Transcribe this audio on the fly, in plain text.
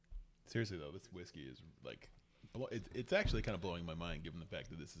Seriously though, this whiskey is like, it's actually kind of blowing my mind given the fact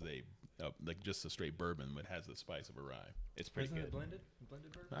that this is like just a straight bourbon but has the spice of a rye. It's pretty Isn't good. it blended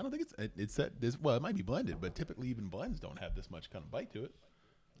bourbon? I don't think it's that this. Well, it might be blended, but typically even blends don't have this much kind of bite to it.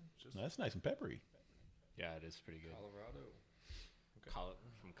 No, that's nice and peppery. Yeah, it is pretty good. Colorado.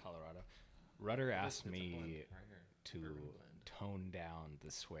 From Colorado. Rudder asked It's a blend me right here. to Bourbon blend. tone down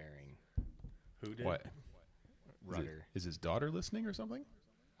the swearing. Who did? What? Rudder. Is his daughter listening or something?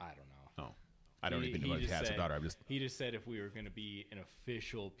 I don't know. Oh, I don't even know if he has a daughter. He just said if we were going to be an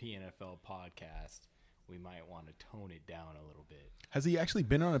official PNFL podcast, we might want to tone it down a little bit. Has he actually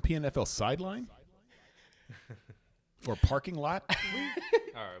been on a PNFL sideline? Or parking lot?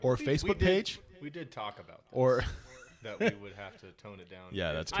 All right, Or Facebook page? We did talk about this, Or that we would have to tone it down.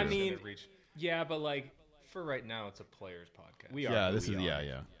 Yeah, that's If true. it's I mean, gonna reach, yeah, but like for right now, it's a players podcast. we are. yeah, who this we is are.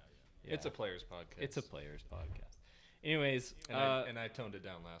 yeah. It's a players podcast. It's a players podcast. Anyways, and I toned it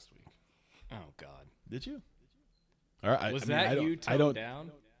down last week. oh god, Did you? All right. was I mean, I that don't- you I toned don't.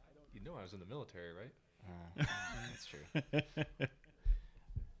 down? You know I was in the military, right? That's true.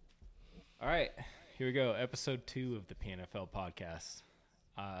 All right, here we go. Episode 2 of the PNFL podcast.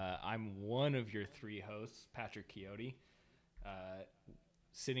 I'm one of your 3 hosts, Patrick Quixote.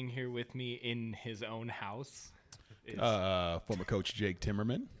 Sitting here with me in his own house is Former coach Jake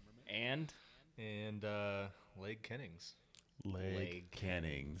Timmerman. and Leg Kennings, Leg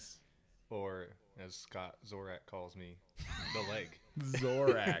Cannings. or as Scott Zorak calls me, the leg.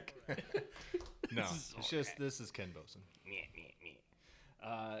 Zorak. No, it's just this is Ken Boson.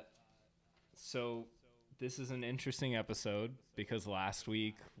 So this is an interesting episode because last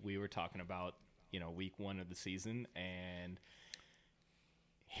week we were talking about, week 1 of the season, and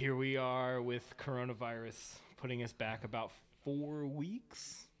here we are with coronavirus putting us back about 4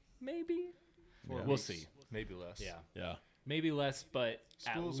 weeks, maybe. We'll see. Maybe less. Yeah, Yeah. maybe less, but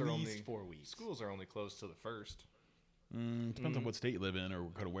Schools at are least only 4 weeks. Schools are only closed to the 1st. Depends on what state you live in or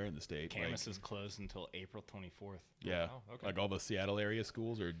kind of where in the state. Camas is closed until April 24th. Yeah. Wow, okay. Like all the Seattle area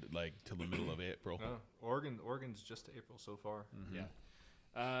schools are like till the middle of April. No, Oregon's just April so far.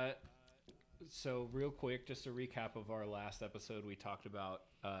 Yeah. So real quick, just a recap of our last episode, we talked about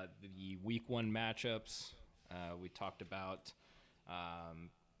the week 1 matchups. We talked about,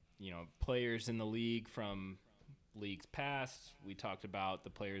 players in the league from leagues past. We talked about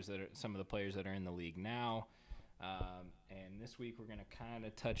some of the players that are in the league now. And this week we're going to kind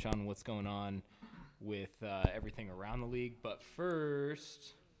of touch on what's going on with everything around the league. But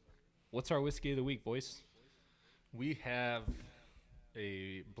first, what's our whiskey of the week, boys? We have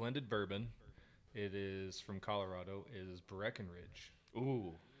a blended bourbon. It is from Colorado. It is Breckenridge.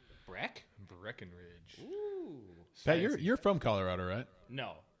 Ooh, Breck? Breckenridge. Ooh. Pat, you're from Colorado, right?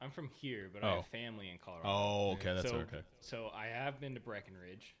 No, I'm from here, but I have family in Colorado. Oh, okay, that's so, okay. So I have been to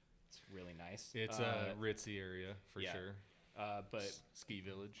Breckenridge. It's really nice. It's a ritzy area for yeah. sure. But Ski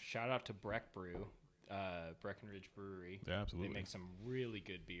village. shout out to Breck Brew, Breckenridge Brewery. Yeah, absolutely. They make some really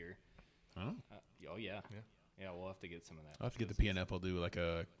good beer. Oh, Oh yeah. Yeah. Yeah, we'll have to get some of that. I'll have to get the PNFL do like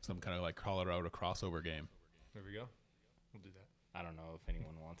some kind of like Colorado crossover game. There we go. We'll do that. I don't know if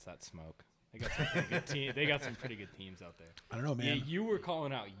anyone wants that smoke. They got some pretty good team. They got some pretty good teams out there. I don't know, man. Yeah, you were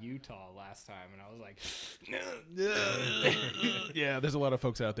calling out Utah last time, and I was like, Yeah, there's a lot of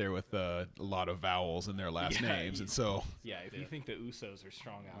folks out there with a lot of vowels in their last names, and so yeah, if you think the Usos are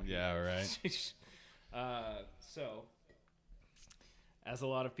strong out yeah, here. right. So, as a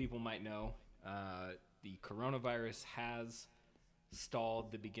lot of people might know, the coronavirus has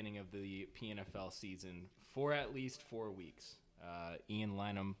stalled the beginning of the PNFL season for at least 4 weeks. Ian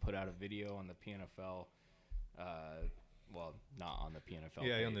Lanham put out a video on the PNFL, well, not on the PNFL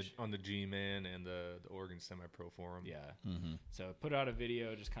Yeah, page. on the G-Man and the Oregon Semi-Pro Forum. Yeah. Mm-hmm. So put out a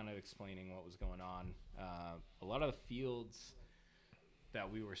video just kind of explaining what was going on. A lot of the fields that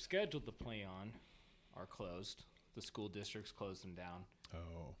we were scheduled to play on are closed. The school districts closed them down.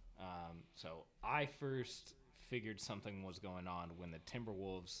 Oh, So I first figured something was going on when the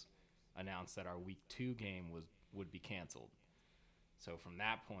Timberwolves announced that our week 2 game would be canceled. So from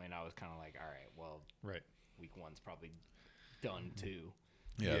that point, I was kind of like, all right, well, Right. week 1's probably done too.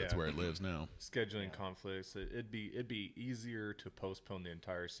 yeah, that's Yeah. where it lives now. Scheduling conflicts. It'd be easier to postpone the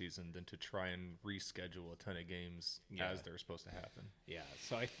entire season than to try and reschedule a ton of games Yeah. as they're supposed to happen. Yeah,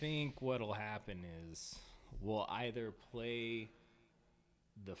 so I think what'll happen is we'll either play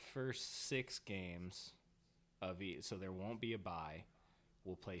the first 6 games of each, so there won't be a bye.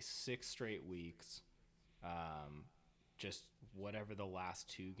 We'll play 6 straight weeks. Just whatever the last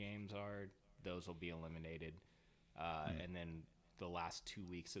 2 games are, those will be eliminated. And then the last 2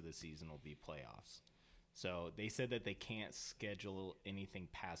 weeks of the season will be playoffs. So they said that they can't schedule anything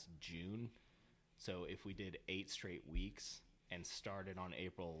past June. So if we did 8 straight weeks and started on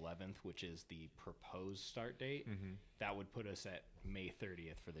April 11th, which is the proposed start date, that would put us at May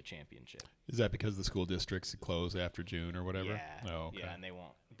 30th for the championship. Is that because the school districts close after June or whatever? Yeah. Oh, okay. Yeah, and they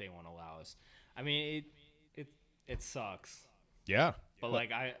won't allow us. I mean, it sucks. Yeah. But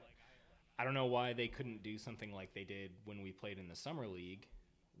like I don't know why they couldn't do something like they did when we played in the summer league,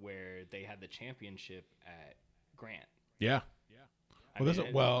 where they had the championship at Grant. Yeah. I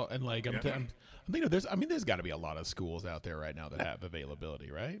Well, mean, and like I'm thinking there's got to be a lot of schools out there right now that have availability,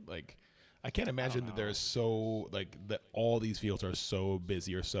 right? Like I can't imagine that there's so like that all these fields are so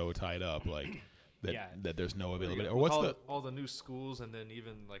busy or so tied up like that there's no availability. Or what's all the new schools, and then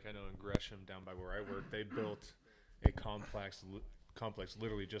even like I know in Gresham down by where I work, they built a complex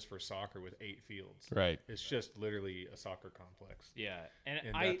literally just for soccer with 8 fields. Right. It's just literally a soccer complex. Yeah, and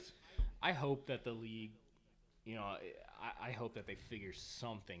that's- I hope that the league, I hope that they figure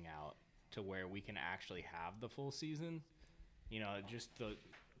something out to where we can actually have the full season.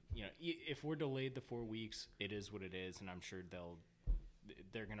 If we're delayed the 4 weeks, it is what it is, and I'm sure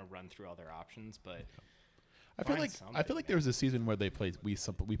they're gonna run through all their options. But I feel like there was a season where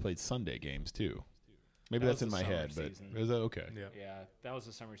we played Sunday games too. Maybe That that's in was my the summer head, season. but is that okay? yeah, that was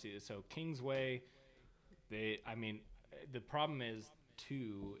the summer season. So Kingsway, the problem is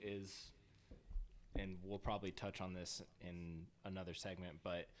too is, and we'll probably touch on this in another segment,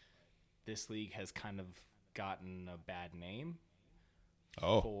 but this league has kind of gotten a bad name.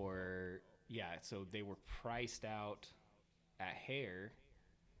 Oh. So they were priced out at Hare.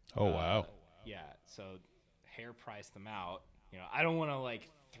 Oh wow. Yeah, so Hare priced them out. I don't want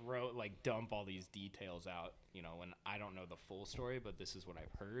to dump all these details out, and I don't know the full story, but this is what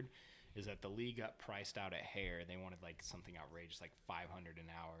I've heard, is that the league got priced out at Hare. They wanted like something outrageous, like $500 an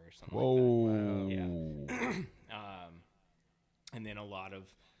hour or something Whoa. like that. Yeah. And then a lot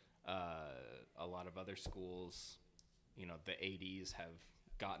of other schools, the ADs have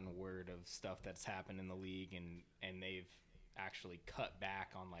gotten word of stuff that's happened in the league, and they've actually cut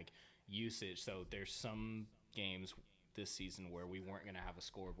back on like usage. So there's some games this season where we weren't going to have a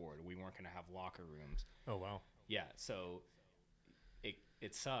scoreboard. We weren't going to have locker rooms. Oh wow. Yeah, so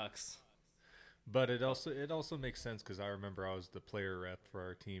it sucks. But it also makes sense because I remember I was the player rep for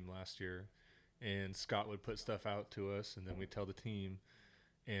our team last year, and Scott would put stuff out to us, and then we'd tell the team,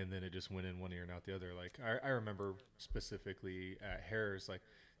 and then it just went in one ear and out the other. Like I remember specifically at Harris, like,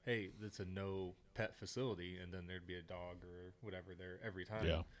 hey, it's a no pet facility, and then there'd be a dog or whatever there every time.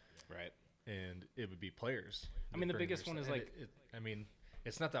 Yeah. Right. And it would be players. I mean, the biggest one is like,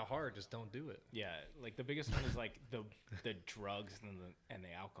 it's not that hard. Just don't do it. yeah, like the biggest one is like the drugs and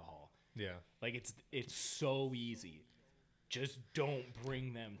the alcohol. Yeah. Like it's so easy. Just don't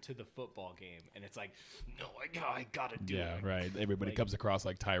bring them to the football game. And it's like, no, I gotta do it. Yeah, right. Everybody Like- comes across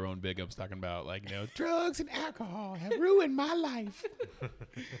like Tyrone Bigup's talking about like, drugs and alcohol have ruined my life.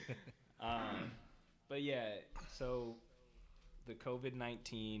 But yeah, so the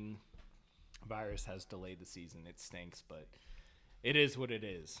COVID-19 virus has delayed the season. It stinks, but it is what it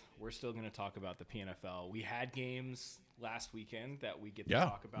is. We're still going to talk about the PNFL. We had games last weekend that we get to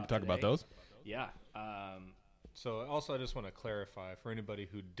talk about. Talk about today. those. Yeah. So also I just want to clarify for anybody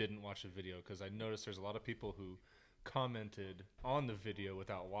who didn't watch the video, because I noticed there's a lot of people who commented on the video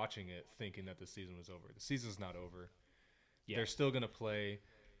without watching it thinking that the season was over. The season's not over. Yeah. They're still going to play.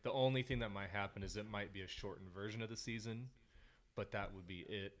 The only thing that might happen is it might be a shortened version of the season, but that would be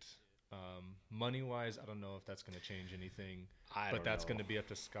it. Money-wise, I don't know if that's going to change anything, but that's going to be up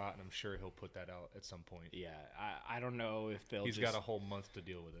to Scott, and I'm sure he'll put that out at some point. Yeah. I don't know if they'll He's got a whole month to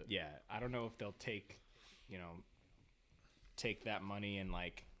deal with it. Yeah. I don't know if they'll take that money and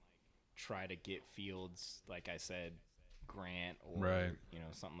like try to get fields, like I said, Grant or Right.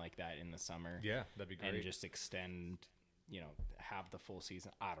 Something like that in the summer. Yeah, that'd be great. And just extend, have the full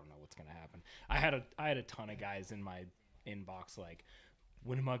season. I don't know what's gonna happen. I had a ton of guys in my inbox like,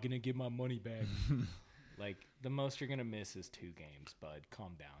 when am I gonna get my money back? Like the most you're gonna miss is 2 games, bud.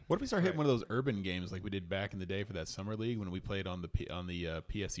 Calm down. What if we start hitting one of those urban games like we did back in the day for that summer league when we played on the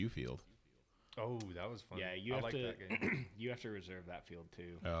PSU field? Oh, that was fun. Yeah, you I have like to that game. you have to reserve that field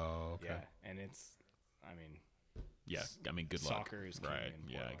too. Oh, okay. Yeah, and it's, I mean, Yeah, I mean, good luck. Soccer is king right. in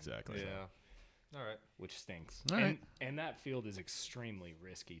Yeah, Portland. exactly. Yeah. All right. which stinks. All right. And that field is extremely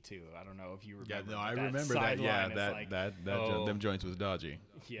risky too. I don't know if you Yeah, remember. no, but I remember that. Yeah, sideline is that Oh. them joints was dodgy.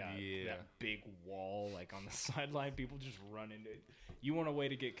 yeah, Yeah. that big wall like on the sideline. People just run into it. You want a way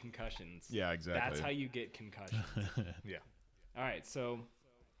to get concussions. Yeah, exactly. That's how you get concussions. Yeah. All right, so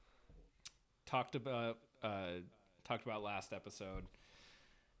talked about last episode.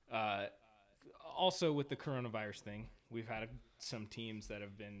 also with the coronavirus thing, we've had some teams that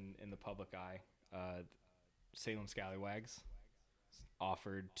have been in the public eye. Salem Scallywags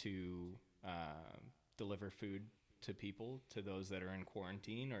offered to deliver food to people, to those that are in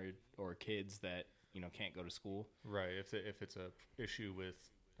quarantine or kids that can't go to school. Right. If it's a issue with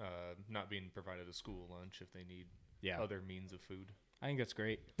not being provided a school lunch, if they need other means of food. I think that's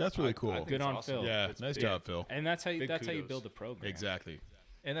great. That's really cool. Good on awesome. Phil. Yeah, nice job, Phil. And that's how you kudos. build a program. Exactly.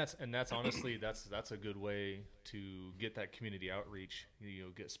 And that's honestly that's a good way to get that community outreach.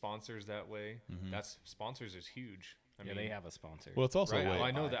 Get sponsors that way. That's sponsors is huge. I mean, they have a sponsor. Well, it's also right. a way.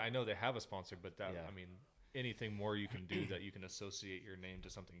 Well, I know they have a sponsor, but I mean, anything more you can do that you can associate your name to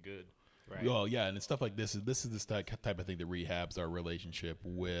something good. Right. Well, yeah, and it's stuff like this. This is the type of thing that rehabs our relationship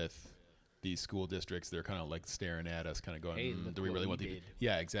with these school districts. They're kind of like staring at us, kind of going, Hey, look "Do we what really we want to?" did.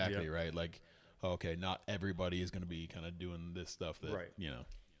 Yeah, exactly. Yep. Right. Like, okay, not everybody is going to be kind of doing this stuff. That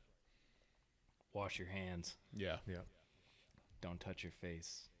Wash your hands. Yeah. Yeah. Don't touch your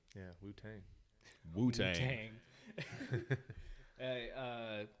face. Yeah. Wu-Tang. Wu-Tang. Hey,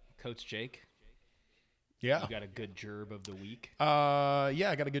 Coach Jake. Yeah. You got a good gerb of the week.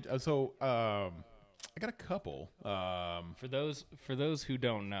 Yeah, I got a good. I got a couple. For those who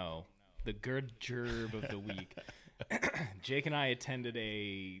don't know, the good gerb of the week. Jake and I attended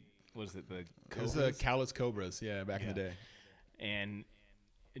the It was Cowlitz Cobras. Yeah, back in the day. And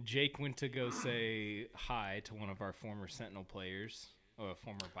Jake went to go say hi to one of our former Sentinel players, or a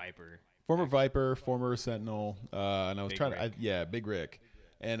former Viper. Former Viper, former Sentinel, and I was Big Rick,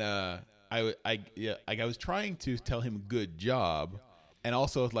 and I was trying to tell him good job, and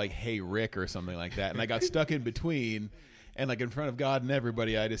also like hey Rick or something like that, and I got stuck in between, and like in front of God and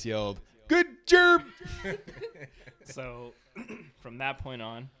everybody, I just yelled good gerb. So from that point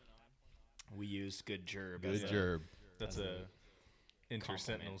on, we used good gerb. Good gerb. That's a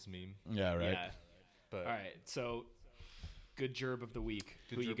Inter-Sentinels meme. Yeah, right. Yeah. But All right, so good gerb of the week.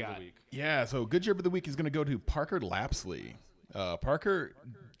 Who you got? Yeah, so good gerb of the week is going to go to Parker Lapsley. Parker,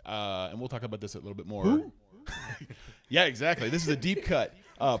 and we'll talk about this a little bit more. Who? Yeah, exactly. This is a deep cut.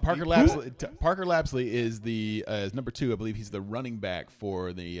 Parker Lapsley is is number 2. I believe he's the running back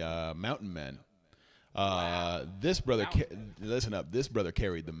for the Mountain Men. This brother, listen up. This brother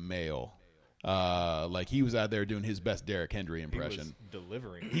carried the mail. Like he was out there doing his best Derrick Henry impression.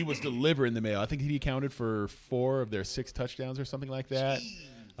 He was delivering the mail. I think he accounted for 4 of their 6 touchdowns or something like that.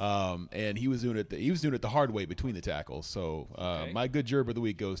 And he was doing it. He was doing it the hard way between the tackles. So my good gerb of the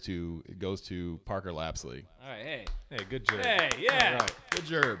week goes to Parker Lapsley. All right, hey, good gerb. Hey, yeah, All right. Good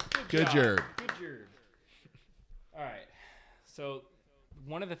gerb. Good job. gerb. Good gerb. All right, so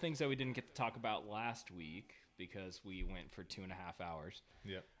one of the things that we didn't get to talk about last week because we went for 2.5 hours.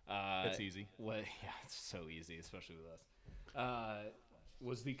 Yep. That's easy. It's so easy, especially with us.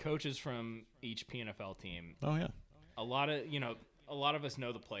 Was the coaches from each PNFL team. Oh yeah. A lot of us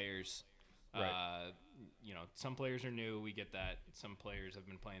know the players. Right. Some players are new. We get that. Some players have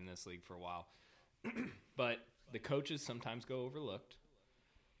been playing this league for a while. But the coaches sometimes go overlooked.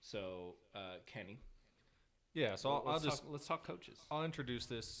 So, Kenny. Yeah, so let's talk coaches. I'll introduce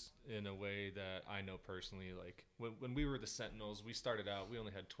this in a way that I know personally. Like when we were the Sentinels, we started out. We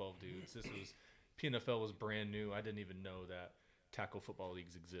only had 12 dudes. PNFL was brand new. I didn't even know that tackle football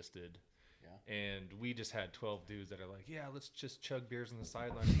leagues existed. Yeah. And we just had 12 dudes that are like, yeah, let's just chug beers on the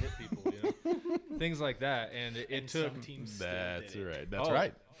sideline and hit people, things like that. And it took some teams. That's right. That's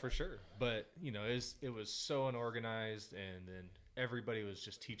right. For sure. But it was so unorganized, and then everybody was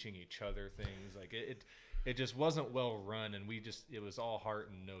just teaching each other things. Like it just wasn't well run, and it was all heart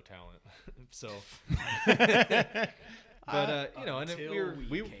and no talent. So, but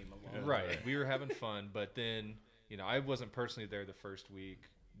we came along. right, we were having fun, but then I wasn't personally there the first week.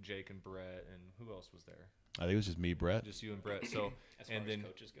 Jake and Brett, and who else was there? I think it was just me, Brett. Just you and Brett. So as far as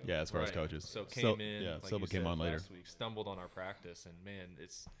coaches go. Yeah, as far as coaches. So came in. Yeah, like Silva you came said, on later. Last week, stumbled on our practice, and man,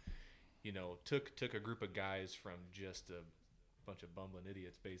 it's took a group of guys from just a bunch of bumbling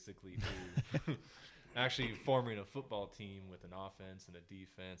idiots basically to actually forming a football team with an offense and a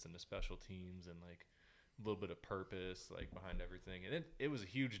defense and the special teams and like a little bit of purpose like behind everything. And it was a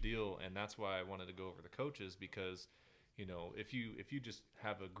huge deal, and that's why I wanted to go over the coaches, because if you just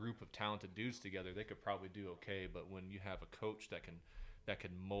have a group of talented dudes together, they could probably do okay. But when you have a coach that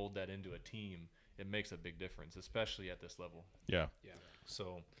can mold that into a team, it makes a big difference, especially at this level. Yeah.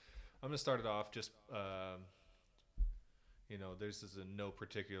 So I'm gonna start it off. Just this is in no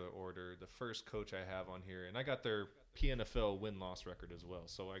particular order. The first coach I have on here, and I got their PNFL win-loss record as well.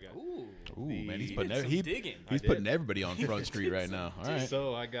 So I got man, he's digging. He's putting everybody on Front Street right now. All right.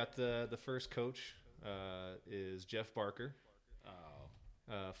 So I got the first coach is Jeff Barker.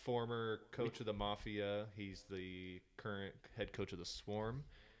 former coach of the Mafia. He's the current head coach of the Swarm,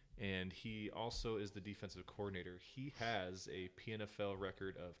 and he also is the defensive coordinator. He has a PNFL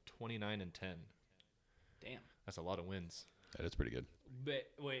record of 29-10. Damn. That's a lot of wins. That is pretty good. But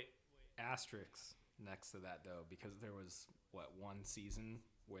wait, asterisks next to that though, because there was one season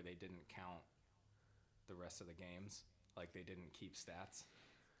where they didn't count the rest of the games, like they didn't keep stats.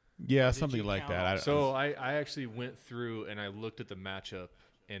 Yeah, Did something you like count that. So I actually went through and I looked at the matchup,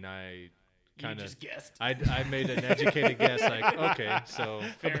 and I kind You of just guessed. I made an educated guess. Like, okay, so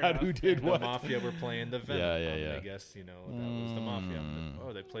Fair about enough. who did the what. Mafia were playing the Venom. Yeah, I'm yeah. gonna guess, that was the Mafia.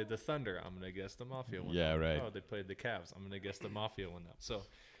 Oh, they played the Thunder. I'm gonna guess the Mafia won. Yeah, right. Oh, they played the Cavs. I'm gonna guess the Mafia won that. So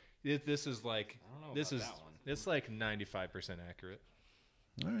this is like I don't know this about is that one. it's like 95% accurate.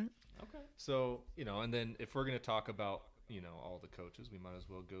 All right. Okay. So and then if we're gonna talk about all the coaches, we might as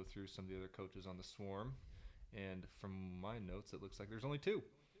well go through some of the other coaches on the Swarm. And from my notes, it looks like there's only 2.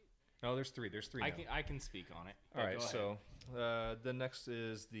 No, there's 3. There's 3 now. I can speak on it. All but right, go ahead. so the next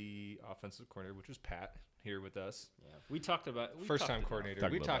is the offensive coordinator, which is Pat here with us. Yeah, we talked about First-time coordinator.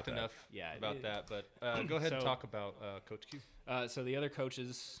 Talked We about talked that. enough Yeah, about that, but go ahead and So- talk about Coach Q. So the other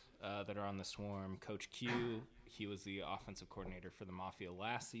coaches that are on the Swarm, Coach Q, he was the offensive coordinator for the Mafia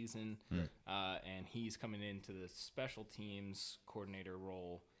last season, and he's coming into the special teams coordinator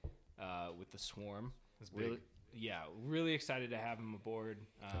role with the Swarm. That's Really, big. really excited to have him aboard.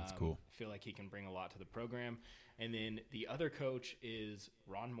 That's cool. Feel like he can bring a lot to the program. And then the other coach is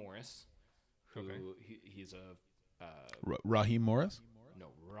Ron Morris, who Okay. he's a Raheem Morris?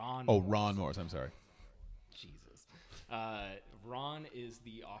 Ron. Oh, Morris. Ron Morris. I'm sorry. Jesus. Ron is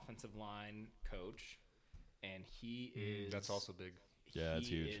the offensive line coach, and he is. That's also big. Yeah, that's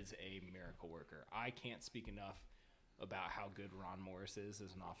huge. He is a miracle worker. I can't speak enough about how good Ron Morris is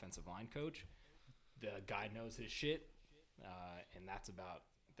as an offensive line coach. The guy knows his shit, and that's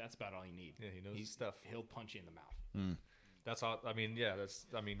about all you need. Yeah, he knows his stuff. He'll punch you in the mouth. That's all.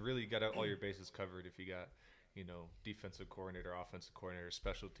 Really, you got all your bases covered if you got, defensive coordinator, offensive coordinator,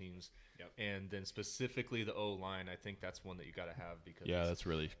 special teams, Yep. and then specifically the O line. I think that's one that you got to have because Yeah, that's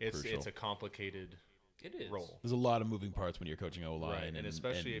really it's crucial. it's a complicated It is. role. There's a lot of moving parts when you're coaching O-line. Right, and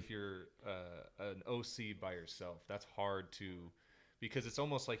especially if you're an OC by yourself, that's hard to, because it's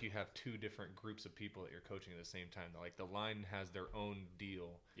almost like you have 2 different groups of people that you're coaching at the same time. Like the line has their own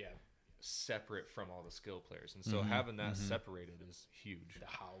deal, Yeah. separate from all the skill players, and so having that separated is huge. The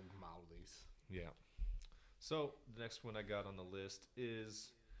Haug Maulis. Yeah. So the next one I got on the list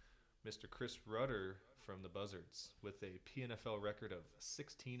is Mr. Chris Rudder from the Buzzards with a PNFL record of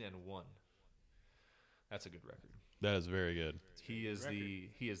 16-1. That's a good record. that is very good. He is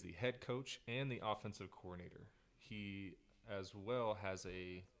the head coach and the offensive coordinator. He as well has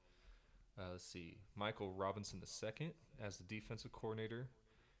a Michael Robinson II as the defensive coordinator.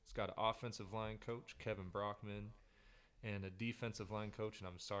 He's got an offensive line coach, Kevin Brockman, and a defensive line coach, and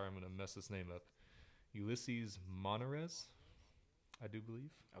I'm sorry I'm going to mess this name up, Ulysses Monarez, I do believe.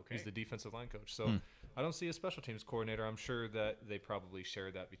 Okay. He's the defensive line coach. So I don't see a special teams coordinator. I'm sure that they probably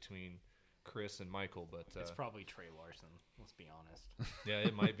share that between Chris and Michael, but It's probably Trey Larson. Let's be honest. yeah,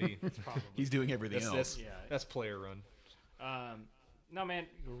 it might be. It's probably. He's doing everything else. That's player run. No, man.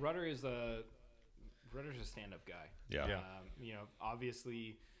 Rudder's a stand-up guy. Yeah. Yeah.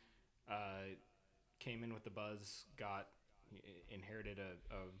 Obviously, came in with the buzz, inherited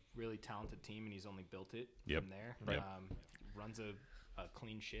a really talented team, and he's only built it Yep. from there. Yep. Runs a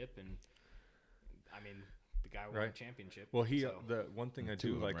clean ship, and I mean, the guy won a Right. championship. Well, so- the one thing I 2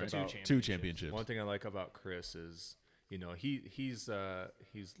 do of them, like right? about 2 championships. one thing I like about Chris is, he's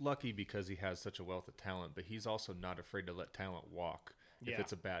lucky because he has such a wealth of talent, but he's also not afraid to let talent walk if Yeah.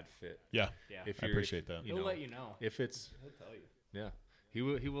 it's a bad fit. Yeah. Yeah. If I you're- appreciate that. he'll let you know. If it's He'll tell you. yeah, he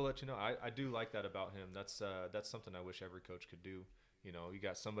will let you know. I do like that about him. That's something I wish every coach could do. You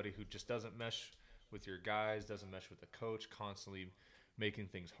got somebody who just doesn't mesh with your guys, doesn't mesh with the coach, constantly making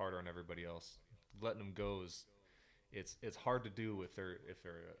things harder on everybody else. Letting them go it's hard to do if they're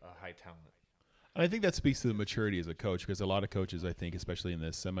a high talent. And I think that speaks to the maturity as a coach, because a lot of coaches, I think, especially in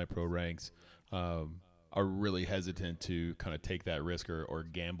the semi-pro ranks, are really hesitant to kind of take that risk or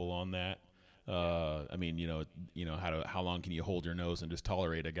gamble on that. I mean, how long can you hold your nose and just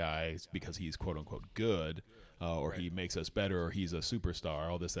tolerate a guy because he's quote unquote good, or he makes us better, or he's a superstar,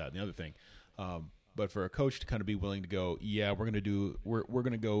 all this, that, and the other thing. But for a coach to kind of be willing to go, yeah, we're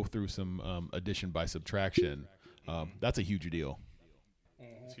gonna go through some addition by subtraction. That's a huge deal.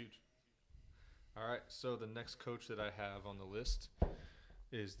 It's huge. All right, so the next coach that I have on the list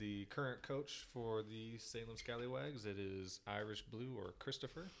is the current coach for the Salem Scallywags. It is Irish Blue, or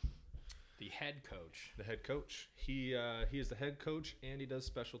Christopher. The head coach. The head coach. He is the head coach, and he does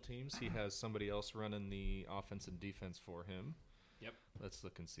special teams. He has somebody else running the offense and defense for him. Yep. Let's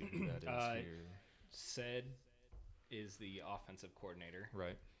look and see who that is here. Said is the offensive coordinator.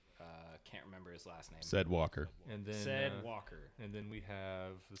 Right. Can't remember his last name. Said Walker. And then Said Walker. And then we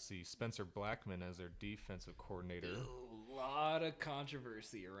have, Spencer Blackman as their defensive coordinator. A lot of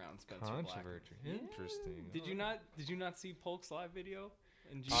controversy around Spencer Blackman. Interesting. Did you not see Polk's live video?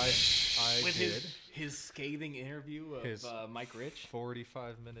 I with did. his scathing interview of Mike Rich.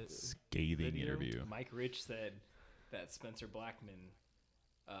 45 minutes Scathing interview. Mike Rich said that Spencer Blackman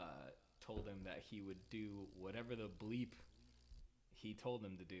told him that he would do whatever the bleep he told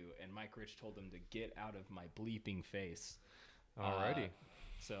him to do, and Mike Rich told him to get out of my bleeping face. Alrighty.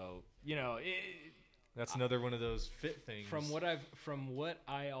 So that's another one of those fit things. From what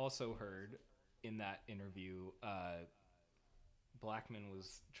I also heard in that interview, Blackman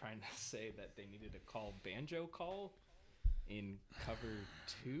was trying to say that they needed to call banjo call in cover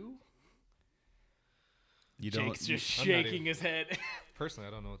 2. Jake's just shaking his head. Personally,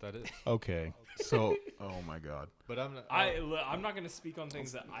 I don't know what that is. Okay. So, oh my God. But I'm not going to speak on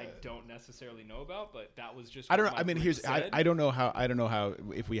things that I don't necessarily know about, but that was just. I don't know. I mean, I don't know how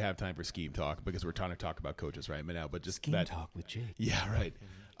if we have time for scheme talk, because we're trying to talk about coaches right now, but just scheme talk with Jake. Yeah, right.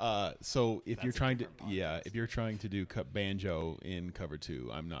 So if you're trying to do banjo in cover 2,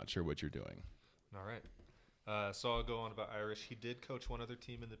 I'm not sure what you're doing. All right. So I'll go on about Irish. He did coach one other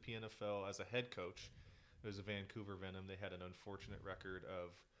team in the PNFL as a head coach. It was a Vancouver Venom. They had an unfortunate record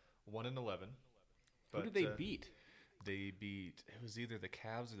of 1-11. Who did they beat? They beat. It was either the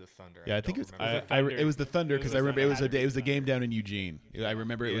Cavs or the Thunder. Yeah, I think it was the Thunder, because I remember it was a game down in Eugene. I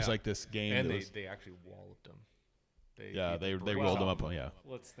remember it was like this game, and they actually walloped them. They rolled them up. Yeah.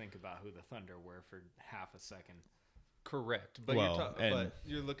 Let's think about who the Thunder were for half a second. Correct, but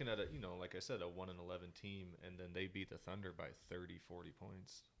you're looking at like I said, a 1-11 team, and then they beat the Thunder by 30, 40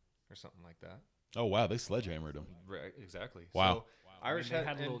 points or something like that. Oh wow, they sledgehammered them. Right, exactly. Wow. So Irish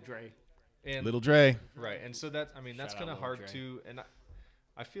had Little Dre. Little Dre. Right, and so that's kind of hard to, and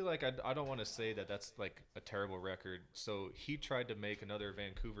I feel like I don't want to say that that's like a terrible record. So he tried to make another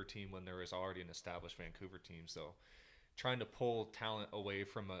Vancouver team when there was already an established Vancouver team. So trying to pull talent away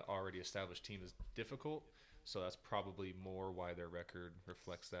from an already established team is difficult. So that's probably more why their record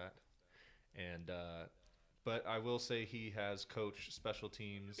reflects that. And but I will say he has coached special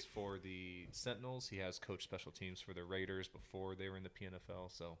teams for the Sentinels. He has coached special teams for the Raiders before they were in the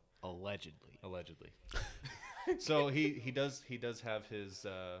PNFL. So allegedly. So he does have his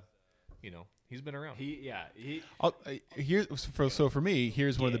he's been around. For me,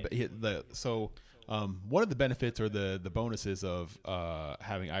 here's one of one of the benefits or the bonuses of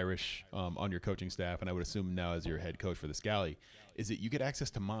having Irish on your coaching staff, and I would assume now as your head coach for the Scally, is that you get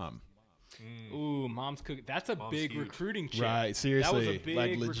access to Mom. Ooh, Mom's cooking. That's a big huge recruiting chip. Right, seriously, that was a big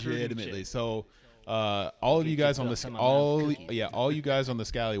like legitimately. Chip. So, all of you guys on the all you guys on the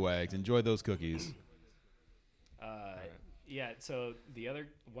Scallywags, enjoy those cookies. Yeah. So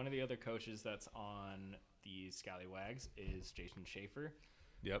one of the other coaches that's on the Scallywags is Jason Schaefer.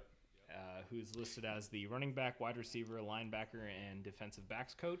 Yep. Who's listed as the running back, wide receiver, linebacker, and defensive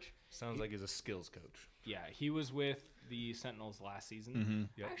backs coach. Sounds like he's a skills coach. Yeah, he was with the Sentinels last season. Mm-hmm.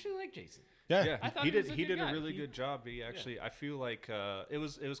 Yep. I actually like Jason. Yeah, I thought he did a guy. really good job. He actually, I feel like it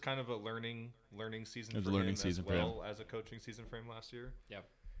was kind of a learning season. It was a learning season for him as a coaching season for him last year. Yep.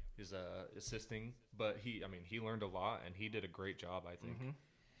 He's assisting, but he learned a lot and he did a great job, I think. Mm-hmm.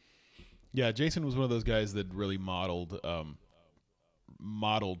 Yeah, Jason was one of those guys that really modeled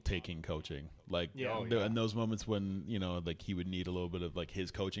taking coaching, like in those moments when like he would need a little bit of like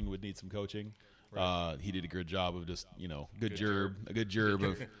his coaching would need some coaching. Right. He did a good job of just a good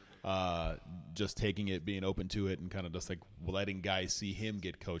gerb of just taking it, being open to it, and kind of just like letting guys see him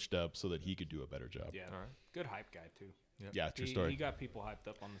get coached up so that he could do a better job. Yeah, all right. Good hype guy too. Yep. Yeah, true story. He got people hyped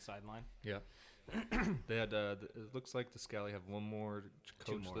up on the sideline. Yeah. They had. It looks like the Scally have one more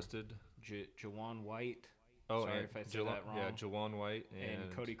coach listed. Jawan White. Oh, sorry if I said that wrong. Yeah, Jawan White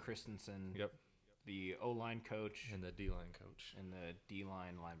and Cody Christensen. Yep. The O-line coach and the D-line coach and the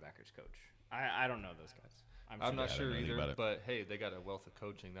D-line linebackers coach. I don't know those guys. I'm not sure either, but hey, they got a wealth of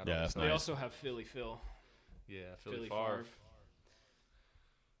coaching. That's they nice. also have Philly Phil. Yeah, Philly Favre.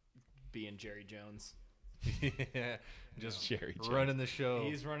 Being Jerry Jones. Yeah, just Jerry running the show.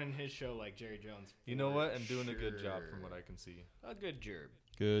 He's running his show like Jerry Jones. You know what? I'm doing a good job from what I can see. A good gerb.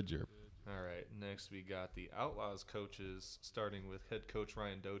 Good gerb. All right, next we got the Outlaws coaches, starting with head coach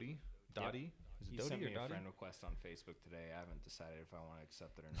Ryan Doty. Dottie? Is it He Doty sent or me a Dottie? friend request on Facebook today. I haven't decided if I want to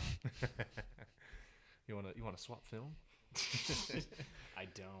accept it or not. You want to swap film? I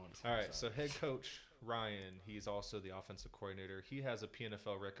don't. All right, so head coach Ryan, he's also the offensive coordinator. He has a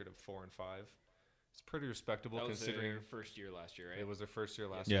PNFL record of 4-5. It's pretty respectable that was considering their first year last year, right? it was their first year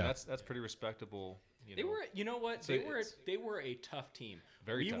last Yeah. year. That's pretty respectable. They were, you know what? So They were a tough team.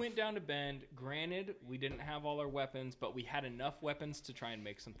 Very we tough. went down to Bend. Granted, we didn't have all our weapons, but we had enough weapons to try and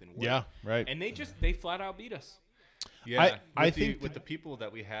make something work. Yeah, right. And they flat out beat us. Yeah, I think with the people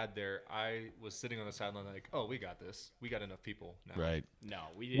that we had there, I was sitting on the sideline like, oh, we got this. We got enough people now. Right. No,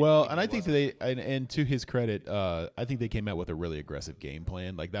 we didn't. Well, and I think that and to his credit, I think they came out with a really aggressive game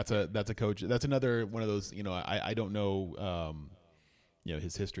plan. Like that's a coach. That's another one of those. I don't know,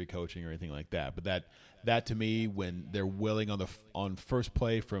 his history coaching or anything like that. But that to me, when they're willing on first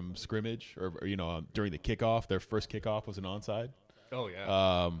play from scrimmage or during the kickoff, their first kickoff was an onside. Oh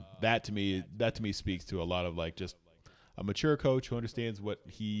yeah. That to me speaks to a lot of like just a mature coach who understands what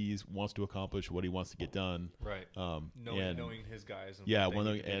he wants to accomplish, what he wants to get done. Right. Knowing his guys. And Yeah, what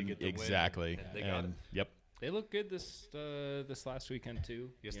they needed to get the win, exactly. and they got it. Yep. They look good this last weekend too.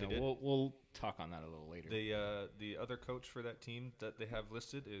 Yes, You they know, did. We'll talk on that a little later. The other coach for that team that they have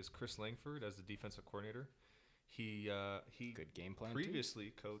listed is Chris Langford as the defensive coordinator. He Good game plan.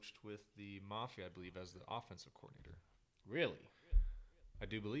 previously coached with the Mafia, I believe, as the offensive coordinator. Really? I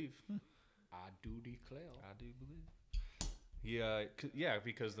do believe. I do declare. I do believe. Yeah,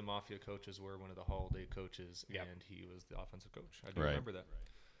 because the Mafia coaches were one of the holiday coaches, Yep. and he was the offensive coach. I do Right. remember that.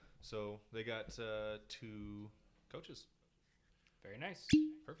 So they got 2 coaches. Very nice.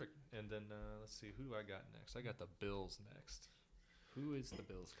 Perfect. And then let's see who I got next. I got the Bills next. Who is the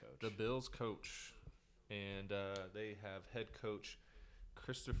Bills coach? The Bills coach, and they have head coach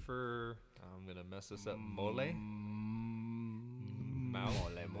Christopher. I'm gonna mess this up. Mole. Mole.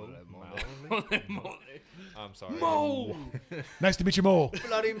 I'm sorry. Mo. Nice to meet you, Mole.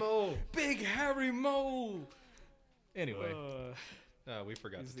 Bloody Mo. Big Harry Mo. Anyway, we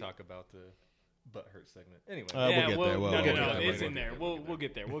forgot to talk about the butt hurt segment. Anyway. We'll get there. We'll no, get no, there. it's in there. We'll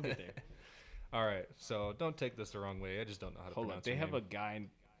get there. We'll get there. All right. So don't take this the wrong way. I just don't know how to Hold on. pronounce They your have name. a guy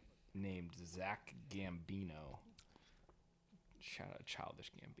named Zach Gambino. Shout out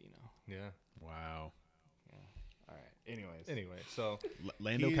Childish Gambino. Yeah. Wow. All right. Anyways. Anyway, so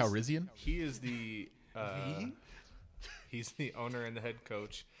Lando He's- Calrissian? he is the he's the owner and the head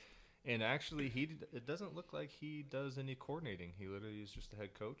coach, and actually it doesn't look like he does any coordinating. He literally is just a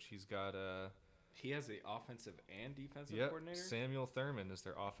head coach. He's got He has the offensive and defensive yep, coordinator. Samuel Thurman is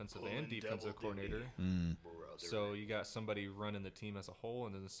their offensive and defensive coordinator. Mm. So you got somebody running the team as a whole,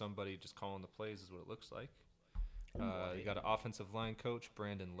 and then somebody just calling the plays is what it looks like. You got an offensive line coach,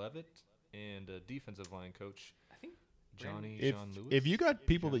 Brandon Levitt, and a defensive line coach, I think Johnny If Jean Lewis. if you got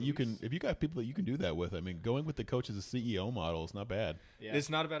people Jean that you Lewis. can do that with, I mean, going with the coach as a CEO model is not bad. Yeah. It's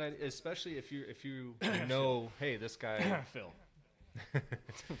not a bad idea, especially if you know, hey, this guy. Phil.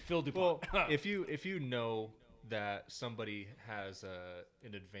 Phil Well, DuPont. if you know that somebody has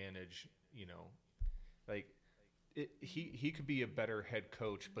an advantage, like he could be a better head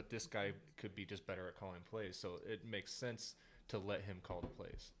coach, but this guy could be just better at calling plays. So it makes sense to let him call the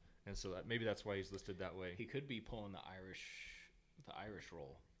plays, and so maybe that's why he's listed that way. He could be pulling the Irish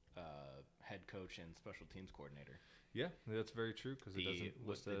role, head coach and special teams coordinator. Yeah, that's very true because it doesn't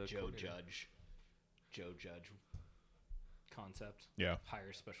list the a Joe coordinator. Judge concept. Yeah.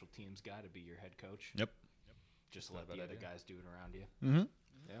 Hire special teams guy to be your head coach. Yep. Just Not let a bad the other idea. guys do it around you. Mm-hmm.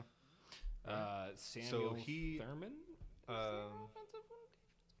 Yeah. Samuel Thurman.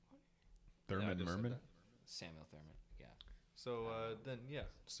 Thurman I just said Merman. that. Samuel Thurman. Yeah. So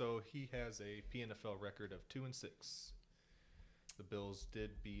so he has a PNFL record of 2-6. The Bills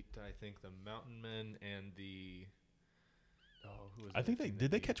did beat, I think, the Mountain Men and the. Oh, who was? I think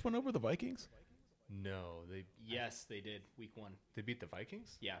they catch one over the Vikings. No, Yes, they did. Week 1. they beat the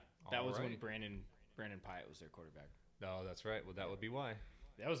Vikings. Yeah. That was when Alright. Brandon Pyatt was their quarterback. No, that's right. Well, that would be why.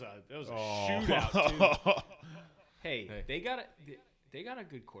 That was a shootout too. Hey, Hey. they got a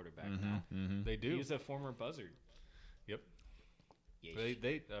good quarterback now. Mm-hmm. They do. He's a former Buzzard. Yep. Yes.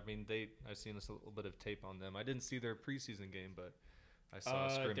 I've seen a little bit of tape on them. I didn't see their preseason game, but I saw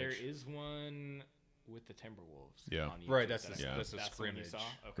a scrimmage. There is one with the Timberwolves. Yeah. on YouTube Right, that's that the- I- that's the the one you scrimmage. saw?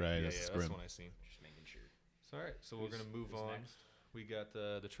 Okay. Right. Yeah, That's yeah, the that's scrim. one I seen. Just making sure. So, all right, so we're gonna move Who's on. next? We got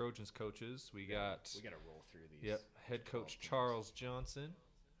the Trojans coaches. We got We got to roll through these. Yep, head coach Charles Johnson,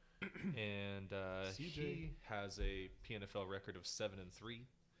 and he has a PNFL record of 7-3.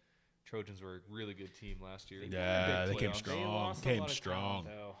 Trojans were a really good team last year. Yeah, they Big came playoffs. strong. They lost a Came lot of strong. talent,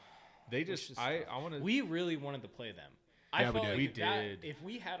 though. They Which just is I tough. want to. We really wanted to play them. I Yeah, we felt did. like We that- did. If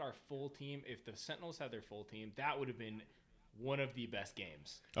we had our full team, if the Sentinels had their full team, that would have been one of the best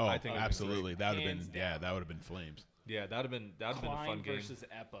games. Oh, I think it'd be absolutely. That would have Hands been down. that would have been flames. Yeah, that'd have been a Klein fun game. versus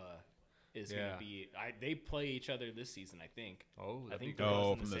Epa is going to be. They play each other this season, I think. Oh, I think be they're good.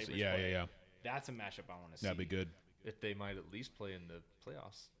 both in from the this, Sabres yeah, play. yeah. That's a matchup I want to see. That'd be good. If they might at least play in the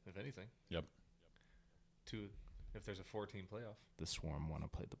playoffs, if anything. Yep. If there's a 4-team playoff. The Swarm want to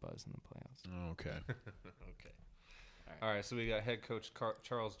play the Buzz in the playoffs. Okay. Okay. All right. So we got head coach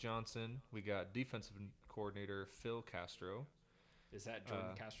Charles Johnson. We got defensive coordinator Phil Castro. Is that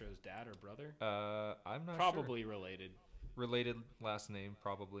Jordan Castro's dad or brother? I'm not Probably related. Related last name,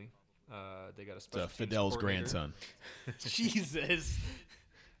 probably. They got a special teams Fidel's coordinator. grandson. Jesus.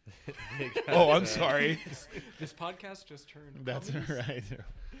 Oh, I'm sorry. This podcast just turned. That's right.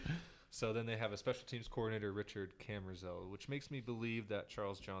 So then they have a special teams coordinator, Richard Camerzel, which makes me believe that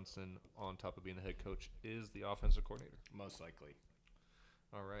Charles Johnson, on top of being the head coach, is the offensive coordinator. Most likely.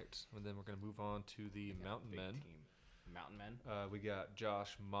 All right. And then we're going to move on to the Mountain Big Men. team. Mountain Men. We got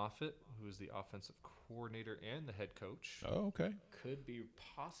Josh Moffitt, who is the offensive coordinator and the head coach. Oh, okay. Could be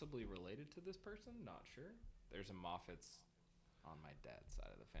possibly related to this person. Not sure. There's a Moffitts on my dad's side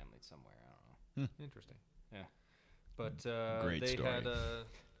of the family somewhere. I don't know. Interesting. Yeah. But Great they story. had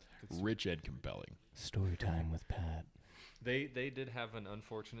Rich and compelling. Story time with Pat. they did have an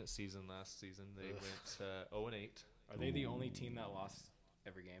unfortunate season last season. They went 0-8. Are they the only team that lost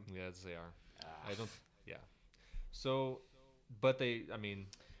every game? Yes, they are. I don't. Yeah. So, but they. I mean,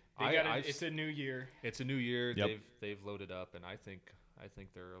 it's a new year. It's a new year. Yep. They've loaded up, and I think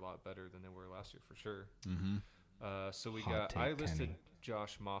they're a lot better than they were last year for sure. Mm-hmm. So we Hot I take, listed Kenny.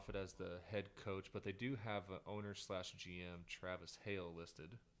 Josh Moffitt as the head coach, but they do have an owner/GM Travis Hale listed,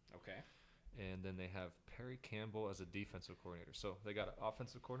 Okay. and then they have Perry Campbell as a defensive coordinator. So they got an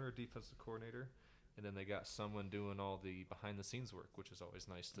offensive coordinator, defensive coordinator, and then they got someone doing all the behind-the-scenes work, which is always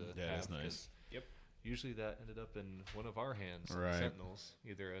nice to That have. is nice. 'cause Yep. Usually that ended up in one of our hands, Right. Sentinels,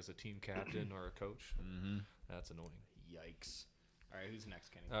 either as a team captain or a coach. Mm-hmm. That's annoying. Yikes. All right, who's next,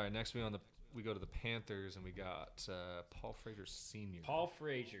 Kenny? All right, next we go to the Panthers, and we got Paul Frazier Sr. Paul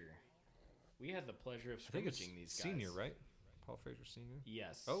Frazier. We had the pleasure of I think it's scrimmaging these guys. senior, right? Paul Frazier Sr.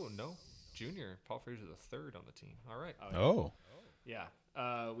 Yes. Oh no, junior. Paul Frazier the third on the team. All right. Oh. Yeah.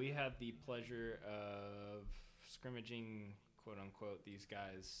 We had the pleasure of scrimmaging, quote unquote, these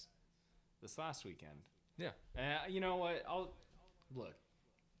guys this last weekend. Yeah. You know what? I'll look.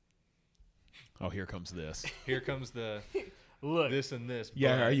 Oh, here comes this. Here comes the Look. this and this.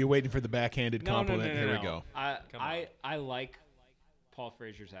 Yeah, but are you waiting for the backhanded No, compliment? no, Here no. we go. Come on. I like Paul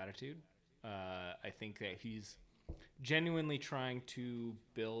Frazier's attitude. I think that he's genuinely trying to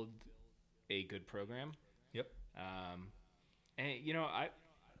build a good program. Yep. And you know, I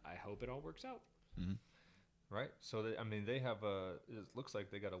hope it all works out. Right. So they have it looks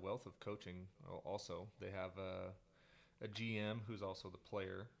like they got a wealth of coaching. Also, they have a GM who's also the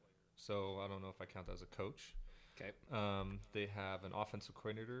player. So I don't know if I count that as a coach. Okay. They have an offensive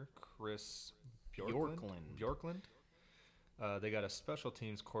coordinator, Chris Bjorklund. They got a special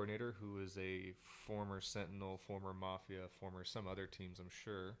teams coordinator who is a former Sentinel, former Mafia, former some other teams, I'm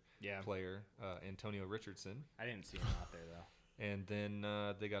sure. Yeah. Player, Antonio Richardson. I didn't see him out there though. And then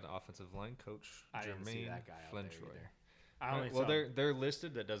they got an offensive line coach, I didn't see Jermaine that guy out there Flentroy. either. I only Well, saw they're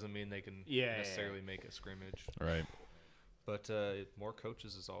listed. That doesn't mean they can Yeah. necessarily make a scrimmage. Right. But more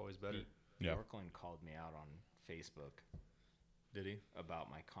coaches is always better. Yeah. Yorkland called me out on Facebook Did he? about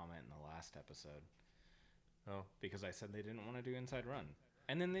my comment in the last episode Oh, because I said they didn't want to do inside run,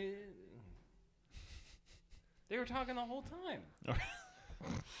 and then they were talking the whole time. all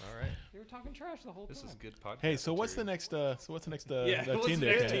right. They were talking trash the whole This time. is good podcast. Hey, so what's the material. next? What's the next? Yeah, what's team the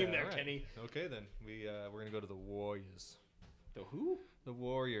there? next Ken? team there, All right. Kenny? Okay, then we're gonna go to the Warriors. The who? The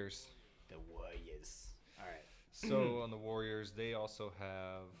Warriors. The Warriors. All right. So on the Warriors, they also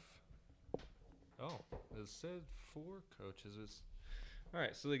have. Oh, it said 4 coaches. All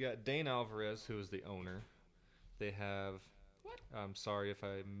right, so they got Dane Alvarez, who is the owner. They have. What? I'm sorry if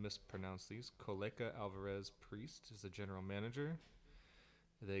I mispronounced these. Koleka Alvarez Priest is the general manager.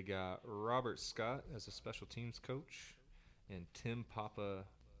 They got Robert Scott as a special teams coach, and Tim Papa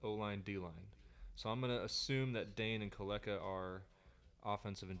O-line D-line. So I'm going to assume that Dane and Koleka are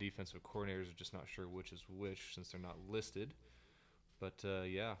offensive and defensive coordinators. I'm just not sure which is which since they're not listed. But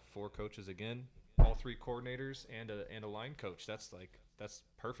yeah, 4 coaches again, all 3 coordinators and a line coach. That's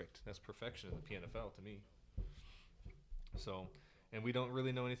perfect. That's perfection in the PNFL to me. So, and we don't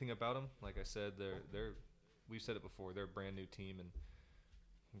really know anything about them. Like I said, we've said it before. They're a brand new team and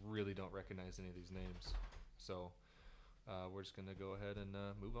really don't recognize any of these names. So we're just gonna go ahead and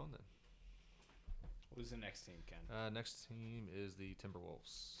move on then. Who's the next team, Ken? Next team is the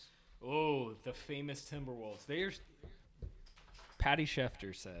Timberwolves. Oh, the famous Timberwolves. Patty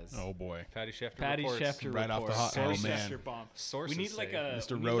Schefter says. Oh boy. Patty Schefter Patty reports. Schefter Right off the reports. hot- oh, Patty man. Schefter bomb. Sources We need like say. a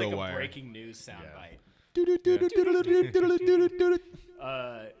Mr. we need like Rotowire. a breaking news soundbite.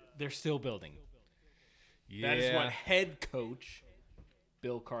 They're still building. Yeah. That is what head coach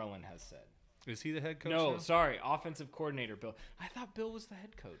Bill Carlin has said. Is he the head coach? No, now? sorry, offensive coordinator Bill. I thought Bill was the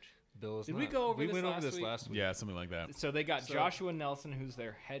head coach. Bill is Did not. we go over we this went last over this week? last week. Yeah, something like that. So they got So- Joshua Nelson, who's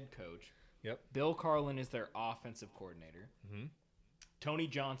their head coach. Yep. Bill Carlin is their offensive coordinator. Mhm. Tony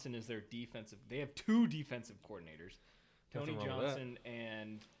Johnson is their defensive. They have 2 defensive coordinators. Tony Nothing wrong with that. Johnson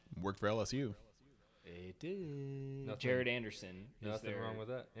and Worked for LSU. it did. Nothing- Jared Anderson is Nothing their wrong with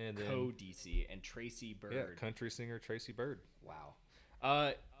that. And then co-DC, and Tracy Bird. yeah, country singer Tracy Bird. Wow.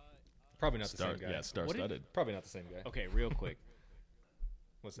 Probably not the Star, same guy. yeah, What did- star-studded. Probably not the same guy. Okay, real quick.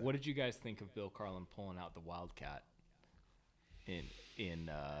 What's that? What did you guys think of Bill Carlin pulling out the Wildcat in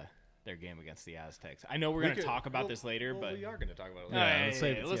their game against the Aztecs? I know we're going to talk about this later, but we are going to talk about it Yeah, later. let's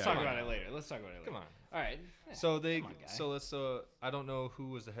save it. let's Yeah, talk come about on. it later. Let's talk about it later. Come on. All right. Yeah, So they, come on, guy. so let's. I don't know who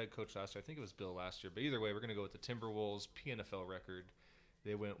was the head coach last year. I think it was Bill last year. But either way, we're gonna go with the Timberwolves PNFL record.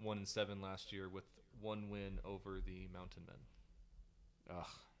 They went 1-7 last year with 1 win over the Mountain Men. Ugh.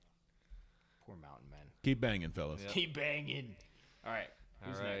 Poor Mountain Men. Keep banging, fellas. Yeah. Keep banging. All right.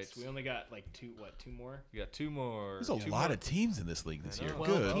 Who's All right. next? We only got like two more? We got 2 more. There's a Two lot more. of teams in this league this I year. know.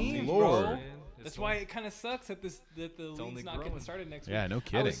 Good 12 teams, Lord. bro. Man, it's That's one- why it kind of sucks that the only league's not getting growing. started next Yeah, week. no I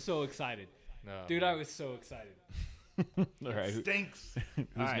kidding. was so excited. No, Dude, man. I was so excited. All right, Stinks. who's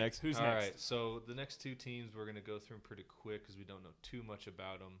All right, next? Who's All next? right. So the next 2 teams we're gonna go through them pretty quick because we don't know too much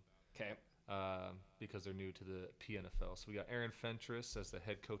about them. Okay. Because they're new to the PNFL. So we got Aaron Fentress as the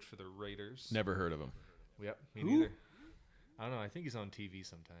head coach for the Raiders. Never heard of him. Yep, me Who? neither. I don't know. I think he's on TV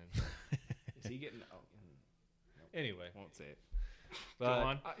sometimes. Is he getting? Oh, Anyway, won't say it. but Go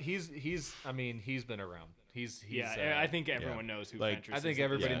on. he's. I mean, he's been around. He's. Yeah, I think everyone knows who Like, Fentress I is. think at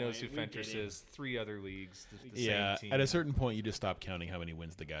everybody this knows point. who We get Fentress it. is. 3 other leagues. The Yeah, same team. at a certain point, you just stop counting how many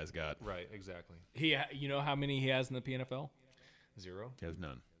wins the guy's got. Right. Exactly. You know how many he has in the PNFL? 0. He has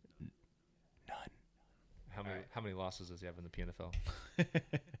none. None. How many losses does he have in the PNFL? None.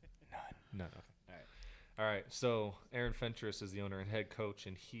 None. Okay. All right. All right. So Aaron Fentress is the owner and head coach,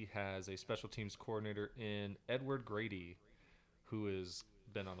 and he has a special teams coordinator in Edward Grady, who has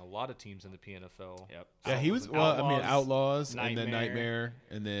been on a lot of teams in the PNFL. Yep. Yeah, he was. Well, I mean, Outlaws, and then Nightmare,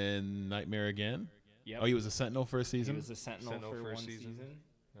 and then Nightmare again. Yep. Oh, he was a Sentinel for a He season. was a Sentinel for one season. And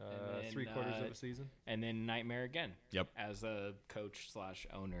then, 3/4 of a season. And then Nightmare again. Yep. As a coach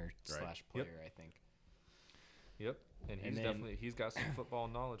 / owner / player, I think. Yep. And he's And then- definitely he's got some football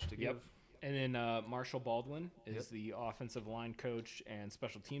knowledge to Yep. give. And then Marshall Baldwin is Yep. the offensive line coach and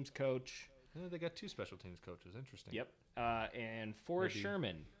special teams coach. They got 2 special teams coaches. Interesting. Yep. And Forrest Maybe.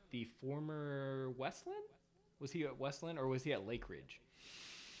 Sherman, the former Westland? Was he at Westland or was he at Lake Ridge?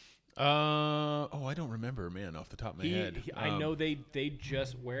 Oh, I don't remember, man, off the top of my head. I know they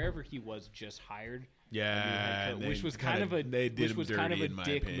just wherever he was just hired. Yeah, coach, and which they was kind of a they did which him was dirty, kind of a in my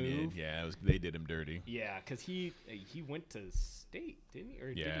dick opinion. move. Yeah, they did him dirty. Yeah, because he went to state, didn't he? Or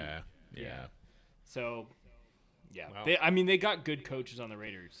did Yeah, he? yeah. So, yeah, Wow. they got good coaches on the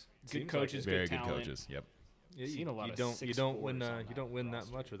Raiders. Good Seems like coaches, Very good good talent. coaches. Yep. Yeah, Seen a lot you of don't 6'4s win on you that don't win that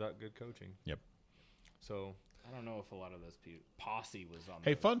roster. much without good coaching. Yep. So I don't know if a lot of those people. Posse was on.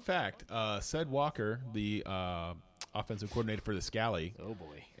 Hey, the, fun fact: Ced Walker, the offensive coordinator for the Scally, Oh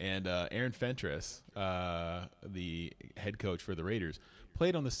boy. and Aaron Fentress, the head coach for the Raiders,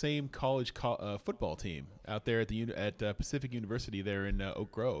 played on the same college football team out there at Pacific University there in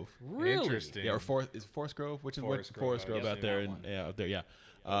Oak Grove. Really? Interesting. Yeah, or is it Forest Grove? Which is Forest Grove, Forest Grove yes, out there that in one. out there. Yeah.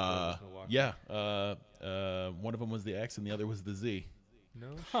 Grove is Milwaukee. Yeah. One of them was the X and the other was the Z.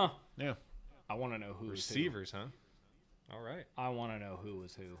 no Huh. Yeah. I want to know who was receivers, huh? All right. who. I want to know who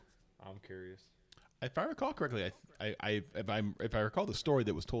was who. I'm curious. If I recall correctly, if I recall the story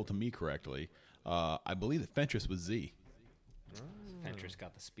that was told to me correctly, I believe that Fentress was Z. Fentress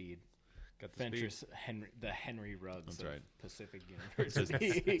got the speed. Got the speed. Fentress, Henry Ruggs That's of right. Pacific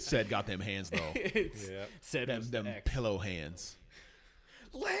University. Said got them hands though. Yeah. Said them was them X. pillow hands.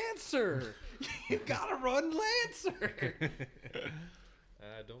 Lancer. You gotta run Lancer.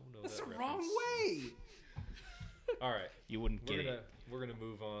 I don't know That's that the wrong reference. way. All right. You wouldn't get it. We're gonna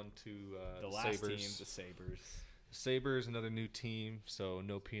move on to The last Sabres. team, the Sabres. Sabres, another new team, so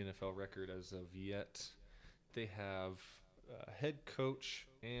no PNFL record as of yet. They have head coach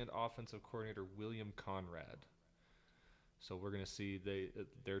and offensive coordinator William Conrad. So we're gonna see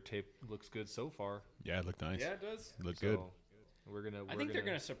their tape looks good so far. Yeah, it looked nice. it does. Looked So good. I think they're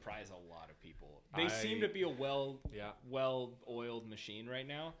gonna surprise a lot of people. They seem to be a well-oiled machine right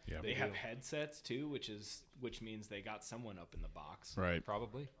now. Yeah. They have headsets too, which means they got someone up in the box, Right.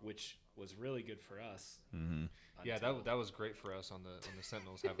 Probably. which was really good for us. Mm-hmm. Yeah, that was great for us on the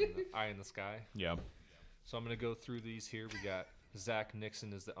Sentinels having the eye in the sky. Yeah. So I'm going to go through these here. We got Zach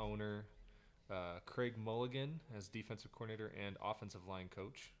Nixon as the owner, Craig Mulligan as defensive coordinator and offensive line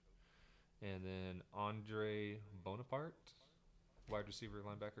coach, and then Andre Bonaparte, wide receiver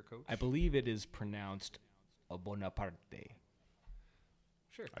linebacker coach. I believe it is pronounced a Bonaparte.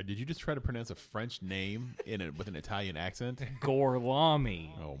 Sure. Did you just try to pronounce a French name with an Italian accent?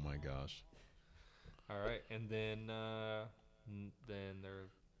 Gorlami. Oh my gosh. All right, and then let's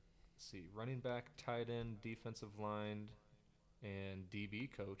see, running back, tight end, defensive line, and DB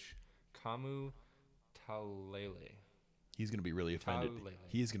coach, Kamu Taulele. He's going to be really offended. Taulele.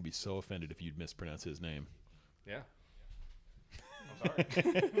 He's going to be so offended if you mispronounce his name. Yeah. I'm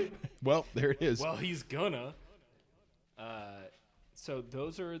sorry. Well, there it is. Well, he's gonna. So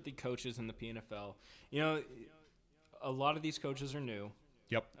those are the coaches in the PNFL. You know, a lot of these coaches are new.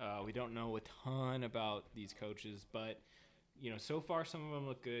 Yep. We don't know a ton about these coaches, but so far some of them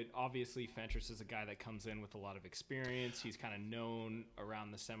look good. Obviously, Fentress is a guy that comes in with a lot of experience. He's kind of known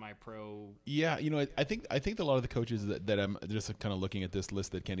around the semi-pro. Yeah, I think a lot of the coaches that I'm just kind of looking at this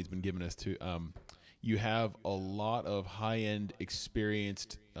list that Kenny's been giving us to. You have a lot of high-end,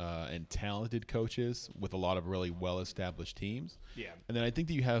 experienced, and talented coaches with a lot of really well-established teams. Yeah. And then I think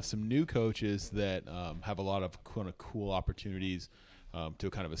that you have some new coaches that have a lot of kind of cool opportunities to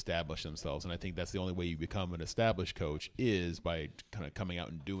kind of establish themselves. And I think that's the only way you become an established coach is by kind of coming out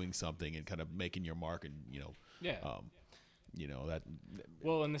and doing something and kind of making your mark and, that.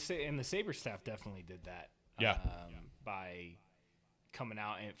 Well, and the Sabre staff definitely did that. Yeah. By coming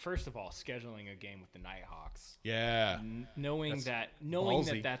out and first of all scheduling a game with the Nighthawks. Yeah. Knowing that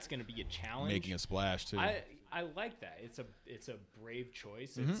that's going to be a challenge. Making a splash too. I like that. It's a brave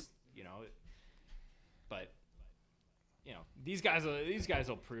choice. Mm-hmm. It's but these guys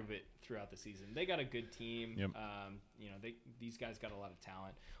will prove it throughout the season. They got a good team. Yep. These guys got a lot of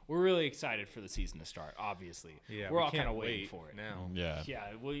talent. We're really excited for the season to start. Obviously, yeah, we're all kind of waiting for it now. Yeah. Yeah.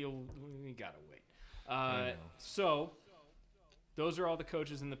 Well, we gotta wait. So those are all the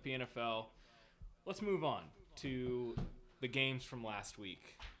coaches in the PNFL. Let's move on to the games from last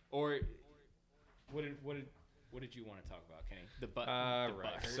week. Or what did you want to talk about, Kenny? The butt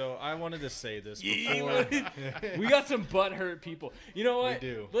hurt? So I wanted to say this before. We got some butt hurt people. You know what? We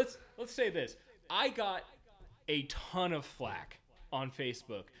do. Let's say this. I got a ton of flack on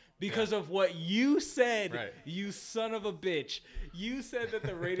Facebook because of what you said. Right. You son of a bitch. You said that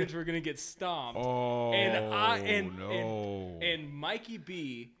the Raiders were going to get stomped. Oh, no. And Mikey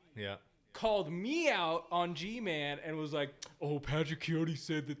B Yeah. called me out on G-Man and was like, "Oh, Patrick Keough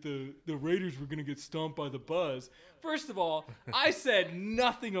said that the Raiders were going to get stomped by the Buzz." First of all, I said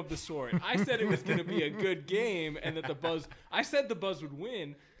nothing of the sort. I said it was going to be a good game and that the Buzz would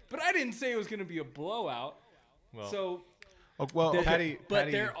win, but I didn't say it was going to be a blowout. Well, Patty,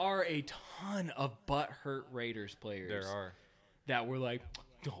 there are a ton of butthurt Raiders players. There are. That were like,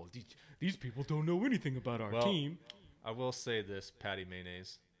 "Oh, these people don't know anything about our team." I will say this, Patty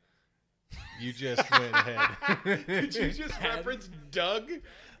Mayonnaise. You just went ahead. Did you just reference Doug?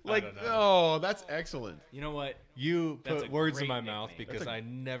 That's excellent. You know what? You That's put a words in great my nickname. mouth because I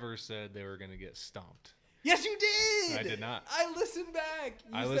never said they were going to get stomped. Yes, you did. I did not. I listened back.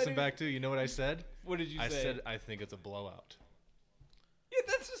 I listened back too. You know what I said? What did you say? I said I think it's a blowout. Yeah,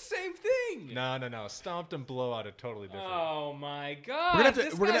 that's the same thing. No. Stomped and blowout are totally different. Oh my God! We're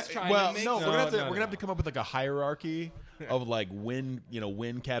gonna have to come up with like a hierarchy of like win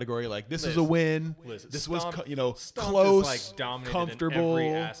category. Like this is a win. This was close, like dominant comfortable, in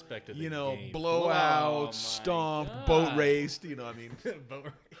every aspect of the game. blowout, Oh, my stomped, God. boat raced. I mean, Boat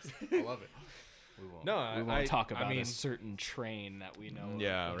race. I love it. We won't talk about a certain train that we know.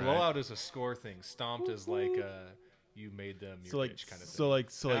 Yeah, right. Blowout is a score thing. Stomped is like you made them your bitch kind of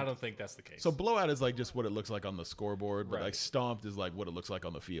thing. I don't think that's the case. So blowout is like just what it looks like on the scoreboard, but Right. like stomped is like what it looks like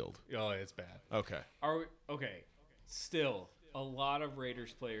on the field. Oh, it's bad. Okay. Okay. Still, a lot of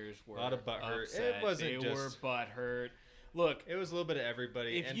Raiders players were A lot of butthurt. upset. It wasn't they were just- butthurt. Look, It was a little bit of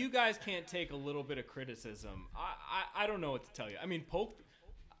everybody. if and you guys can't take a little bit of criticism, I don't know what to tell you. I mean, Polk.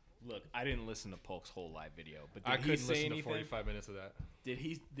 Look, I didn't listen to Polk's whole live video, but did I he couldn't say listen anything? to 45 minutes of that.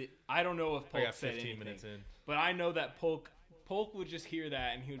 I don't know if Polk I got said 15 anything, minutes in. but I know that Polk would just hear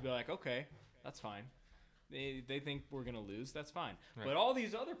that and he would be like, "Okay, that's fine. They think we're gonna lose. That's fine." Right. But all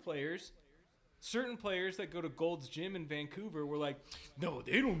these other players, certain players that go to Gold's Gym in Vancouver, were like, "No,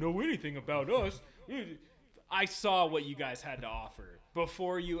 they don't know anything about us." I saw what you guys had to offer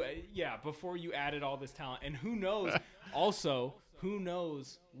before you added all this talent. And who knows? Also, who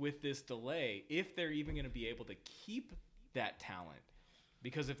knows with this delay if they're even going to be able to keep that talent?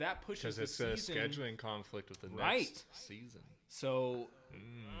 Because if that pushes the season, because it's a scheduling conflict with the Right. next season. So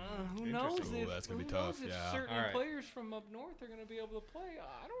who knows Ooh, if that's gonna be who knows tough, if yeah. certain All right. players from up north are going to be able to play?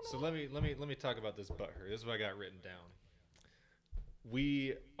 I don't know. So let me talk about this butthurt. This is what I got written down.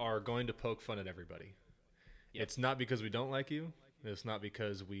 We are going to poke fun at everybody. Yep. It's not because we don't like you. It's not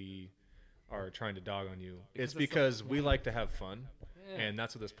because we are trying to dog on you. It's that's the because we like to have fun, Yeah. and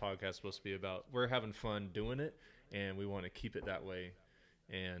that's what this podcast is supposed to be about. We're having fun doing it, and we want to keep it that way.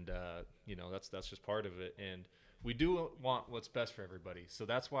 And that's just part of it. And we do want what's best for everybody. So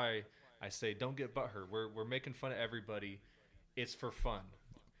that's why I say don't get butthurt. We're making fun of everybody. It's for fun.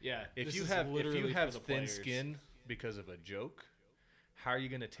 Yeah. If this you is have literally for the thin players. skin because of a joke, how are you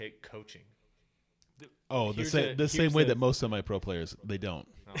going to take coaching? Oh, Here's the same way that most semi-pro players, they don't.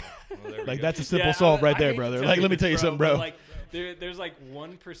 Oh, well, there we Like, go. that's a simple solve right I there, hate to brother. tell Like, you let me this, tell you something, bro. but, Like, there's like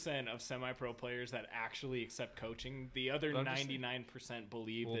 1% of semi-pro players that actually accept coaching. The other I'm just- 99%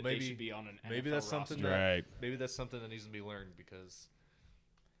 believe Well, that maybe- they should be on an maybe NFL that's something roster. Right. Maybe that's something that needs to be learned because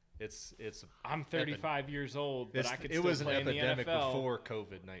it's I'm 35 years old, but I could still it was an play in the epidemic NFL. before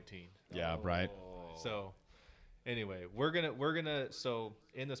COVID-19. Yeah, right. So anyway, we're gonna so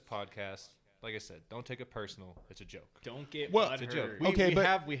in this podcast, like I said, don't take it personal. It's a joke. Don't get Well, It's a butthurt. joke. Okay,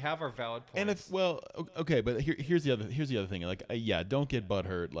 but- we have our valid points. And if okay, but here's the other thing. Like, don't get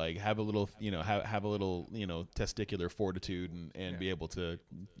butthurt. Like, have a little, have a little, testicular fortitude and be able to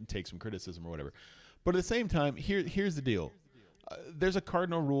take some criticism or whatever. But at the same time, here's the deal. There's a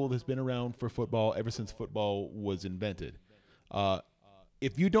cardinal rule that's been around for football ever since football was invented.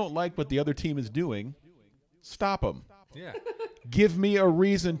 If you don't like what the other team is doing, stop them. yeah, Give me a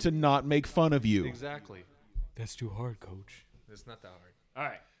reason to not make fun of you. exactly. That's too hard, coach. It's not that hard. All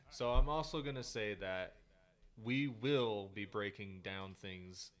right. So I'm also gonna say that we will be breaking down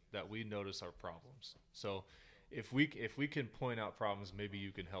things that we notice are problems. So if we can point out problems, maybe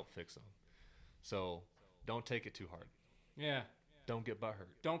you can help fix them. So don't take it too hard. Yeah. Don't get butthurt.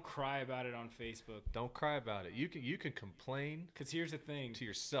 Don't cry about it on Facebook. Don't cry about it. You can complain Because here's the thing. to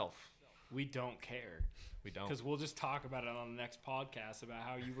yourself. We don't care. We don't. Because we'll just talk about it on the next podcast about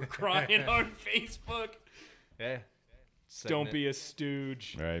how you were crying on Facebook. Yeah. Don't be a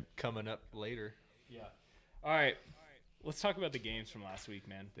stooge. All right. coming up later. Yeah. All right. Let's talk about the games from last week,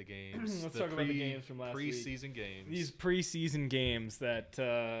 man. The games. Let's the talk about the games from last week. Preseason games. These preseason games that,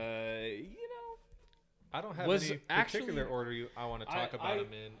 I don't have was any actually- particular order I want to talk about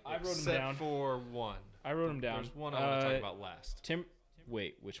them in. I wrote 'em except down. for one. I wrote them down. There's one I want to talk about last.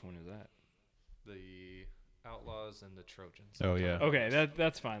 Wait, which one is that? The Outlaws and the Trojans. Oh, yeah. Okay,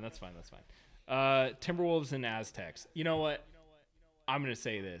 that's fine. That's fine. Timberwolves and Aztecs. You know what? I'm going to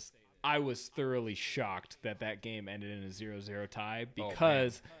say this. I was thoroughly shocked that game ended in a 0-0 tie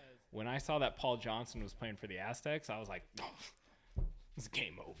because when I saw that Paul Johnson was playing for the Aztecs, I was like, it's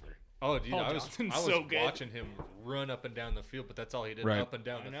game over. Oh, dude, Paul I was Johnson's so good. watching him run up and down the field, but that's all he did, Right. up and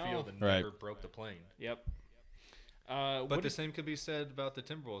down I the know. field and Right. never broke the plane. Yep. But the same could be said about the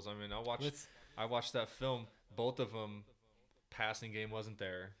Timberwolves. I mean, I watched that film. Both of them, passing game wasn't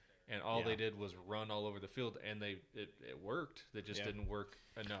there, and all they did was run all over the field, and it worked. It just didn't work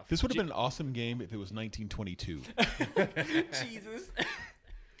enough. This would have been an awesome game if it was 1922. Jesus.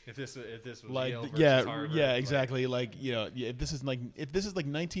 If this was Like, Yale versus yeah, Harvard, yeah, like- exactly. Like, if this is like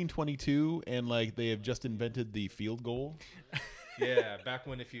 1922 and like they have just invented the field goal. Yeah, back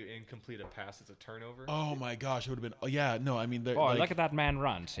when if you incomplete a pass, it's a turnover. Oh my gosh, it would have been. Oh yeah, no, I mean, Boy, look at that man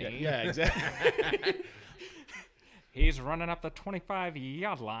run, see? Yeah, exactly. He's running up the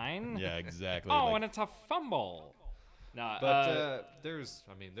 25-yard line. Yeah, exactly. Oh, like, and it's a fumble. No, But there's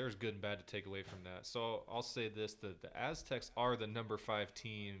good and bad to take away from that. So I'll say this: the Aztecs are the number 5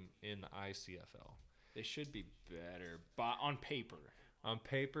 team in the ICFL. they should be better, but on paper. On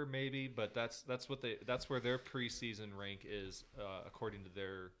paper, maybe, but that's where their preseason rank is according to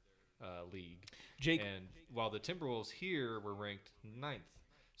their league. Jake, And while the Timberwolves here were ranked 9th,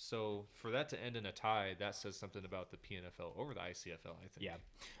 so for that to end in a tie, that says something about the PNFL over the ICFL, I think.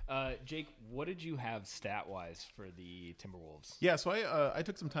 yeah. Jake, what did you have stat-wise for the Timberwolves? yeah, so I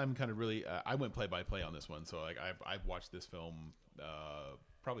took some time, kind of really. I went play by play on this one, so like I've watched this film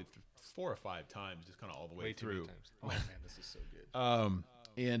probably 4 or 5 times, just kind of all the way Way too many through. times. Oh man, this is so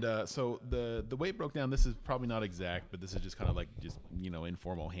good. So the weight broke down. This is probably not exact, but this is just kind of like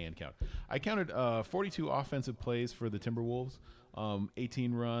informal hand count. I counted 42 offensive plays for the Timberwolves,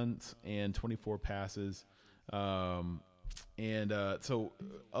 18 runs and 24 passes, So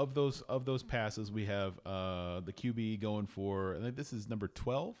of those passes, we have the QB going for, I think this is number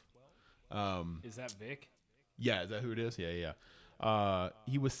 12. Is that Vic? Yeah, is that who it is? Yeah.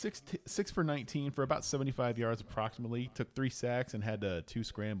 He was 6 for 19 for about 75 yards approximately. Took 3 sacks and had 2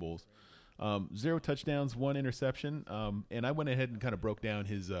 scrambles. 0 touchdowns, 1 interception. And I went ahead and kind of broke down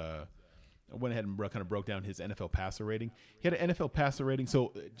his NFL passer rating. He had an NFL passer rating.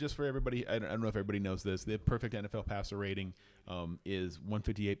 So just for everybody, I don't know if everybody knows this. The perfect NFL passer rating is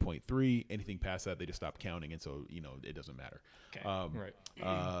 158.3. Anything past that, they just stop counting, and so it doesn't matter. Okay. Right.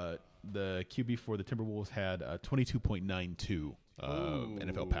 The QB for the Timberwolves had 22.92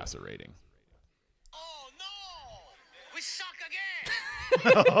 NFL passer rating. Oh no, we suck again.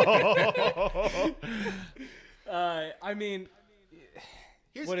 I mean,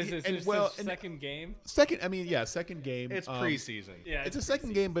 what is this? Just the second game? Second game. It's preseason. Yeah, It's a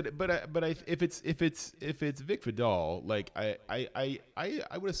second game, but if it's Vic Vidal, like I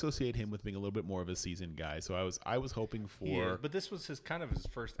would associate him with being a little bit more of a seasoned guy. So I was hoping for. Yeah, but this was his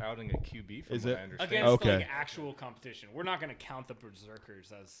first outing at QB, from Is what it? I understand. Against Okay. like actual competition. We're not going to count the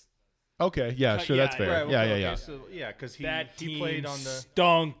Berserkers as Okay, yeah, sure, that's fair. Right, well, Yeah. So because he that team played on the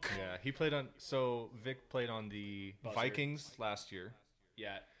stunk. yeah he played on so Vic played on the Buzzard. Vikings last year.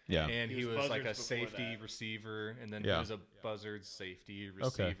 Yeah. Yeah. And He he was was like a Buzzards before safety that. receiver, and then Yeah. he was a Buzzards safety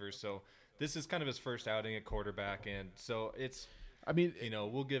receiver. So this is kind of his first outing at quarterback, and so it's I mean,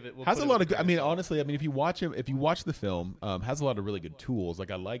 we'll give it. We'll has put a it lot with of good. I grain mean, salt. honestly, if you watch the film, has a lot of really good tools. Like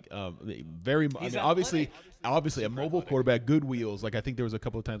I like very. He's obviously athletic. a mobile quarterback, good wheels. Like I think there was a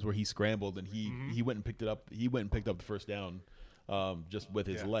couple of times where he scrambled and he went and picked it up. He went and picked up the first down, just with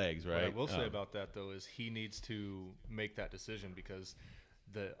his legs. Right. What I will say about that though is he needs to make that decision, because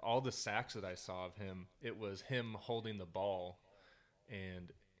all the sacks that I saw of him, it was him holding the ball,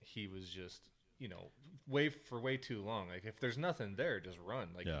 and he was just way too long. Like if there's nothing there, just run.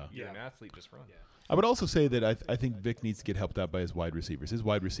 Like you're an athlete, just run. Yeah. I would also say that I think Vic needs to get helped out by his wide receivers. His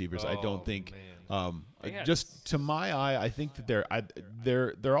wide receivers, I Oh, don't think, man. just to my eye, I think that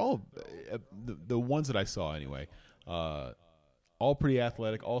they're all the ones that I saw anyway. All pretty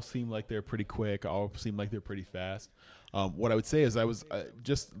athletic. All seem like they're pretty quick. All seem like they're pretty fast. What I would say is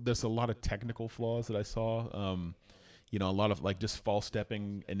there's a lot of technical flaws that I saw. A lot of like just false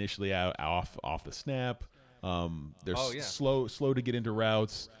stepping initially off the snap. They're slow to get into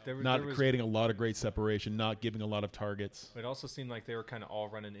routes, There was creating a lot of great separation, not giving a lot of targets. It also seemed like they were kind of all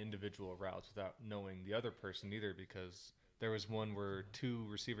running individual routes without knowing the other person either, because there was one where 2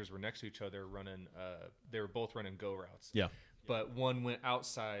 receivers were next to each other running. They were both running go routes. Yeah. But one went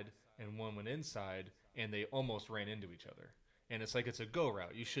outside and one went inside, and they almost ran into each other. And it's like, it's a go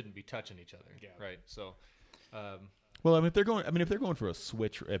route. You shouldn't be touching each other. Yeah. Right. So, Well, if they're going for a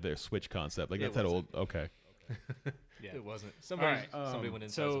switch, their switch concept, like that's that old. Okay. Yeah. it wasn't. Somebody right. went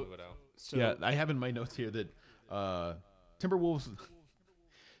inside, so- somebody went out. So Yeah, I have in my notes here that Timberwolves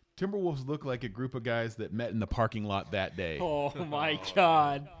look like a group of guys that met in the parking lot that day. Oh my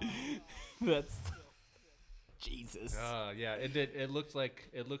God. That's Jesus. Yeah, it did. It looked like.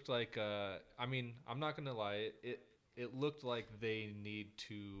 I mean, I'm not gonna lie. It looked like they need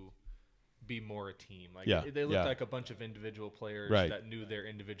to be more a team. Like they looked like a bunch of individual players that knew their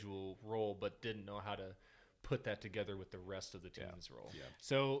individual role, but didn't know how to put that together with the rest of the team's role. Yeah.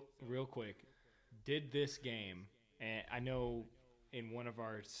 So real quick, did this game, and I know in one of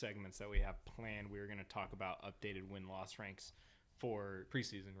our segments that we have planned, we were going to talk about updated win-loss ranks for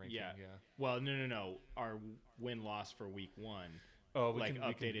Preseason ranking. Yeah. Well, no. Our win-loss for week 1. Oh, we like can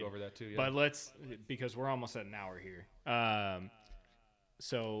updated. go over that too. Yeah. But because we're almost at an hour here.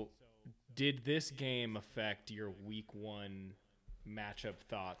 So did this game affect your week 1 matchup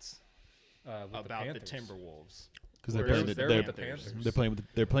thoughts about the Timberwolves? Because They're playing the Panthers.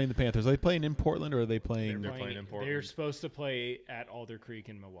 They're playing the Panthers. Are they playing in Portland or are they playing? They're playing in Portland. They're supposed to play at Alder Creek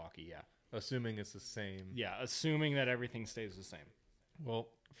in Milwaukee. Yeah. Assuming it's the same. Yeah, assuming that everything stays the same. Well,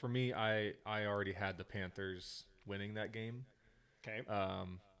 for me, I already had the Panthers winning that game. Okay.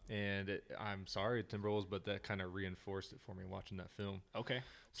 And I'm sorry, Timberwolves, but that kind of reinforced it for me watching that film. Okay.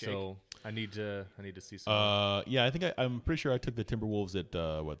 Jake? So I need to see some. Yeah, I think I'm pretty sure I took the Timberwolves at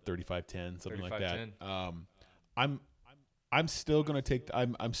 35-10, something like that. 35-10. I'm still gonna take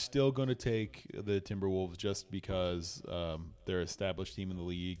the Timberwolves just because they're an established team in the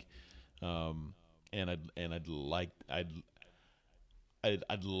league, and I'd like to.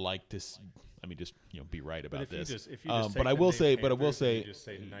 Just be right about this. But I will say, just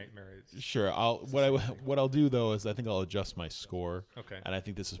say nightmare. Sure. What I'll do though is I think I'll adjust my score. Okay. And I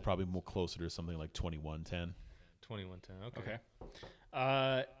think this is probably more closer to something like 21-10. 21-10. Okay.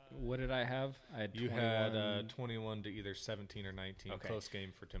 what did I have? I had You 21. had 21 to either 17 or 19. Okay. Close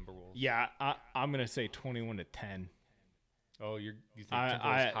game for Timberwolves. Yeah, I'm gonna say 21 to 10. Oh, you think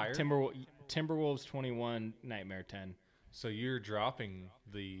Timberwolves higher? Timberwolves 21, Nightmare 10. So you're dropping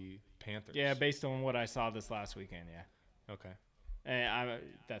the Panthers. Yeah, based on what I saw this last weekend. Yeah. Okay. And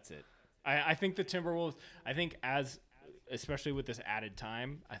that's it. I think the Timberwolves. I think especially with this added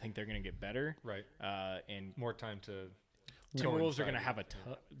time, I think they're going to get better. Right. And More time to. Timberwolves are going to have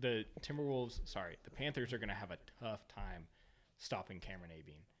the Panthers are going to have a tough time stopping Cameron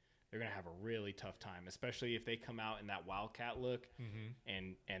Abeen. They're going to have a really tough time, especially if they come out in that Wildcat look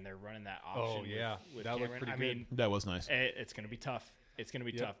and they're running that option. Oh, yeah. with That looked Cameron. pretty I good. mean, That was nice. it's going to be tough. It's going to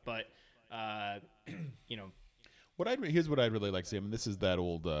be tough, but you know. Here's what I'd really like to see. I mean, this is that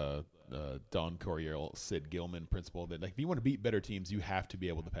old Don Coryell, Sid Gilman principle that, like, if you want to beat better teams, you have to be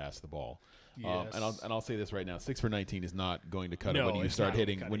able to pass the ball. Yes. And I'll say this right now: 6 for 19 is not going to cut it No, when you it's start not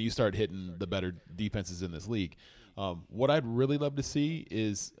hitting gonna cut when it. you start hitting the better defenses in this league. What I'd really love to see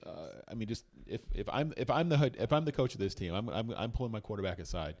is, I mean, just if I'm the coach of this team, I'm pulling my quarterback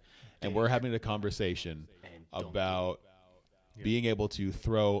aside, and we're having a conversation about being able to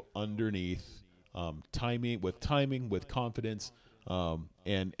throw underneath, timing with confidence,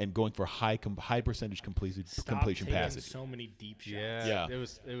 and going for high percentage completion Taking passes. so many deep shots. Yeah. Yeah. It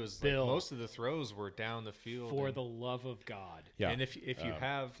was Bill. like most of the throws were down the field. For and- the love of God. Yeah. And if you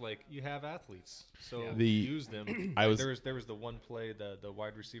have you have athletes, so Yeah. use them. I was- there was the one play, the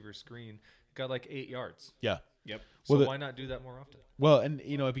wide receiver screen got like 8 yards. Yeah. Yep. So Well, why not do that more often? Well, and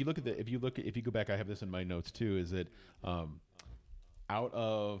you know, if you go back, I have this in my notes too. Is that out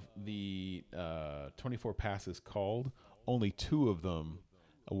of the 24 passes called, only 2 of them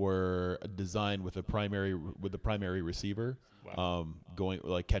were designed with the primary receiver, going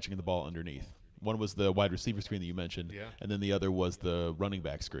like catching the ball underneath. One was the wide receiver screen that you mentioned, Yeah. and then the other was the running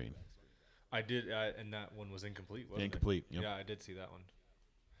back screen. I did, and that one was incomplete. Wasn't Incomplete, It? yep. Yeah, I did see that one.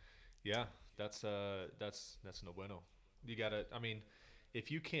 Yeah, that's no bueno. You gotta. I mean,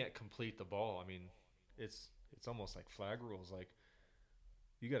 if you can't complete the ball, I mean, it's almost like flag rules. Like,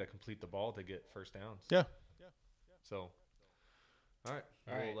 you got to complete the ball to get first downs. Yeah. So, all right.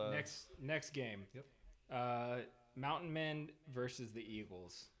 All right. We'll, Next game. Yep. Mountain Men versus the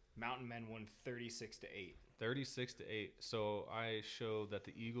Eagles. Mountain Men won 36-8. 36-8. So I showed that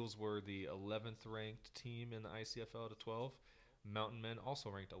the Eagles were the 11th ranked team in the ICFL out of 12. Mountain Men also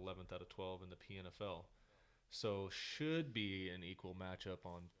ranked 11th out of 12 in the PNFL. So should be an equal matchup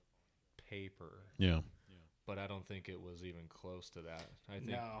on paper. Yeah. But I don't think it was even close to that. I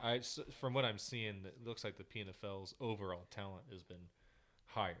think No. from what I'm seeing, it looks like the PNFL's overall talent has been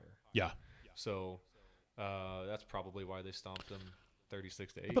higher. Yeah. So that's probably why they stomped them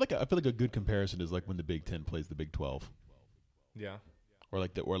 36-8. I feel like a good comparison is like when the Big 10 plays the Big 12, Yeah. or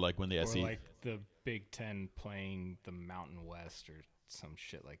like when the Or SEC. like the Big Ten playing the Mountain West or some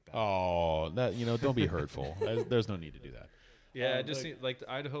shit like that. Oh, that don't be hurtful. There's no need to do that. Yeah, it just seems like the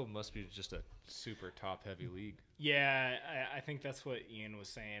Idaho must be just a super top-heavy league. Yeah, I think that's what Ian was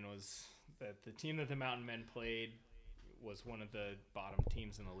saying, was that the team that the Mountain Men played was one of the bottom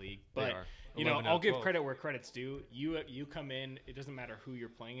teams in the league. They But, are. you know, 11 out I'll of give 12. credit where credit's due. You come in, it doesn't matter who you're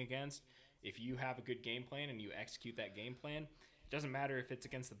playing against. If you have a good game plan and you execute that game plan, it doesn't matter if it's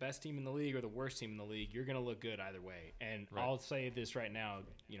against the best team in the league or the worst team in the league. You're going to look good either way. And Right. I'll say this right now,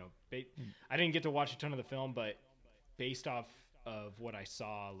 I didn't get to watch a ton of the film, but based off of what I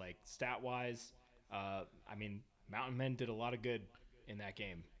saw, like stat-wise, Mountain Men did a lot of good in that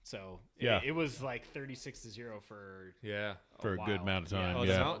game. So it was like 36-0 for For a good while. amount of time. Oh,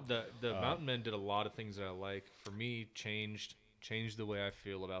 Yeah. the Mountain Men did a lot of things that I like. For me, changed the way I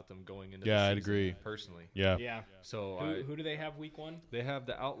feel about them going into the Yeah, I'd season, agree. personally. Yeah. Yeah. So Who do they have week 1? they have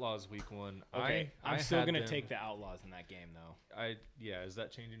the Outlaws week 1. Okay. I'm still going to take the Outlaws in that game, though. Is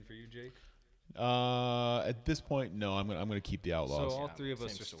that changing for you, Jake? At this point, no. I'm gonna keep the Outlaws. So all Yeah, three of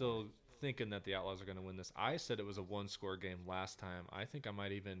us same are story. still thinking that the Outlaws are going to win this. I said it was a one-score game last time. I think I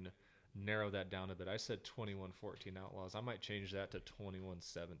might even narrow that down a bit. I said 21-14 Outlaws. I might change that to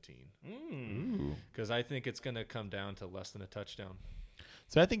 21-17 because I think it's going to come down to less than a touchdown.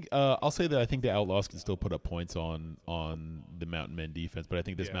 So I think I'll say that I think the Outlaws can still put up points on the Mountain Men defense, but I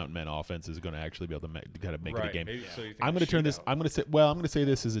think this Mountain Men offense is going to actually be able to kind of make it a game. Maybe, so you think I'm a going to turn this. shootout. I'm going to say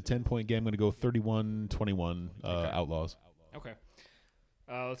this is a 10-point game. I'm going to go 31-21 Outlaws. Okay.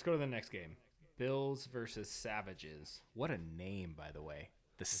 Let's go to the next game. Bills versus Savages. What a name, by the way.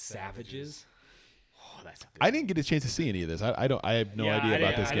 The Savages. Oh, that's a good I didn't get a chance to see any of this. I have no idea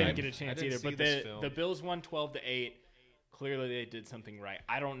about this I game. didn't get a chance I didn't either. see But this film. the Bills won 12-8. clearly they did something right.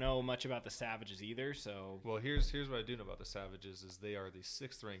 I don't know much about the Savages either, so Well, here's what I do know about the Savages is they are the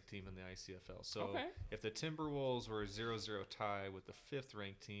 6th ranked team in the ICFL. So Okay. if the Timberwolves were a 0-0 tie with the 5th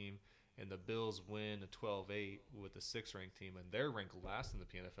ranked team and the Bills win a 12-8 with the 6th ranked team and they're ranked last in the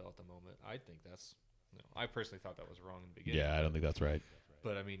PNFL at the moment, I think that's I personally thought that was wrong in the beginning. Yeah, I don't think that's right.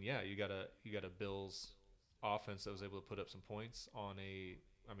 But I mean, yeah, you got a Bills offense that was able to put up some points on a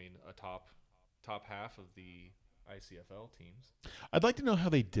top half of the ICFL teams. I'd like to know how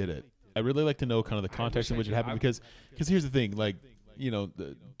they did it. I'd really like to know kind of the context in which it happened because here's the thing, like,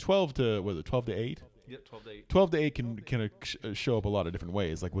 the 12 to 8? Yep, 12-8. 12 to 8 can show up a lot of different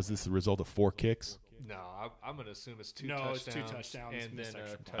ways. Like, was this the result of 4 kicks? No, I'm going to assume it's two No, touchdowns. it's 2 touchdowns, And then missed a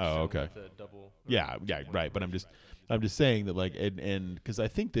extra point. touchdown Oh, okay. with a double. Yeah, right. But I'm just saying that, like, and because I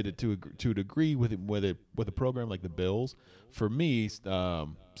think that to a degree with a program like the Bills, for me,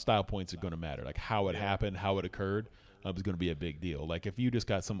 style points are going to matter. Like how it happened, how it occurred, is going to be a big deal. Like if you just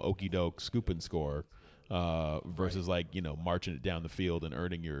got some okey doke scoop and score, versus marching it down the field and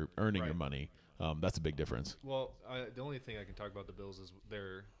earning your money, that's a big difference. Well, the only thing I can talk about the Bills is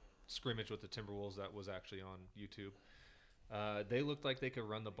their scrimmage with the Timberwolves that was actually on YouTube. They looked like they could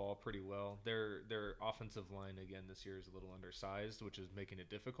run the ball pretty well. Their offensive line again this year is a little undersized, which is making it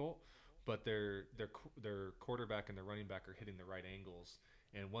difficult. But their quarterback and their running back are hitting the right angles,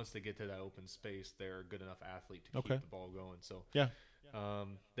 and once they get to that open space, they're a good enough athlete to keep the ball going. So Yeah.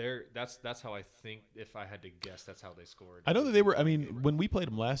 That's how I think. If I had to guess, that's how they scored. I know that they were. I mean, when we played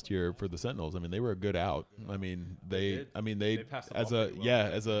them last year for the Sentinels, I mean, they were a good out. I mean, they passed the as ball a pretty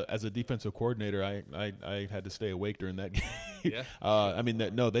well. as a defensive coordinator, I had to stay awake during that game. Yeah. I mean,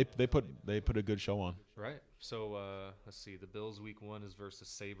 they put a good show on. Right. So let's see. The Bills week 1 is versus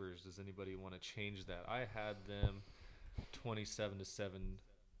Sabres. Does anybody want to change that? I had them 27-7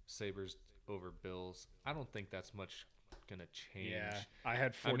 Sabres over Bills. I don't think that's much gonna change. Yeah, I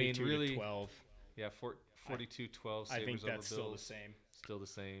had 42 to 12. Yeah, 42-12 Sabres I think over that's Bills. still the same. Still the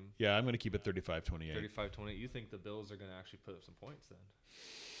same. Yeah, I'm going to keep it 35-28. 35-28. You think the Bills are going to actually put up some points then?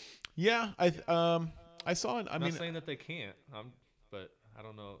 Yeah, I saw it. I'm not saying that they can't, but I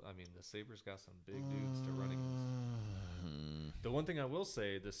don't know. I mean, the Sabres got some big dudes to run against. The one thing I will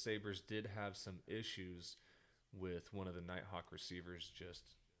say, the Sabres did have some issues with one of the Nighthawk receivers just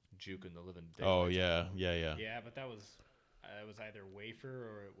juking the living daylights. Oh yeah. Yeah, but that was either Wafer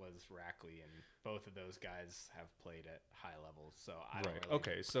or it was Rackley, and both of those guys have played at high levels. So I don't really.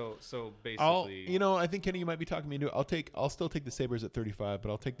 Okay, so basically, I think Kenny, you might be talking me into. I'll still take the Sabres at 35, but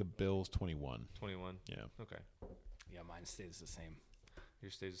I'll take the Bills 21. 21. Yeah. Okay. Yeah, mine stays the same.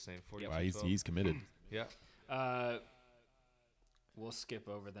 Yours stays the same. 40. Wow, he's committed. Yeah. We'll skip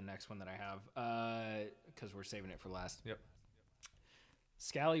over the next one that I have because we're saving it for last. Yep.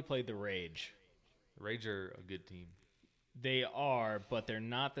 Scally played the Rage. Rage are a good team. They are, but they're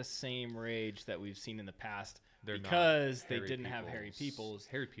not the same Rage that we've seen in the past They're because not. they Harry didn't have Peoples. Harry Peoples.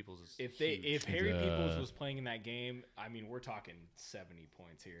 Harry Peoples is If huge. Harry Peoples was playing in that game, I mean, we're talking 70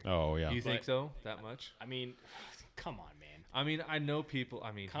 points here. Oh yeah. You think But- so? That much? I mean, come on, man. I mean, I know people.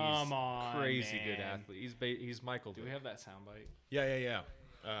 I mean, Come he's on, crazy good man. athlete. He's Michael. Do we have that soundbite? Yeah.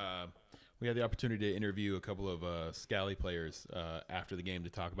 We had the opportunity to interview a couple of Scally players after the game to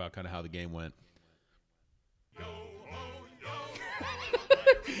talk about kind of how the game went.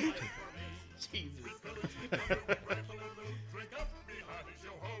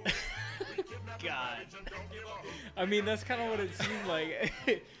 God. I mean, that's kind of what it seemed like.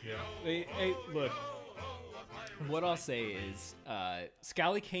 Hey, look. What I'll say is,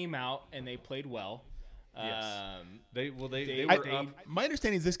 Scally came out and they played well. Yes. They were up. My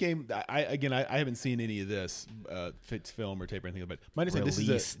understanding is this game. I haven't seen any of this film or tape or anything, but my understanding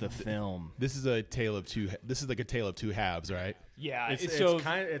Release the film. This is a tale of two. This is like a tale of two halves, right? Yeah,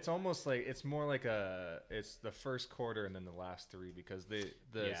 It's almost like it's more like it's the first quarter and then the last 3 because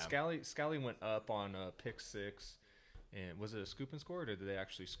Scally went up on a pick 6, and was it a scoop and score or did they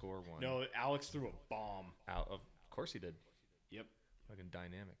actually score one? No, Alex threw a bomb. Of course he did. Yep. Fucking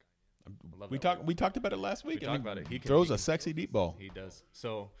dynamic. I love We that talked about it last week. We talked about it. He throws can- a sexy deep ball. He does.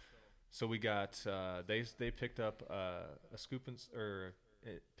 So we got they picked up a scoop or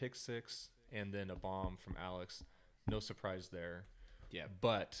pick 6 and then a bomb from Alex. No surprise there. Yeah.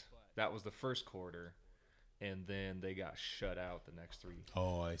 But that was the first quarter, and then they got shut out the next 3.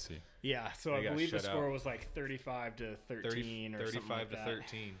 Oh, I see. Yeah, so They I got believe the shut score out. was like 35 to 13 or something 35 like to that.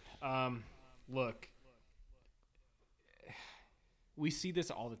 13. Look, we see this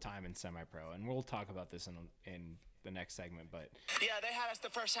all the time in semi-pro, and we'll talk about this in the next segment, but Yeah, they had us the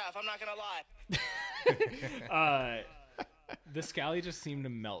first half. I'm not gonna lie. the Scally just seemed to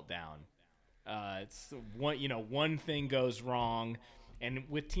melt down. It's one thing goes wrong, and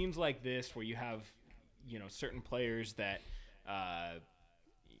with teams like this where you have certain players that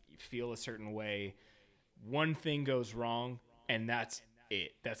feel a certain way, one thing goes wrong, and that's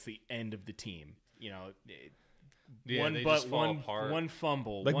it. That's the end of the team. They just fall apart. One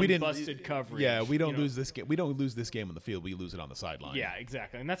fumble, Like one we didn't busted coverage. Yeah, we don't lose this game. We don't lose this game on the field. We lose it on the sideline. Yeah,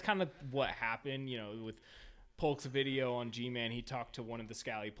 exactly. And that's kind of what happened, with Polk's video on G-Man. He talked to one of the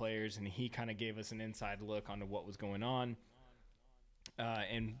Scally players, and he kind of gave us an inside look onto what was going on.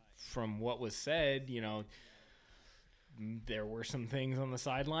 And from what was said, there were some things on the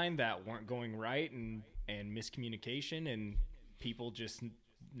sideline that weren't going right, and miscommunication, and people just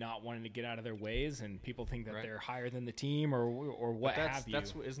not wanting to get out of their ways, and people think that they're higher than the team or what have you.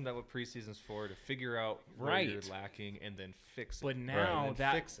 Isn't that what preseason's for? To figure out where you're lacking and then fix it. But now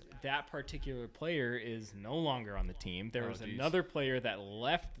that particular player is no longer on the team. There was another player that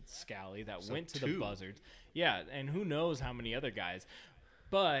left Scally that went to the Buzzards. Yeah, and who knows how many other guys.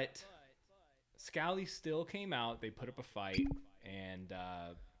 But Scally still came out. They put up a fight, and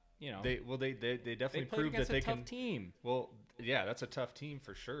they definitely proved that they can. Tough team. Well, yeah, that's a tough team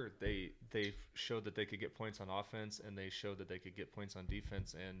for sure. They showed that they could get points on offense, and they showed that they could get points on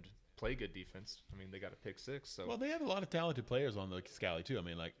defense and play good defense. I mean, they got a pick 6. So well, they have a lot of talented players on the Scally too. I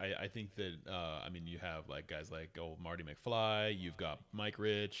mean, like I think that you have like guys like Marty McFly. You've got Mike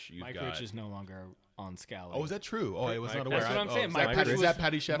Rich. Mike Rich is no longer on Scally. Oh, is that true? Oh, I was not aware. That's what I'm saying. Is that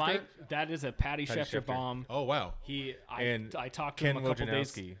Patty Schefter? That is a Patty Schefter bomb. Oh wow. I talked to him a couple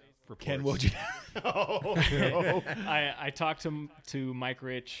days. Ken Wojciechowski. Oh, no. I talked to Mike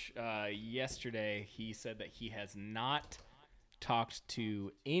Rich yesterday. He said that he has not talked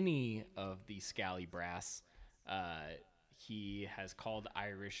to any of the Scally brass. He has called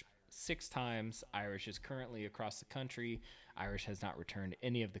Irish 6 times. Irish is currently across the country. Irish has not returned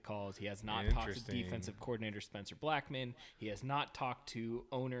any of the calls. He has not talked to defensive coordinator Spencer Blackman. He has not talked to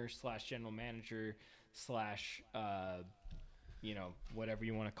owner / general manager / whatever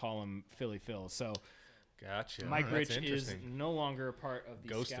you want to call him, Philly Phil. So, gotcha. Mike Rich is no longer a part of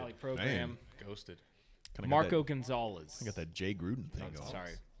the Scally program. Ghosted. Marco Gonzalez. I got that Jay Gruden thing going.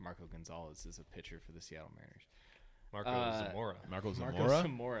 Sorry, Marco Gonzalez is a pitcher for the Seattle Mariners. Marco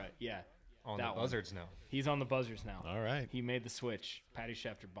Zamora, yeah. On the Buzzards now. He's on the Buzzards now. All right. He made the switch. Patty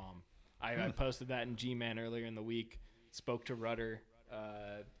Schefter bomb. I posted that in G-Man earlier in the week. Spoke to Rudder.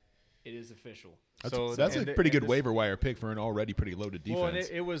 It is official. That's a pretty good waiver wire pick for an already pretty loaded defense.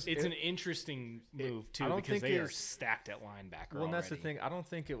 Well, it's an interesting move too, because they are stacked at linebacker. Well, and that's the thing. I don't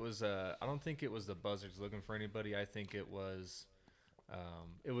think it was the Buzzards looking for anybody. I think it was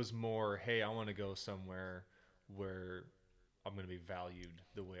more, hey, I want to go somewhere where I'm going to be valued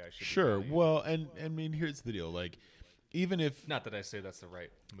the way I should. Sure. Be valued. Well, and I mean, here's the deal. Like, even if not that I say that's the right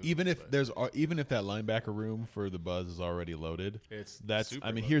move, even if that linebacker room for the Buzz is already loaded, here's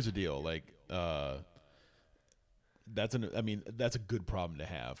the deal. Like, that's a good problem to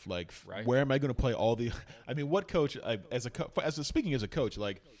have. Like, where am I going to play all the? I mean, what coach? Speaking as a coach,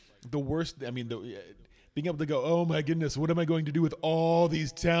 like the worst. I mean, being able to go, oh my goodness, what am I going to do with all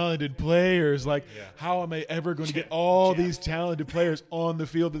these talented players? Like, how am I ever going to get all these talented players on the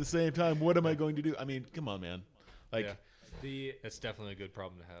field at the same time? What am I going to do? I mean, come on, man. Like, it's definitely a good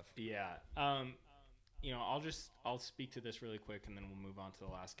problem to have. Yeah. I'll speak to this really quick, and then we'll move on to the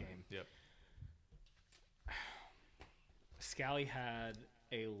last game. Yep. Scally had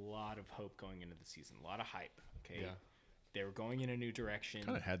a lot of hope going into the season, a lot of hype. Okay. Yeah. They were going in a new direction.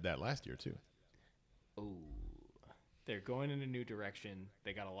 Kind of had that last year too. Oh, they're going in a new direction.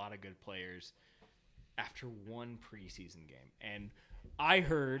 They got a lot of good players after one preseason game. And I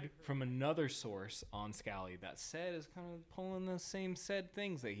heard from another source on Scally that said is kind of pulling the same said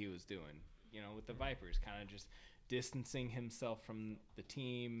things that he was doing, with the Vipers, kind of just distancing himself from the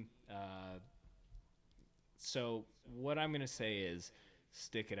team. So what I'm going to say is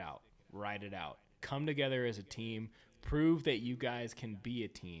stick it out, ride it out, come together as a team, prove that you guys can be a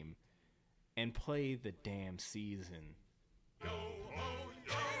team, and play the damn season. Yo ho,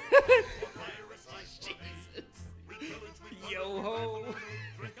 yo. Jesus. Yo ho.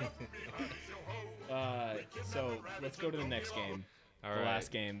 So let's go to the next game. All the right.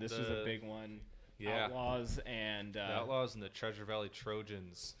 last game. This was a big one. Yeah. Outlaws and the Outlaws and the Treasure Valley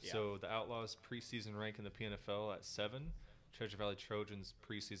Trojans. Yeah. So the Outlaws preseason rank in the PNFL at 7. Treasure Valley Trojans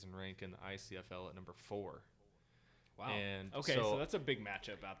preseason rank in the ICFL at number 4. Wow. And so that's a big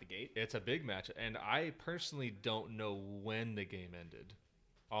matchup out the gate. It's a big match, and I personally don't know when the game ended.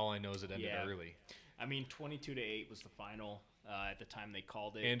 All I know is it ended early. I mean, 22-8 was the final at the time they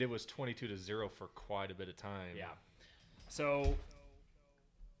called it, and it was 22-0 for quite a bit of time. Yeah. So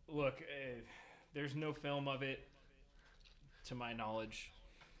Look, there's no film of it, to my knowledge.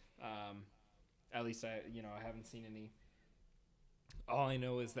 At least I haven't seen any. All I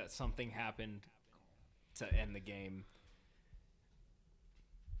know is that something happened to end the game.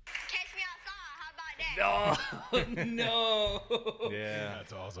 Catch me outside. How about that? No. Yeah.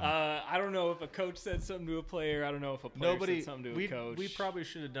 That's awesome. I don't know if a coach said something to a player. I don't know if a player said something to a coach. We probably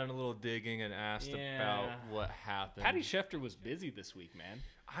should have done a little digging and asked about what happened. Patty Schefter was busy this week, man.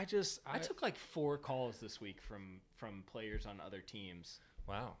 I took like 4 calls this week from players on other teams.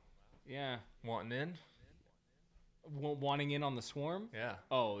 Wow. Yeah. Wanting in? Wanting in on the swarm? Yeah.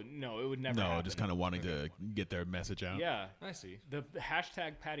 Oh, no, it would never happen. No, just kind of wanting to get their message out. Yeah. I see. The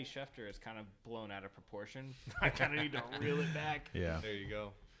hashtag Patty Schefter is kind of blown out of proportion. I kind of need to reel it back. Yeah. There you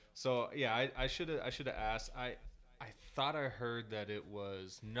go. So, yeah, I should have asked. I thought I heard that it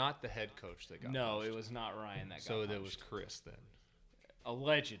was not the head coach that got No, punched. it was not Ryan that got So punched. that was Chris then.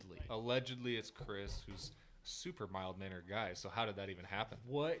 Allegedly. Allegedly, it's Chris, who's a super mild-mannered guy. So how did that even happen?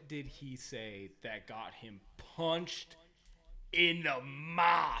 What did he say that got him punched in the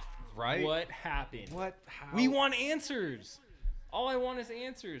mouth? Right? What happened? What? How? We want answers. All I want is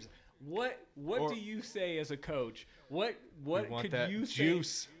answers. What do you say as a coach? What want could that you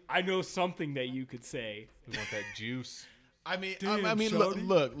juice. say? I know something that you could say. We want that juice. I mean, Damn,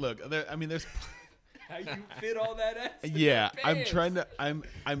 look. There, there's. How you fit all that ass in Yeah, your I'm pants? trying to. I'm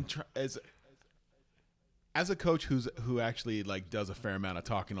as a coach who actually like does a fair amount of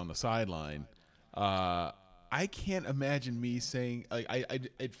talking on the sideline. I can't imagine me saying like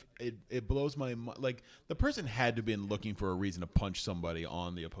it blows my mind. Like the person had to have been looking for a reason to punch somebody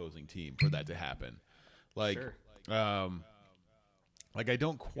on the opposing team for that to happen. Like, Sure. like I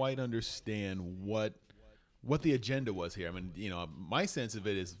don't quite understand what the agenda was here. I mean, my sense of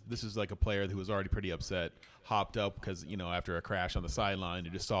it is this is like a player who was already pretty upset, hopped up because, after a crash on the sideline,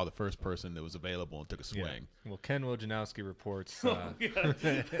 he just saw the first person that was available and took a swing. Well, Ken Wojnarowski reports.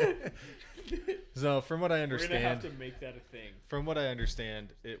 So from what I We're gonna understand, have to make that a thing. from what I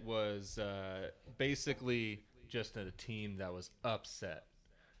understand, it was basically just a team that was upset.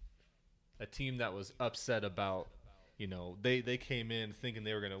 A team that was upset about, they came in thinking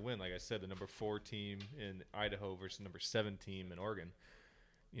they were going to win. Like I said, the number 4 team in Idaho versus number 7 team in Oregon.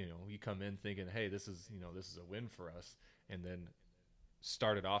 You come in thinking, hey, this is a win for us, and then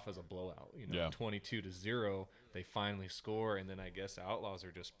started off as a blowout. 22-0. They finally score, and then I guess the Outlaws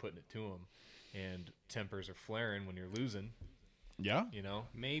are just putting it to them, and tempers are flaring when you're losing. Yeah.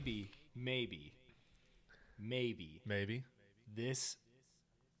 Maybe this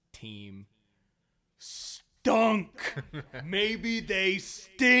team stunk. Maybe they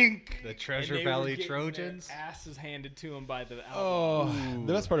stink. The Treasure And they were Valley getting Trojans. their asses handed to them by the Oh, Outlaws.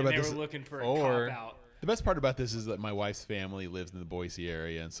 the best part And about they this. were looking for a or- cop out. The best part about this is that my wife's family lives in the Boise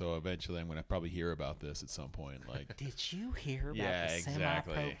area, and so eventually I'm going to probably hear about this at some point. Like, Did you hear about Yeah, the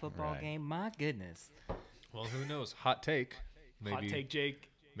exactly. semi-pro football Right. game? My goodness. Well, who knows? Hot take. Hot take, Jake.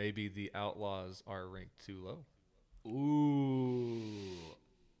 Maybe the Outlaws are ranked too low. Ooh.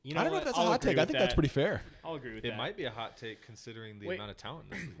 You know I don't know what? if that's I'll a hot agree take. I with think that's that. pretty fair. I'll agree with It that. might be a hot take considering the Wait. amount of talent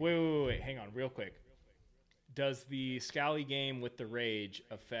in this league. Wait. Hang on, real quick. Does the Scally game with the Rage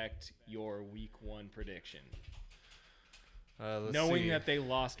affect your week 1 prediction? Let's Knowing see. that they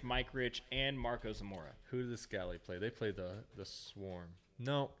lost Mike Rich and Marco Zamora. Who did the Scally play? They played the Swarm.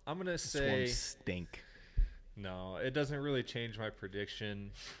 No, I'm gonna Swarm say stink. no. It doesn't really change my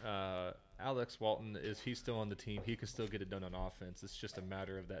prediction. Alex Walton he's still on the team? He can still get it done on offense. It's just a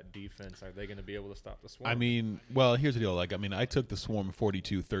matter of that defense. Are they going to be able to stop the Swarm? I mean, well, here's the deal. Like, I mean, I took the Swarm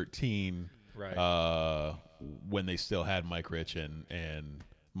 42-13 right. when they still had Mike Rich and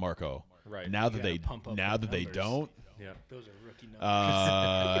Marco. Right. Now that gotta they pump up now the that they numbers. don't, Yeah. Those are rookie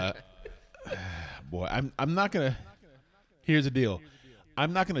numbers. boy, I'm not gonna. Here's the deal.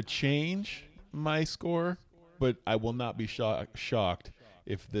 I'm not gonna change my score, but I will not be shocked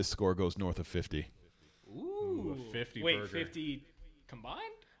if this score goes north of 50. Ooh. a 50 Wait, burger. 50 combined?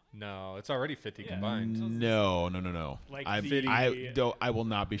 No, it's already 50 Yeah. combined. No. Like I will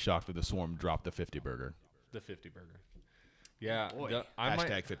not be shocked if the Swarm dropped the 50 burger. The 50 burger. Yeah. Boy. I might,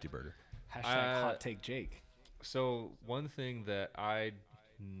 Hashtag 50 burger. Hashtag hot take Jake. So one thing that I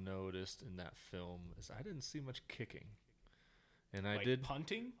noticed in that film is I didn't see much kicking, and I Like did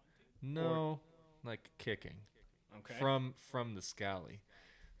punting? like kicking Okay. from the Scally.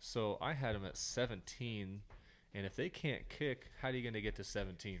 So I had them at 17, and if they can't kick, how are you going to get to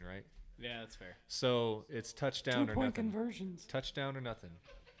 17, right? Yeah, that's fair. So it's touchdown or nothing. conversions. Touchdown or nothing.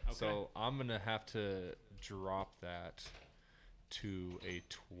 Okay. So I'm gonna have to drop that to a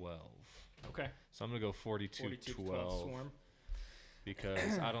 12. Okay. So I'm gonna go 42 42-12. Swarm. because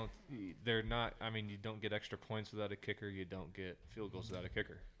they're not. I mean, you don't get extra points without a kicker. You don't get field goals without a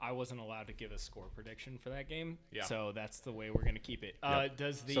kicker. I wasn't allowed to give a score prediction for that game, Yeah. so that's the way we're going to keep it.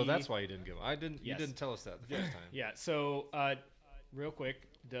 So that's why you didn't give. I didn't. Yes. You didn't tell us that the first time. Yeah. So, real quick,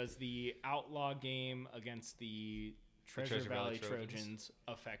 does the Outlaw game against the Treasure Valley Trojans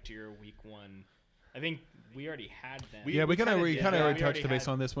affect your week 1? I think we already had them. we kind of already touched already the base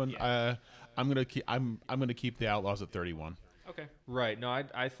had- on this one. yeah. I'm gonna keep the Outlaws at 31. Okay. Right. No,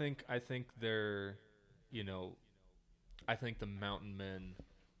 I think they're, I think the Mountain Men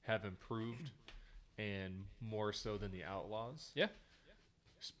have improved, and more so than the Outlaws. Yeah.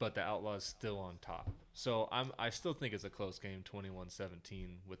 But the Outlaws still on top. So I still think it's a close game,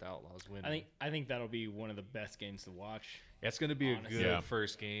 21-17 with Outlaws winning. I think that'll be one of the best games to watch. It's going to be honestly. a good Yeah.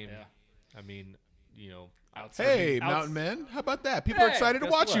 first game. Yeah. I mean, Outside Hey, outs- Mountain Men, how about that? People are Hey, excited to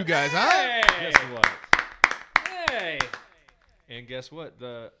guess watch what? you guys, huh? Hey. guess what? Hey. And guess what?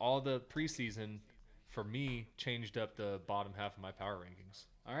 All the preseason for me changed up the bottom half of my power rankings.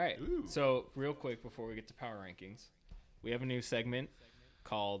 All right. So, real quick before we get to power rankings, we have a new segment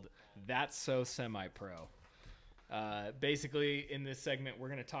called That's So Semi-Pro. Basically, in this segment, we're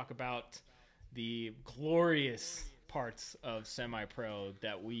going to talk about the glorious parts of Semi-Pro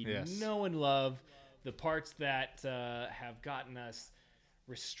that we know and love, the parts that have gotten us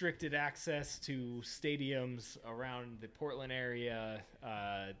restricted access to stadiums around the Portland area,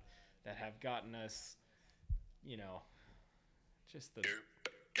 that have gotten us, just the...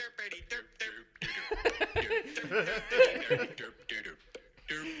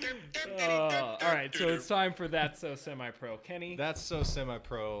 all right, so it's time for That's So Semi-Pro. Kenny? That's So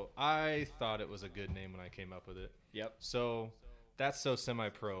Semi-Pro. I thought it was a good name when I came up with it. Yep. So, That's So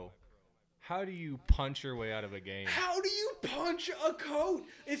Semi-Pro. How do you punch your way out of a game? How do you punch a coach?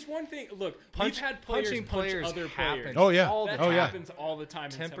 It's one thing. Look, Punch- we've had players punching punch players other happens. players. Oh, yeah. That Oh, yeah. happens all the time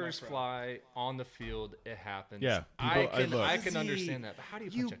in Tempers semi-pro. fly on the field. It happens. Yeah, I people- can look. understand that. But how do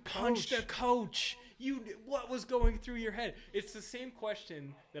you punch a coach? punched a coach. What was going through your head? It's the same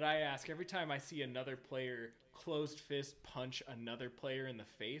question that I ask every time I see another player closed fist punch another player in the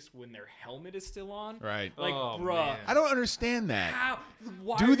face when their helmet is still on. Right. Like, Oh, bruh. man. I don't understand that. How?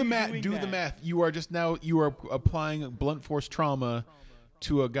 Why Do are the you math. doing Do that? the math. You are applying blunt force trauma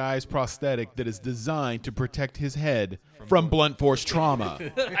to a guy's prosthetic that is designed to protect his head from blunt force trauma.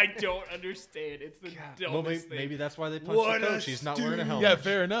 I don't understand. It's the Well, dumbest thing. maybe that's why they punched What the a coach. He's not wearing a helmet. Yeah,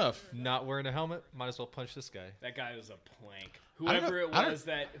 fair enough. Not wearing a helmet. Might as well punch this guy. That guy was a plank. I don't Whoever know-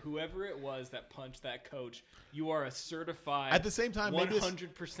 it was that punched that coach, you are a certified At the same time, maybe this-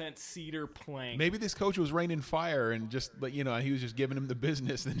 100% cedar plank. Maybe this coach was raining fire and just, he was just giving him the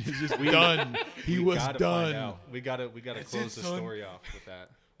business and he was just done. He was Gotta done. Find out. We gotta close the son. story off with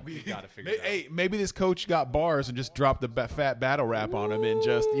that. We gotta figure it out. Hey, maybe this coach got bars and just dropped the fat battle rap on him and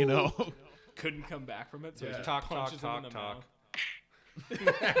just, couldn't come back from it, so he just Talk. punches him in the Talk. mouth.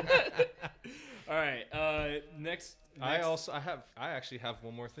 All right, next. I actually have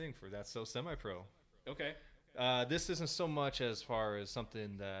one more thing for that. So semi-pro. Okay. This isn't so much as far as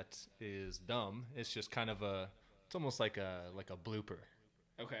something that is dumb. It's just kind of it's almost like a blooper.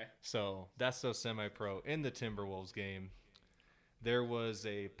 Okay. So that's so semi-pro. In the Timberwolves game, there was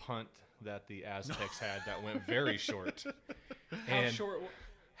a punt that the Aztecs had that went very short.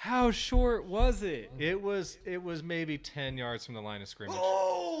 How short was it? It was maybe 10 yards from the line of scrimmage.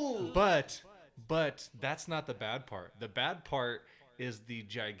 Oh! But that's not the bad part. The bad part is the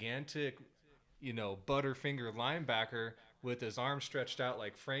gigantic, Butterfinger linebacker with his arms stretched out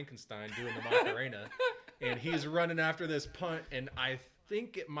like Frankenstein doing the Macarena. And he's running after this punt, and I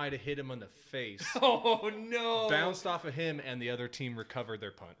think it might have hit him on the face. Oh, no. Bounced off of him, and the other team recovered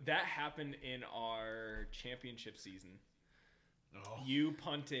their punt. That happened in our championship season. You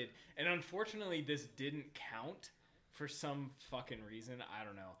punted, and unfortunately, this didn't count for some fucking reason. I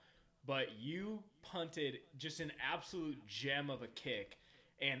don't know. But you punted just an absolute gem of a kick,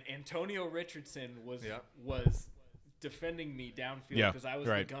 and Antonio Richardson was defending me downfield because I was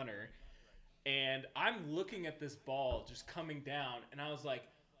the gunner. And I'm looking at this ball just coming down, and I was like,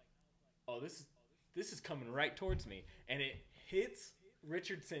 oh, this is coming right towards me. And it hits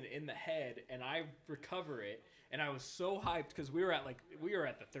Richardson in the head, and I recover it. And I was so hyped because we were at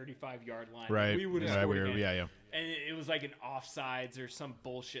the 35-yard line. Right. We would have Yeah, scored we were- again. yeah. And it was like an offsides or some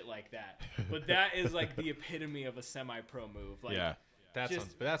bullshit like that. But that is like the epitome of a semi-pro move. Like, Yeah. That's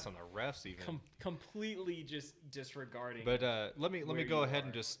just on the refs even. completely just disregarding. But let me where go you ahead are.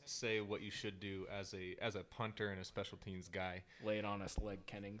 and just say what you should do as a punter and a special teams guy. Lay it on us, Leg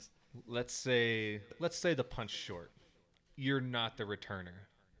Kennings. Let's say the punch short. You're not the returner.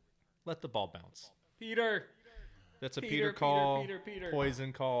 Let the ball bounce. Peter. That's a Peter, Peter call, Peter.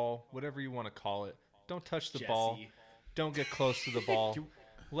 poison call, whatever you want to call it. Don't touch the ball. Jesse. Don't get close to the ball.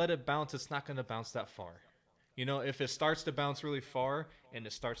 Let it bounce. It's not going to bounce that far. You know, if it starts to bounce really far and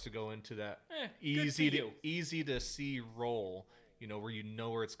it starts to go into that easy to see roll, you know, where you know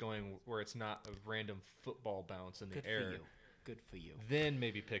where it's going, where it's not a random football bounce in the air. Good for you. Then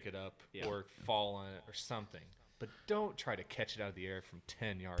maybe pick it up or fall on it or something. But don't try to catch it out of the air from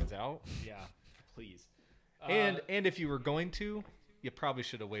 10 yards out. Yeah, please. And if you were going to, you probably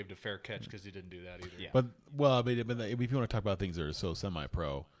should have waved a fair catch because you didn't do that either. Yeah. But I mean, if you want to talk about things that are so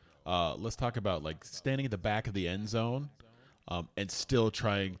semi-pro, let's talk about like standing at the back of the end zone, and still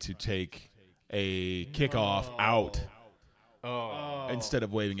trying to take a kickoff out instead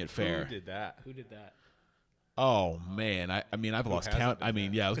of waving it fair. Who did that? Oh man, I mean I've lost count. I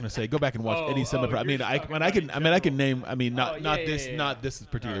mean, I was gonna say go back and watch Oh, any semi-pro. I you're mean, I talking about in can name. I mean, not yeah. not this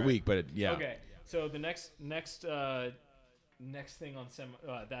particular week, but yeah. Okay, so the next thing on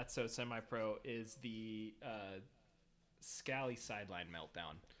semi-pro is the Scally sideline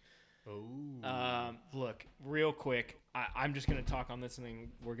meltdown. Oh. Look, real quick, I'm just going to talk on this and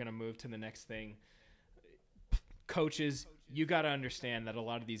then we're going to move to the next thing. Coaches, you got to understand that a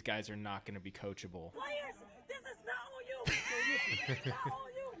lot of these guys are not going to be coachable. Players, this is not all you. This is not all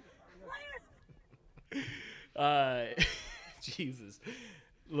you. Players. Jesus.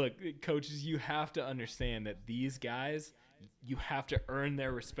 Look, coaches, you have to understand that these guys, you have to earn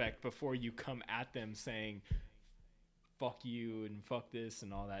their respect before you come at them saying, fuck you and fuck this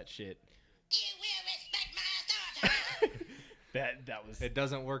and all that shit. You will respect my authority. That was It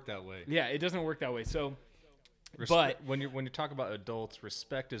doesn't work that way. Yeah, it doesn't work that way. So But when you talk about adults,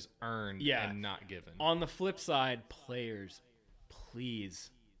 respect is earned and not given. On the flip side, players, please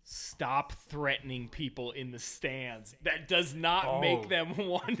stop threatening people in the stands. That does not make them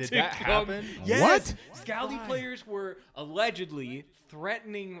want Did to that come. happen? Yes. What? Scally players were allegedly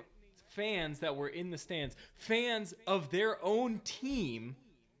threatening fans that were in the stands, fans of their own team,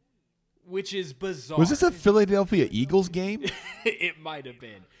 which is bizarre. Was this a Philadelphia Eagles game? It might have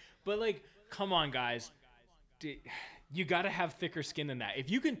been. But, like, come on, guys. You got to have thicker skin than that. If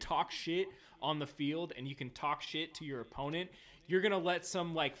you can talk shit on the field and you can talk shit to your opponent, you're going to let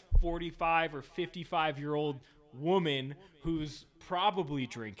some, like, 45 or 55-year-old woman who's probably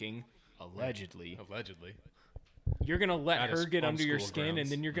drinking, allegedly. You're going to let her get under your skin, and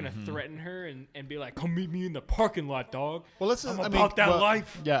then you're going to threaten her and be like, come meet me in the parking lot, dog. Well, let's. I'm about that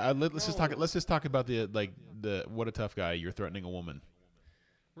life. Yeah, let's just talk. Let's just talk about the what a tough guy. You're threatening a woman.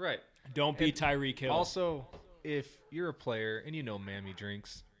 Right. Don't be Tyreek Hill. Also, if you're a player and you know Mammy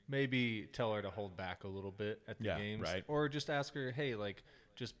drinks, maybe tell her to hold back a little bit at the games. Right. Or just ask her, hey, like,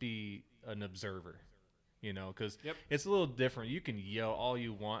 just be an observer. You know, because Yep. it's a little different. You can yell all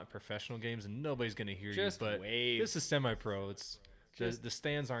you want at professional games and nobody's going to hear Just you. But wave. this is semi-pro. It's Just- the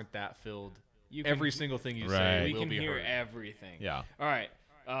stands aren't that filled. You can- Every single thing you Right. say we will can be hear heard. everything. Yeah. All right.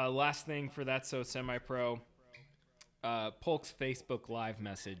 Last thing for that, so semi-pro. Polk's Facebook Live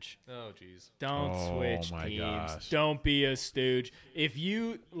message. Oh, jeez. Don't Oh, switch my teams. gosh. Don't be a stooge. If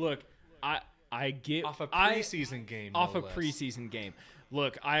you look, I get Off a preseason game. off no a less. preseason game.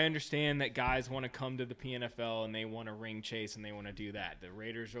 Look, I understand that guys want to come to the PNFL and they want to ring chase and they want to do that. The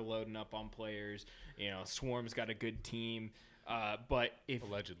Raiders are loading up on players. You know, Swarm's got a good team. But if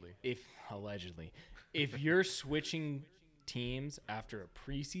if you're switching teams after a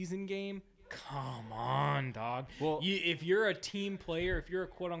preseason game, come on, dog. Well- if you're a team player, if you're a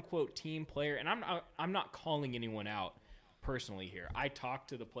quote unquote team player, and I'm not calling anyone out personally here. I talked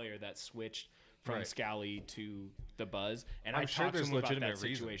to the player that switched from Right. Scally to the Buzz, and I'm I sure talked to there's him about that legitimate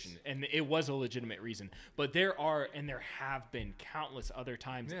situation, reasons. and it was a legitimate reason. But there have been countless other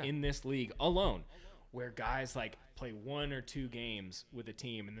times Yeah. in this league alone where guys like play 1 or 2 games with a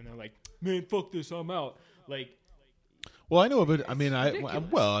team, and then they're like, "Man, fuck this, I'm out." Like, Well, I know of it. I mean, I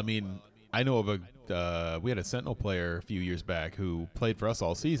know of a. We had a Sentinel player a few years back who played for us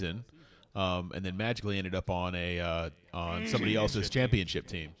all season, and then magically ended up on somebody else's championship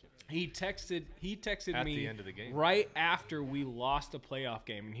team. He texted At me the end of the game. right after we lost a playoff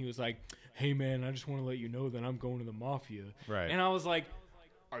game, and he was like, "Hey man, I just want to let you know that I'm going to the Mafia." Right. And I was like,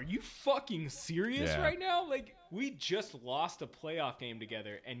 "Are you fucking serious Yeah. right now? Like, we just lost a playoff game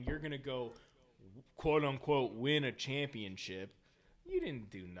together, and you're gonna go, quote unquote, win a championship? You didn't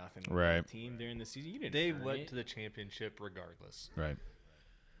do nothing with Right. the team during the season. You didn't. They earn went it. to the championship regardless. Right.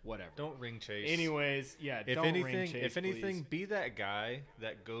 Whatever. Don't ring chase. Anyways, yeah. If don't anything, ring chase, please. please. Be that guy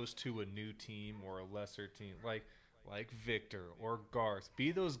that goes to a new team or a lesser team, like Victor or Garth.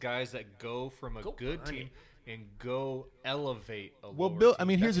 Be those guys that go from a Go good earn team. it. and go elevate a Well, lower Bill. team. I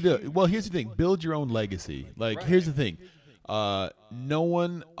mean, here's the That's deal. huge. Well, here's the thing. Build your own legacy. Like, here's the thing. No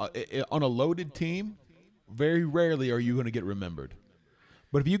one on a loaded team. Very rarely are you going to get remembered.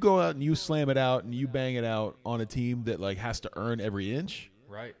 But if you go out and you slam it out and you bang it out on a team that like has to earn every inch,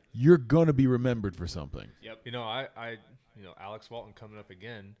 Right. you're going to be remembered for something. Yep. You know, Alex Walton coming up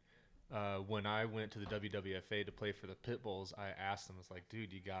again. When I went to the WWFA to play for the Pit Bulls, I asked him, I was like,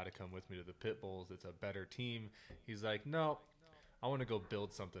 dude, you got to come with me to the Pit Bulls. It's a better team. He's like, no, I want to go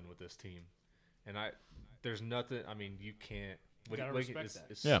build something with this team. And there's nothing, I mean, you can't. You gotta respect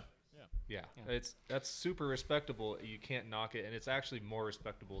that. Yeah. Yeah, that's super respectable. You can't knock it, and it's actually more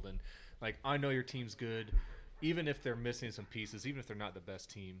respectable than, like, I know your team's good, even if they're missing some pieces, even if they're not the best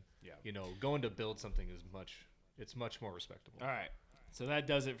team. Yeah. You know, going to build something is much more respectable. All right. So that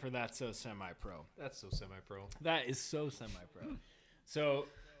does it for That's So Semi-Pro. That's so semi-pro. That is so semi-pro. So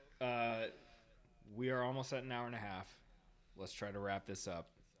we are almost at an hour and a half. Let's try to wrap this up.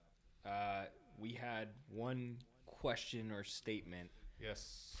 We had one question or statement.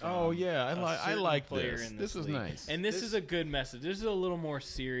 Yes. Oh yeah, I certain like player this. in This was league. nice. And this is a good message. This is a little more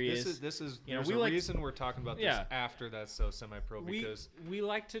serious. This is You know, there's we a like- reason we're talking about this Yeah. after That's So Semi-Pro because we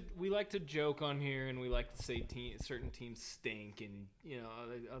like to joke on here, and we like to say certain teams stink, and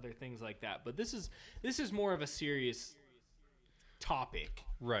other things like that. But this is more of a serious topic,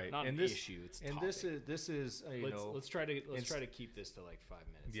 right, not and an this issue. It's and topic. this is let's try to keep this to like 5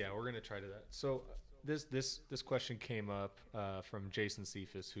 minutes. Yeah, we're gonna try to that. So this question came up from Jason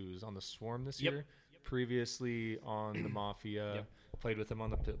Cephas, who's on the Swarm this Yep. year, previously on the Mafia. Yep. Played with him on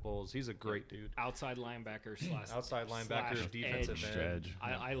the Pit Bulls. He's a great dude. Outside linebacker Outside linebacker, slash defensive edge. end. Edge.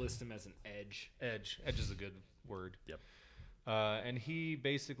 I list him as an edge. Edge is a good word. Yep. And he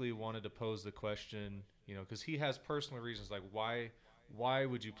basically wanted to pose the question, because he has personal reasons, like why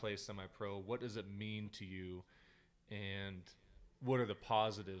would you play semi-pro? What does it mean to you? And what are the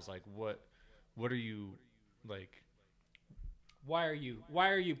positives? Like what are you like? Why are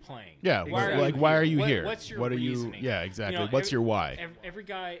you playing? Yeah, why are you here? What's your what are reasoning? you? Yeah, exactly. What's your why? Every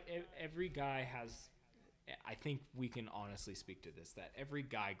guy has. I think we can honestly speak to this, that every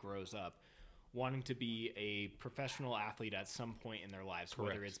guy grows up wanting to be a professional athlete at some point in their lives,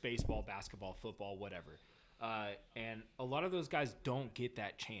 whether Correct. it's baseball, basketball, football, whatever. And a lot of those guys don't get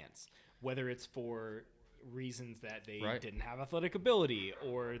that chance, whether it's for reasons that they Right. didn't have athletic ability,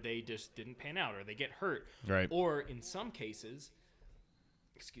 or they just didn't pan out, or they get hurt, Right. or in some cases,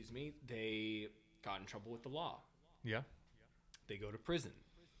 they got in trouble with the law. Yeah. They go to prison.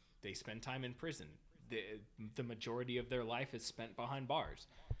 They spend time in prison. The majority of their life is spent behind bars.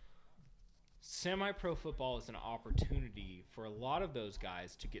 Semi-pro football is an opportunity for a lot of those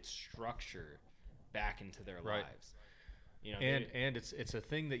guys to get structure back into their Right. lives. And it's a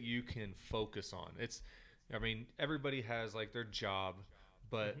thing that you can focus on. Everybody has like their job,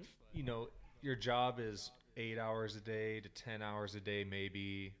 but your job is 8 hours a day to 10 hours a day,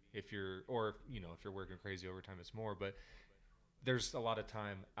 maybe if you're working crazy overtime, it's more, but there's a lot of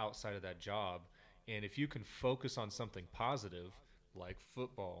time outside of that job. And if you can focus on something positive like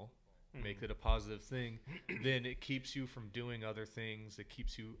football, make it a positive thing, then it keeps you from doing other things. It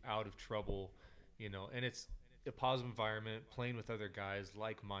keeps you out of trouble, and it's a positive environment, playing with other guys,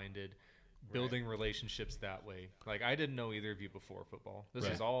 like-minded, building relationships that way. Like, I didn't know either of you before football. This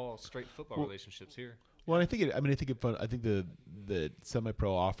Right. is all straight football relationships here. Well, I think the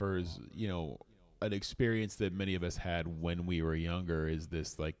semi-pro offers, an experience that many of us had when we were younger. Is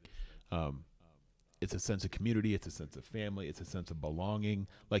this like, it's a sense of community, it's a sense of family, it's a sense of belonging.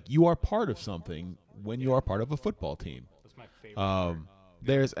 Like, you are part of something when you are part of a football team. That's my favorite word.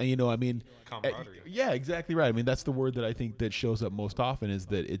 There's, Camaraderie. yeah, exactly right. I mean, that's the word that I think that shows up most often, is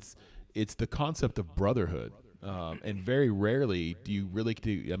that it's the concept of brotherhood. And very rarely do you really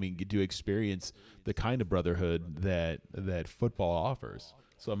get to experience the kind of brotherhood that football offers.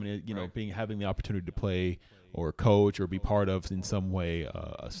 So having the opportunity to play or coach or be part of in some way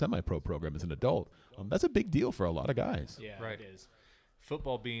a semi-pro program as an adult, that's a big deal for a lot of guys. Yeah, Right. it is.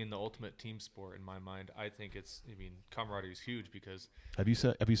 Football being the ultimate team sport in my mind, I think camaraderie is huge because Have you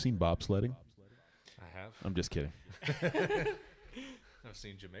seen bobsledding? I have. I'm just kidding. I've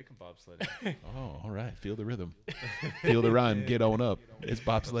seen Jamaican bobsledding. Oh, all right. Feel the rhythm. Feel the rhyme. Get on up. It's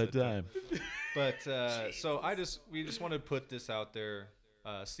bobsled time. But we just wanted to put this out there.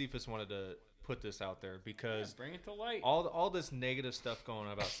 Cephas wanted to put this out there because Bring it to light. all this negative stuff going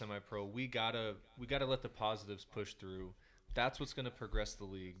on about semi-pro, we gotta let the positives push through. That's what's gonna progress the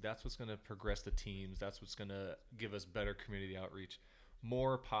league. That's what's gonna progress the teams. That's what's gonna give us better community outreach.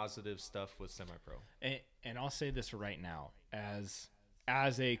 More positive stuff with semi-pro. And I'll say this right now, as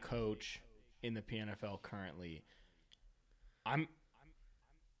a coach, in the PNFL currently. I'm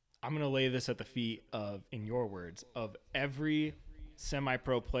going to lay this at the feet of, in your words, of every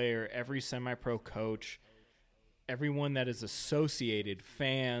semi-pro player, every semi-pro coach, everyone that is associated,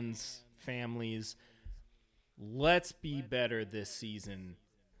 fans, families. Let's be better this season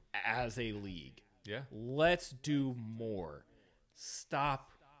as a league. Yeah. Let's do more.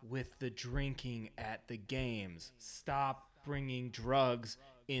 Stop with the drinking at the games. Stop bringing drugs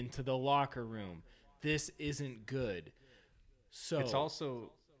into the locker room. This isn't good. So It's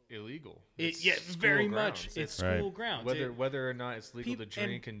also illegal. Very school much. grounds. It's Right. school grounds. Whether or not it's legal to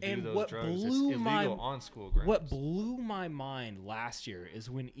drink and do those what drugs, it's blew illegal on school grounds. What blew my mind last year is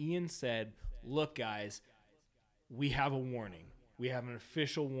when Ian said, "Look, guys, we have a warning. We have an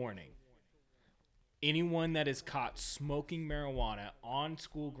official warning. Anyone that is caught smoking marijuana on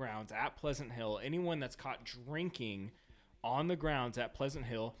school grounds at Pleasant Hill, anyone that's caught drinking on the grounds at Pleasant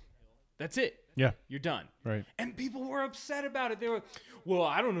Hill, that's it. Yeah. You're done." Right. And people were upset about it. They were, "Well,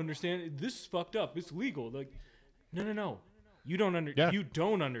 I don't understand. This is fucked up. It's legal." Like, no. You don't You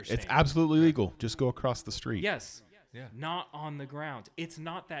don't understand. It's absolutely legal. Just go across the street. Yes. Yeah. Not on the ground. It's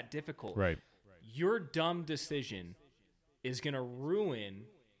not that difficult. Right. Your dumb decision is going to ruin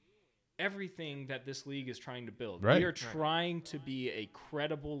everything that this league is trying to build. Right. We are trying to be a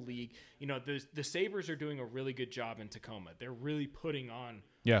credible league. You know, the Sabres are doing a really good job in Tacoma. They're really putting on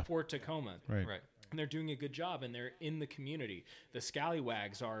for Tacoma. Right. And they're doing a good job, and they're in the community. The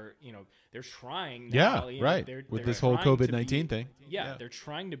Scallywags are, they're trying. Yeah, Now, right. They're With this whole trying to COVID-19 be- thing. Yeah, they're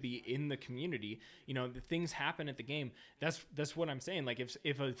trying to be in the community. The things happen at the game. That's what I'm saying. Like,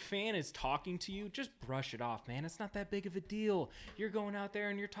 if a fan is talking to you, just brush it off, man. It's not that big of a deal. You're going out there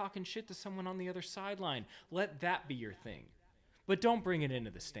and you're talking shit to someone on the other sideline. Let that be your thing. But don't bring it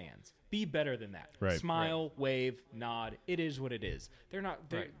into the stands. Be better than that. Right. Smile, wave, nod. It is what it is. They're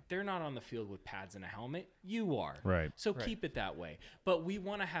not on the field with pads and a helmet. You are. Right. So keep it that way. But we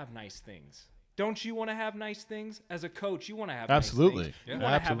want to have nice things. Don't you want to have nice things? As a coach, you want to have Absolutely. nice things. Yeah. You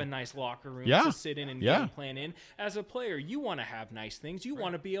want to have a Absolutely. nice locker room Yeah. to sit in and Yeah. game plan in. As a player, you want to have nice things. You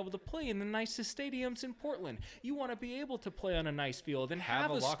want to be able to play in the nicest stadiums in Portland. You want to be able to play on a nice field and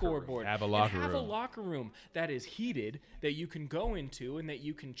have a locker room. scoreboard. Have a and locker have a room. locker room that is heated, that you can go into and that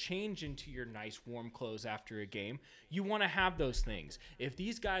you can change into your nice warm clothes after a game. You want to have those things. If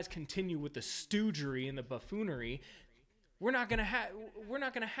these guys continue with the stoogery and the buffoonery, we're not gonna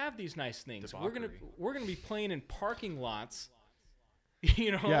have these nice things. We're gonna be playing in parking lots,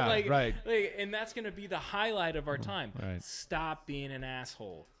 Yeah, like, right. and that's gonna be the highlight of our time. Right. Stop being an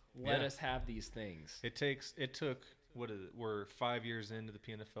asshole. Let us have these things. It took, we're 5 years into the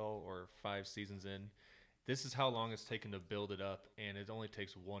PNFL or 5 seasons in. This is how long it's taken to build it up, and it only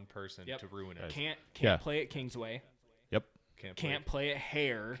takes one person to ruin it. Can't play at Kingsway. Yep. Can't play at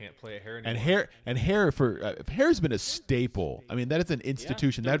Hare. Can't play at Hare And anymore. hair hair's been a staple. I mean, that is an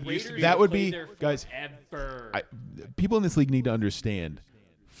institution. The That Raiders that would played be there guys. forever. People in this league need to understand.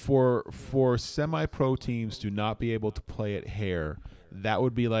 For semi-pro teams to not be able to play at Hare, that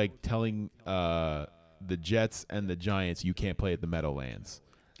would be like telling the Jets and the Giants you can't play at the Meadowlands.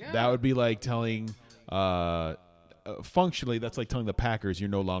 Yeah. That would be like telling functionally that's like telling the Packers you're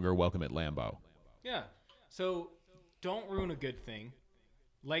no longer welcome at Lambeau. Yeah. So don't ruin a good thing.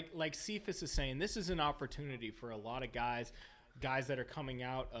 Like Cephas is saying, this is an opportunity for a lot of guys that are coming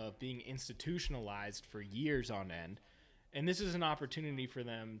out of being institutionalized for years on end. And this is an opportunity for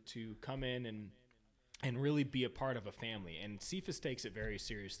them to come in and really be a part of a family. And Cephas takes it very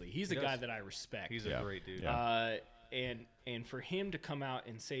seriously. He's a guy that I respect. He's a great dude. Yeah. And for him to come out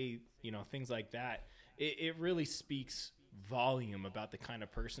and say, things like that, it really speaks volume about the kind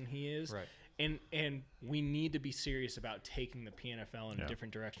of person he is. Right. And we need to be serious about taking the PNFL in a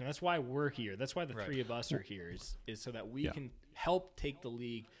different direction. That's why we're here. That's why the three of us are here is so that we can help take the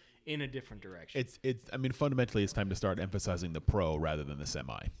league in a different direction. I mean, fundamentally, it's time to start emphasizing the pro rather than the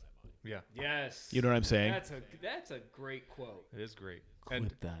semi. Yeah. Yes. You know what I'm saying? That's a great quote. It is great.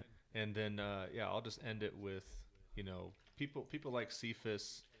 Clip that. And then, I'll just end it with, people like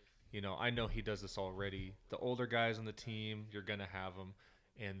Cephas, I know he does this already. The older guys on the team, you're going to have them,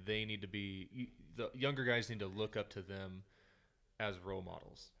 and they need to be – the younger guys need to look up to them as role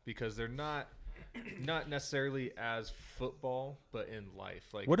models because they're not necessarily as football, but in life.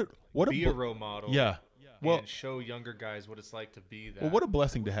 Like, be a role model. Yeah. Well, and show younger guys what it's like to be that. Well, what a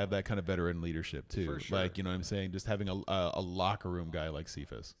blessing to have that kind of veteran leadership too. For sure. Like, you know what I'm saying? Just having a locker room guy like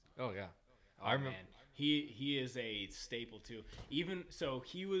Cephas. Oh yeah, I remember. Man. He is a staple too. Even so,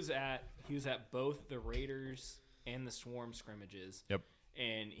 he was at both the Raiders and the Swarm scrimmages. Yep.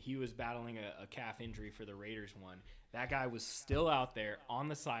 And he was battling a calf injury for the Raiders one. That guy was still out there on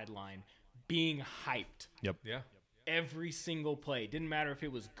the sideline, being hyped. Yep. Yeah. Every single play. Didn't matter if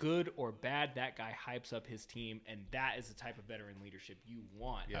it was good or bad, that guy hypes up his team, and that is the type of veteran leadership you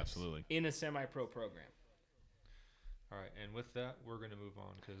want Absolutely. in a semi-pro program. All right, and with that, we're going to move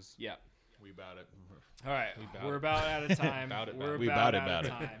on because Yeah. We about it. All right. about We're it. about out of time. About it, We're We about about out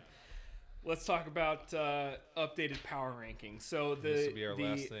it. of time. Let's talk about updated power rankings. So this will be our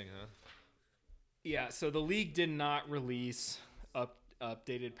last thing, huh? Yeah, so the league did not release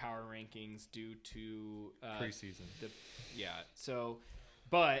updated power rankings due to Preseason.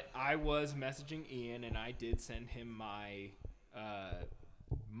 But I was messaging Ian, and I did send him my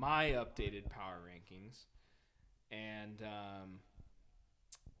my updated power rankings, and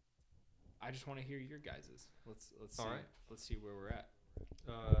I just want to hear your guys's. Let's see. All right. Let's see where we're at.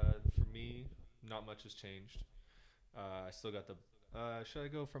 For me, not much has changed. I still got the. Should I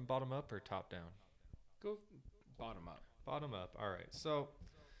go from bottom up or top down? Go bottom up. Bottom up. All right. So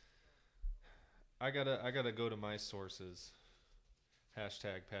I gotta go to my sources.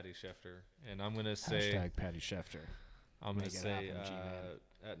 Hashtag Patty Schefter, and I'm gonna say Patty Schefter. I'm gonna Make it say happen,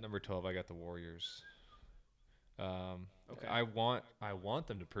 G-Man. at number 12 I got the Warriors. Okay. I want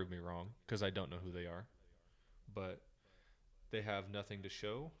them to prove me wrong because I don't know who they are, but they have nothing to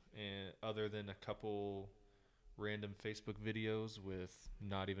show, and other than a couple random Facebook videos with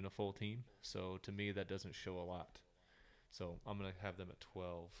not even a full team. So to me, that doesn't show a lot. So I'm gonna have them at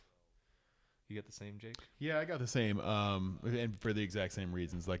 12. You get the same, Jake? Yeah, I got the same, and for the exact same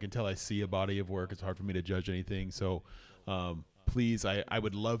reasons. Like, until I see a body of work, it's hard for me to judge anything. So, please, I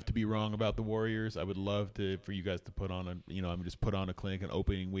would love to be wrong about the Warriors. I would love for you guys to put on just put on a clinic, an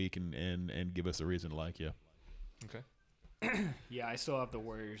opening week, and give us a reason to like you. Okay. Yeah, I still have the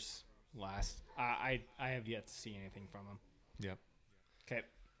Warriors last. I have yet to see anything from them. Yep. Okay.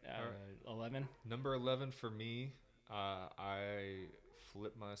 All right. 11. Number 11 for me, I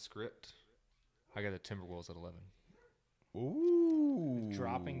flipped my script. I got the Timberwolves at 11. Ooh.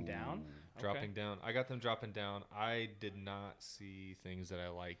 Dropping down? Dropping down. I got them dropping down. I did not see things that I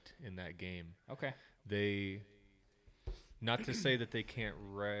liked in that game. Okay. They, not to say that they can't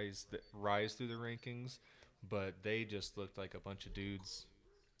rise through the rankings, but they just looked like a bunch of dudes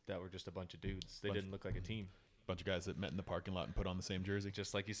that were just a bunch of dudes. They didn't look like a team. Bunch of guys that met in the parking lot and put on the same jersey.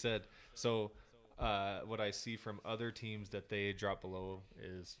 Just like you said. So what I see from other teams that they drop below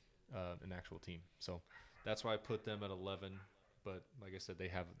is an actual team. So that's why I put them at 11. But like I said, they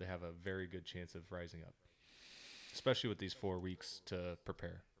have a very good chance of rising up, especially with these 4 weeks to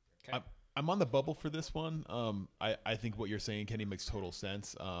prepare. Okay. I'm on the bubble for this one. I think what you're saying, Kenny, makes total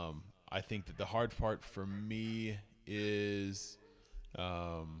sense. I think that the hard part for me is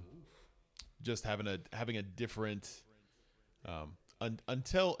just having a different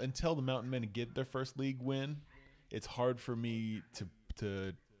until the Mountain Men get their first league win. It's hard for me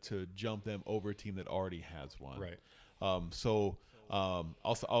to jump them over a team that already has one. Right. So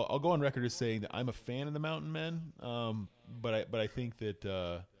I'll go on record as saying that I'm a fan of the Mountain Men, but I think that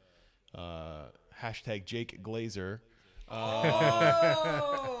hashtag Jake Glazer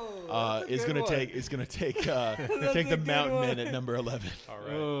is going to take the Mountain Men at number 11. All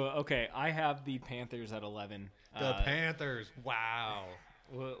right. Oh, okay. I have the Panthers at 11. The Panthers. Wow.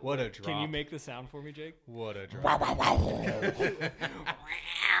 What a drop. Can you make the sound for me, Jake? What a drop.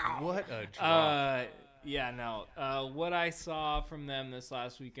 What a drop. Yeah, no. What I saw from them this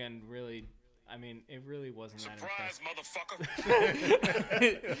last weekend really, it really wasn't that impressive.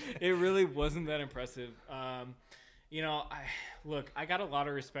 Motherfucker. It really wasn't that impressive. I got a lot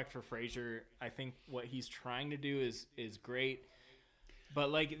of respect for Frazier. I think what he's trying to do is great. But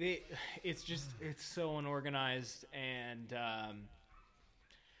it's so unorganized, and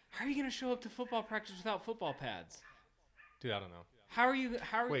how are you going to show up to football practice without football pads? Dude, I don't know. How are you?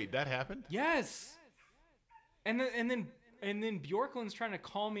 Wait, that happened? Yes. And then Bjorklund's trying to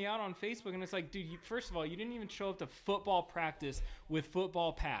call me out on Facebook, and it's like, dude, first of all, you didn't even show up to football practice with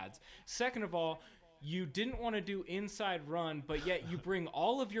football pads. Second of all, you didn't want to do inside run, but yet you bring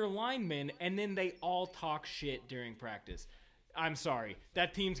all of your linemen, and then they all talk shit during practice. I'm sorry.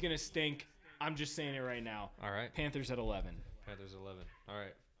 That team's going to stink. I'm just saying it right now. All right. Panthers at 11. Panthers 11. All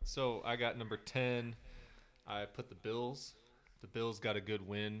right. So I got number 10. I put the Bills. The Bills got a good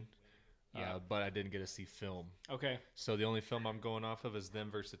win, but I didn't get to see film. Okay. So the only film I'm going off of is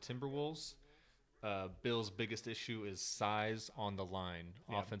them versus the Timberwolves. Bills' biggest issue is size on the line,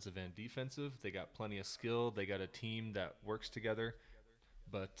 offensive and defensive. They got plenty of skill. They got a team that works together.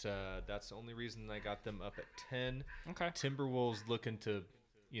 But that's the only reason I got them up at 10. Okay. Timberwolves looking to,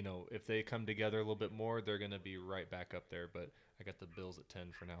 if they come together a little bit more, they're going to be right back up there. But I got the Bills at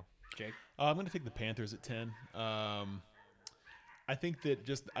 10 for now. Jake? I'm going to take the Panthers at 10. I think that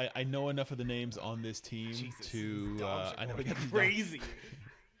just I know enough of the names on this team to I know we got these crazy.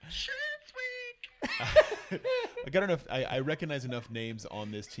 I got enough. I recognize enough names on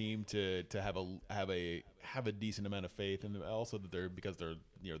this team to have a decent amount of faith, and also that they're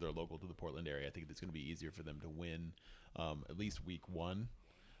local to the Portland area. I think it's going to be easier for them to win at least week 1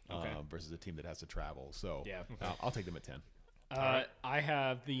 versus a team that has to travel. So Yeah. I'll take them at 10. I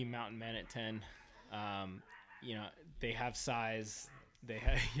have the Mountain Men at 10. They have size. They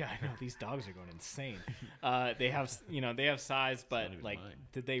have I know these dogs are going insane. They have size, but like,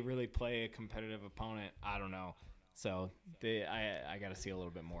 did they really play a competitive opponent? I don't know. So I got to see a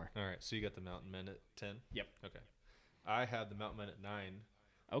little bit more. All right, so you got the Mountain Men at 10? Yep. Okay. I have the Mountain Men at 9.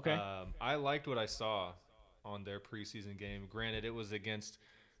 Okay. I liked what I saw on their preseason game. Granted, it was against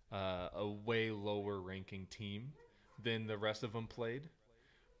a way lower ranking team than the rest of them played.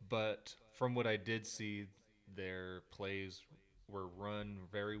 But from what I did see, their plays were run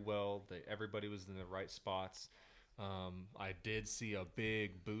very well. Everybody was in the right spots. I did see a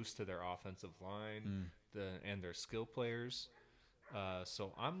big boost to their offensive line and their skill players.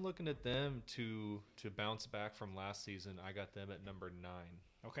 So I'm looking at them to bounce back from last season. I got them at number 9.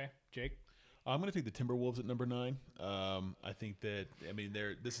 Okay, Jake. I'm going to take the Timberwolves at number 9. I think that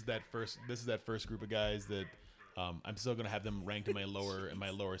this is that first group of guys that I'm still going to have them ranked in my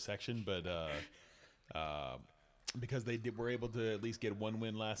lower section, but because they were able to at least get one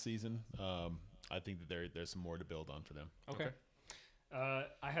win last season, I think that there's some more to build on for them. Okay.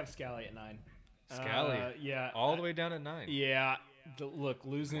 I have Scally at 9. Scally, all the way down at 9. Yeah. Look,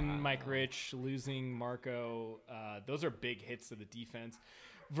 losing Mike Rich, losing Marco, those are big hits to the defense.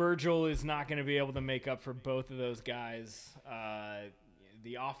 Virgil is not going to be able to make up for both of those guys.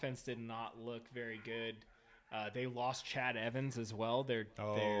 The offense did not look very good. They lost Chad Evans as well. They're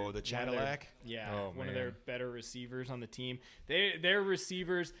the Cadillac? One of their better receivers on the team. Their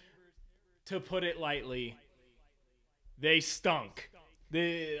receivers, to put it lightly, they stunk.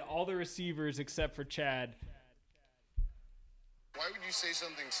 All the receivers except for Chad. Why would you say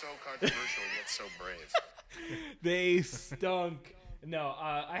something so controversial yet so brave? They stunk. No,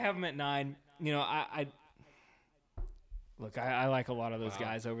 I have them at 9. I like a lot of those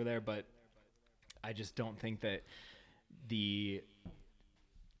guys over there, but I just don't think that the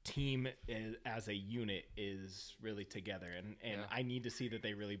team as a unit is really together, and I need to see that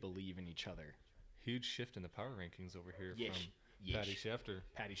they really believe in each other. Huge shift in the power rankings over here from Patty Schefter.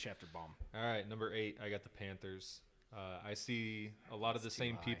 Patty Schefter bomb. All right, number 8, I got the Panthers. I see a lot of the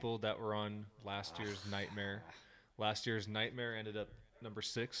same people that were on last year's Nightmare. Last year's Nightmare ended up number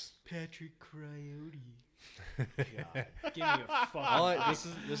 6. Patrick Coyote. God. Give me a fucking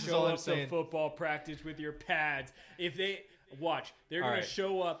this is show all I'm up saying. to football practice with your pads. If they watch, they're going to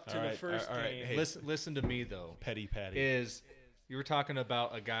show up to the first game. Hey, listen to me though. Patty. Is you were talking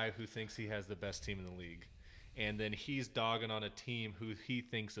about a guy who thinks he has the best team in the league, and then he's dogging on a team who he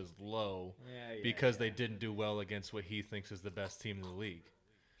thinks is low because they didn't do well against what he thinks is the best team in the league.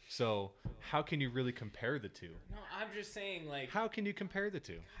 So how can you really compare the two? No, I'm just saying, like, how can you compare the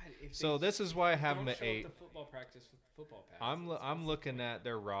two? God, So this is why I have them don't at show 8. up to football practice with football pads. I'm looking at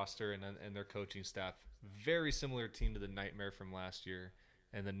their roster and their coaching staff. Very similar team to the Nightmare from last year,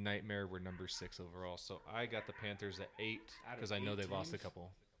 and the Nightmare were number 6 overall. So I got the Panthers at 8 because I know they lost a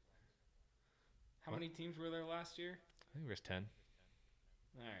couple. How many teams were there last year? I think there's 10.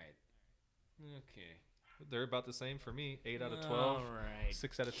 All right. Okay. They're about the same for me. 8 out of 12. All right.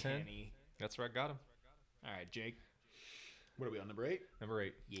 6 out of 10. Kenny. That's where I got them. All right, Jake. What are we on, number 8? Number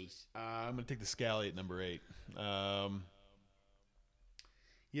 8. Yes. I'm going to take the Scally at number 8. I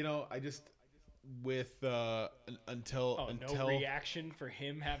just until no reaction for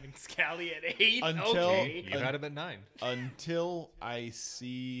him having Scally at 8. Until okay. You had him at 9. Until I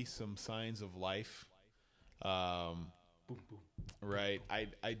see some signs of life. Boom, boom. Right.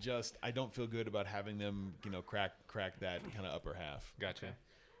 I don't feel good about having them, crack that kind of upper half. Gotcha.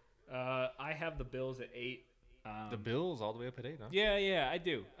 I have the Bills at 8. The Bills all the way up at 8, huh? Yeah, I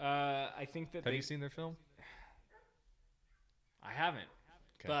do. I think that Have you seen their film? I haven't.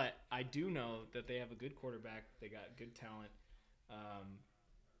 Okay. But I do know that they have a good quarterback. They got good talent.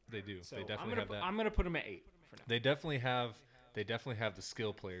 They do. So They definitely have that. I'm going to put them at 8 for now. They definitely have the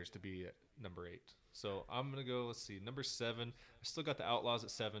skill players to be at number 8. So I'm gonna go. Let's see, number 7. I still got the Outlaws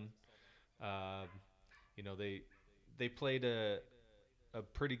at 7. They played a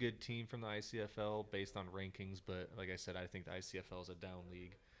pretty good team from the ICFL based on rankings, but like I said, I think the ICFL is a down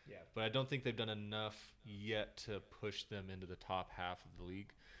league. Yeah. But I don't think they've done enough yet to push them into the top half of the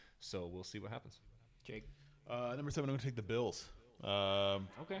league. So we'll see what happens. Jake. Number 7, I'm going to take the Bills.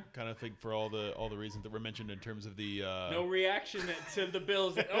 Okay. Kind of think for all the reasons that were mentioned in terms of the No reaction to the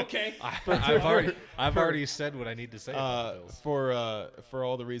Bills. Okay. I've already said what I need to say about the Bills. for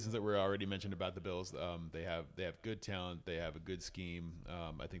all the reasons that were already mentioned about the Bills. They have good talent. They have a good scheme.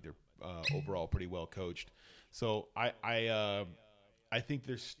 I think they're overall pretty well coached. So I think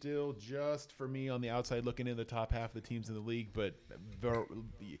they're still just for me on the outside looking in the top half of the teams in the league, but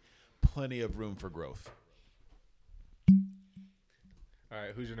plenty of room for growth. All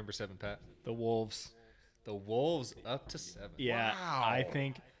right, who's your number 7, Pat? The Wolves. The Wolves up to 7. Yeah. Wow. I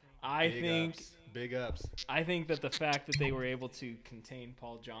think Big ups. I think that the fact that they were able to contain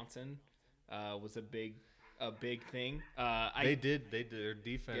Paul Johnson was a big thing. They did their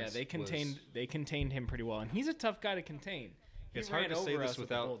defense. Yeah, they contained him pretty well, and he's a tough guy to contain. It's hard to say this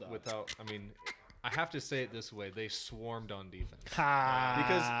without. I mean, I have to say it this way: they swarmed on defense.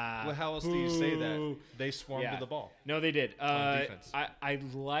 Because how else do you say that? They swarmed to the ball. No, they did. On defense. I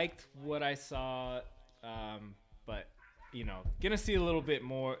liked what I saw, but gonna see a little bit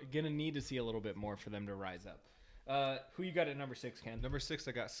more. Gonna need to see a little bit more for them to rise up. Who you got at number 6, Ken? Number 6,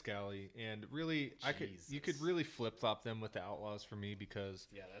 I got Scally, and really, you could really flip flop them with the Outlaws for me because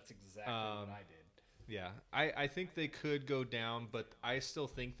that's exactly what I did. Yeah, I think they could go down, but I still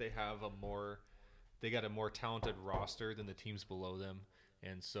think they have they got a more talented roster than the teams below them,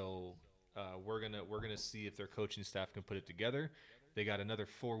 and so we're gonna see if their coaching staff can put it together. They got another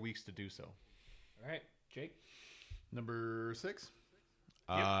 4 weeks to do so. All right, Jake. Number 6.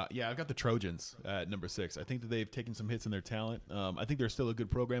 Yeah, I've got the Trojans at number 6. I think that they've taken some hits in their talent. I think they're still a good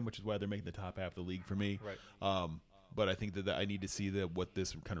program, which is why they're making the top half of the league for me. Right. But I think that I need to see what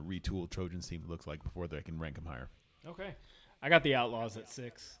this kind of retooled Trojans team looks like before they can rank them higher. Okay. I got the Outlaws at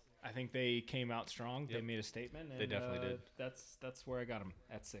 6. I think they came out strong. Yep. They made a statement. And, they definitely did. That's where I got them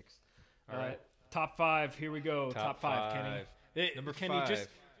at 6. All right. Top 5. Here we go. Top 5, Kenny. Number Kenny, 5.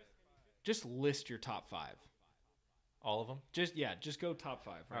 Just list your top 5. All of them? Just go top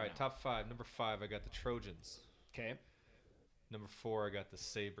 5. All right, top 5. Number 5, I got the Trojans. Okay. Number 4, I got the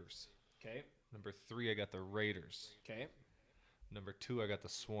Sabres. Okay. Number 3, I got the Raiders. Okay. Number 2, I got the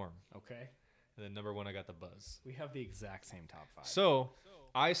Swarm. Okay. And then number 1, I got the Buzz. We have the exact same top 5. So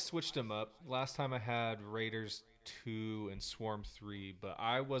I switched them up. Last time I had Raiders 2 and Swarm 3, but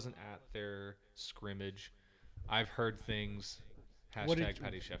I wasn't at their scrimmage. I've heard things. Hashtag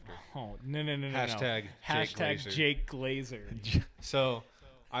Patty Schefter. Oh, no. Hashtag Jake Glazer. So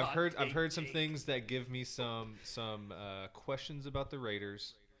I've heard some things that give me some questions about the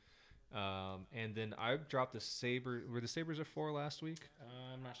Raiders. And then I dropped the Sabres. Were the Sabres at 4 last week?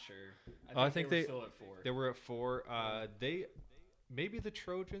 I'm not sure. I think they were still at 4. They were at 4. Maybe the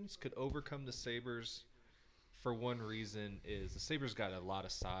Trojans could overcome the Sabres for one reason is the Sabres got a lot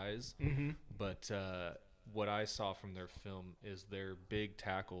of size, but what I saw from their film is their big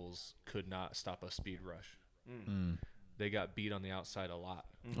tackles could not stop a speed rush. They got beat on the outside a lot.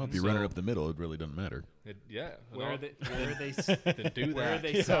 Well, if you run it up the middle, it really doesn't matter. Where are they? Then do that. Where are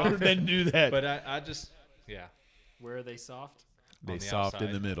they soft? Then do that. But I just Where are they soft? They On the soft outside.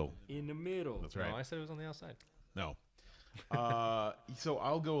 in the middle. In the middle. That's right. No, I said it was on the outside. No. So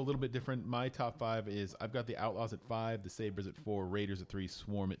I'll go a little bit different. My top 5 is I've got the Outlaws at 5, the Sabres at 4, Raiders at 3,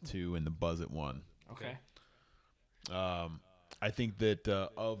 Swarm at 2, and the Buzz at 1. Okay. I think that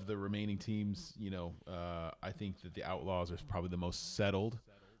of the remaining teams, I think that the Outlaws are probably the most settled.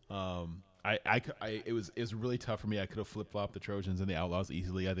 It was really tough for me. I could have flip flopped the Trojans and the Outlaws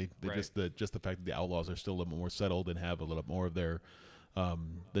easily. I think just the fact that the Outlaws are still a little more settled and have a little more of their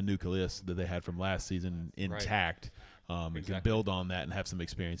the nucleus that they had from last season intact, and can build on that and have some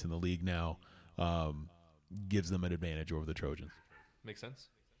experience in the league now, gives them an advantage over the Trojans. Makes sense.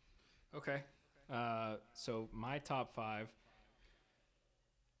 Okay. So my top 5: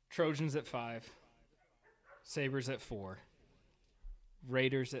 Trojans at 5, Sabres at 4,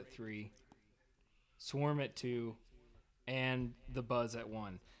 Raiders at 3, Swarm at 2, and the Buzz at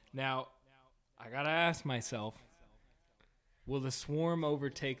 1. Now, I gotta ask myself, will the Swarm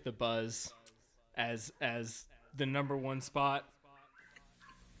overtake the Buzz as the number 1 spot?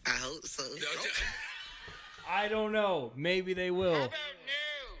 I hope so. I don't know. Maybe they will.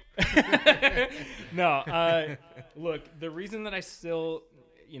 No. No. Look, the reason that I still,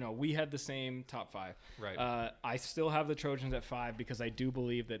 we had the same top 5. Right. I still have the Trojans at 5 because I do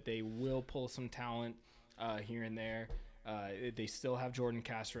believe that they will pull some talent here and there. They still have Jordan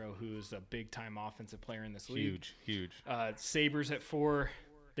Castro, who's a big-time offensive player in this league. Huge. Sabres at 4,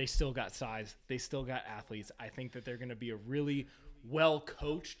 they still got size. They still got athletes. I think that they're going to be a really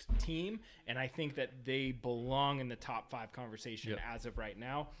well-coached team, and I think that they belong in the top 5 conversation as of right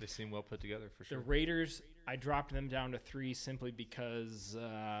now. They seem well put together for sure. The Raiders, I dropped them down to 3 simply because,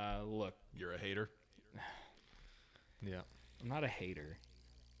 look. You're a hater? Yeah. I'm not a hater.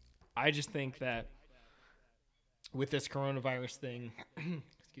 I just think that with this coronavirus thing,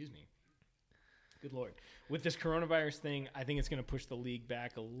 excuse me, good Lord. With this coronavirus thing, I think it's going to push the league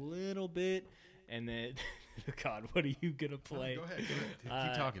back a little bit. And then, God, what are you going to play? Go ahead.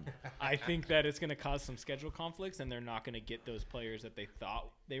 Keep talking. I think that it's going to cause some schedule conflicts, and they're not going to get those players that they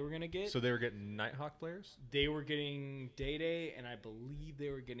thought they were going to get. So they were getting Nighthawk players? They were getting Day, and I believe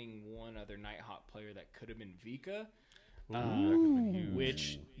they were getting one other Nighthawk player that could have been Vika.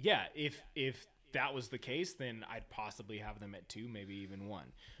 Which, yeah, if that was the case, then I'd possibly have them at 2, maybe even 1.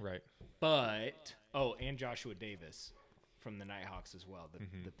 Right. But, and Joshua Davis from the Nighthawks as well,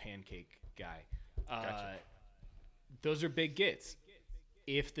 the pancake guy. Gotcha. Those are big gets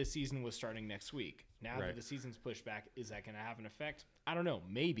if the season was starting next week. Now that the season's pushed back, is that going to have an effect? I don't know.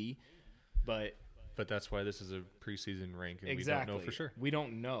 Maybe. But that's why this is a preseason rank, and exactly. we don't know for sure. We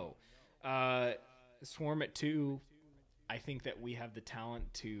don't know. Swarm at 2. I think that we have the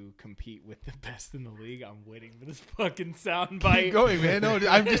talent to compete with the best in the league. I'm waiting for this fucking soundbite. Keep going, man. No,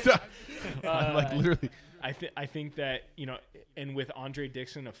 I'm just I'm like literally. I think that, and with Andre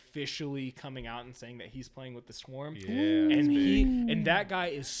Dixon officially coming out and saying that he's playing with the Swarm, and that guy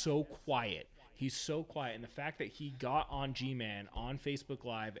is so quiet. He's so quiet, and the fact that he got on G-Man on Facebook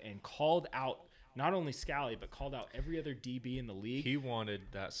Live and called out not only Scally but called out every other DB in the league. He wanted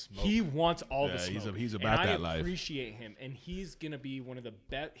that smoke. He wants all the smoke. He's about and that life. I appreciate him, and he's gonna be one of the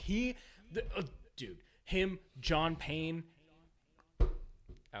best. John Payne.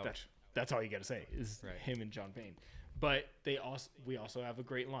 Ouch. That's all you got to say is him and John Payne. But we also have a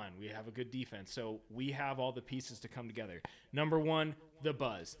great line. We have a good defense. So we have all the pieces to come together. Number 1, the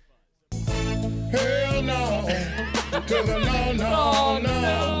buzz. Hell no. To the no.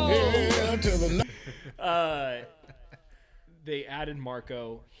 Hell to the no. They added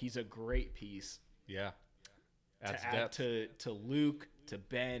Marco. He's a great piece. Yeah. Adds to add to Luke, to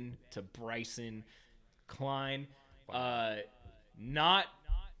Ben, to Bryson, Klein. Not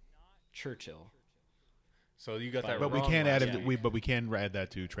Churchill. So you got that But wrong. we can't add last it. week. But we can add that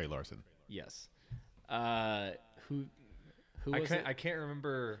to Trey Larson. Yes. Who was it? I can't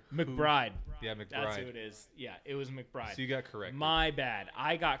remember. McBride. Yeah, McBride. That's who it is. Yeah, it was McBride. So you got corrected. My bad.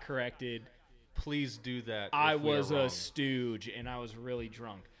 I got corrected. Please do that. I if we are was a wrong. stooge, and I was really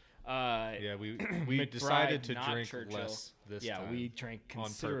drunk. Yeah, we McBride, decided to not drink Churchill. less this yeah, time. we drank on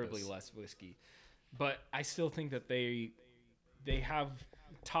considerably purpose. less whiskey. But I still think that they have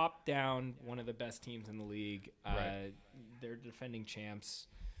top down one of the best teams in the league. Right. They're defending champs.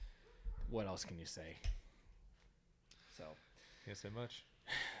 What else can you say? So Can't say much.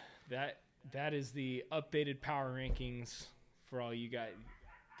 that is the updated power rankings for all you guys.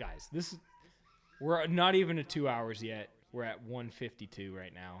 We're not even at 2 hours yet. We're at 152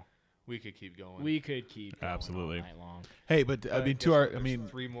 right now. We could keep going. We could keep going Absolutely. all night long. Hey, but I mean, to our, I mean,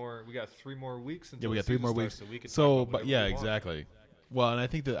 3 more. We got 3 more weeks. yeah, Until we the got 3 season more starts, weeks. So, we can So, talk about but whatever yeah, we want. exactly. Well, and I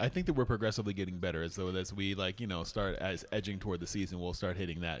think that we're progressively getting better as though as we start as edging toward the season, we'll start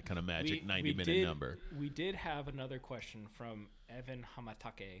hitting that kind of magic 90-minute number. We did have another question from Evan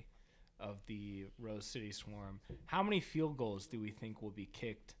Hamatake of the Rose City Swarm. How many field goals do we think will be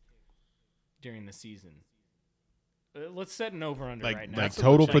kicked during the season? Let's set an over under right now. Like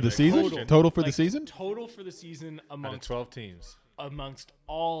total for the season? Total for the season? Total for the season Out of amongst 12 teams. amongst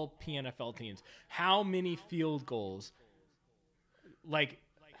all PNFL teams. How many field goals? Like,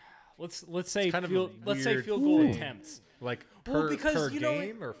 let's say kind of a field goal weird attempts. Like Well, per because,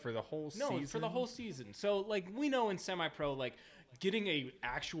 game or for the whole season? No, for the whole season. So, like, we know in semi-pro, like, getting a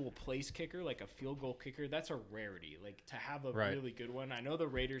actual place kicker, like a field goal kicker, that's a rarity. Like, to have a really good one. I know the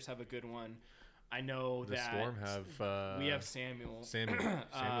Raiders have a good one. I know the that Storm have. we have Samuel.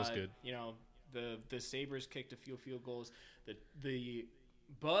 Samuel's good. You know, the Sabres kicked a few field goals. The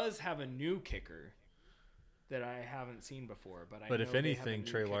Buzz have a new kicker that I haven't seen before, but But know if they have a anything, new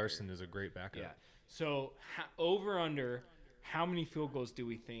Trey kicker. Larson is a great backup. Yeah. So over under, how many field goals do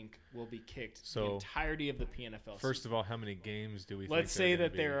we think will be kicked the entirety of the PNFL? First of all, how many games do we? Let's think say they're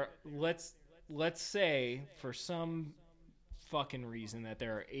that gonna there. Let's say for some fucking reason that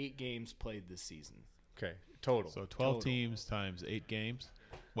there are 8 games played this season. Okay, total. So 12 teams times 8 games.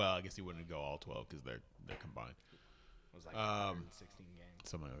 Well, I guess you wouldn't go all 12 because they're combined. It was like 116 games.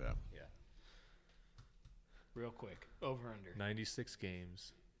 Something like that. Yeah. Real quick, over under 96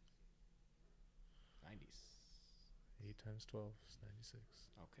 games. 90s. 8 times 12 is 96.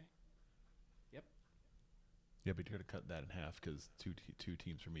 Okay. Yep. Yeah, but you're gonna cut that in half because two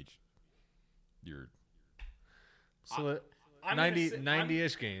teams from each. You're So I'm gonna 90 say-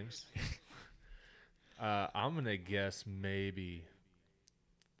 90-ish games. I'm gonna guess maybe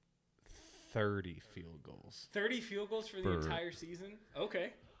 30 field goals. 30 field goals for the entire season?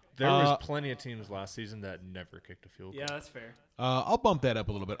 Okay. There was plenty of teams last season that never kicked a field goal. Yeah, that's fair. I'll bump that up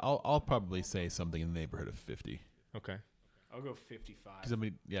a little bit. I'll probably say something in the neighborhood of 50. Okay. I'll go 55.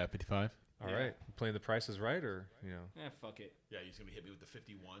 55. All Yeah. right. Playing the Price is Right, or Fuck it. Yeah, he's gonna hit me with the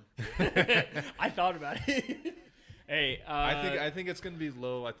 51. I thought about it. Hey, I think it's gonna be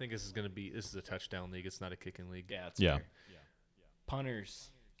low. I think this is a touchdown league. It's not a kicking league. yeah, it's Yeah. fair.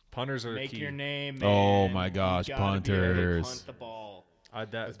 Punters, Punters are make key. your name. Oh man. my You gosh, gotta be able to punters. punt the ball.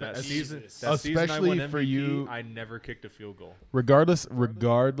 That Jesus. season I Especially won MVP, for you- I never kicked a field goal. Regardless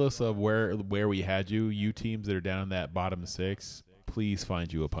of where we had you teams that are down in that bottom 6, please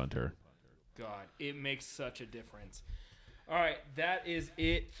find you a punter. God, it makes such a difference. All right, that is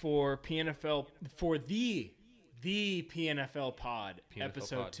it for PNFL for the PNFL pod PNFL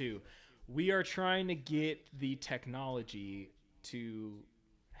episode pod. 2. We are trying to get the technology to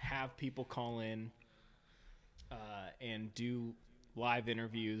have people call in and do live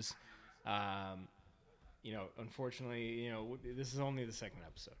interviews. Unfortunately, this is only the second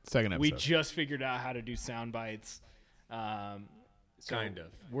episode. We just figured out how to do sound bites. Kind of.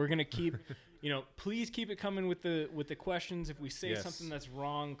 We're gonna keep, please keep it coming with the questions. If we say Yes. something that's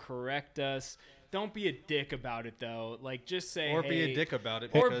wrong, correct us. Don't be a dick about it though. Like just say, Or hey, be a dick about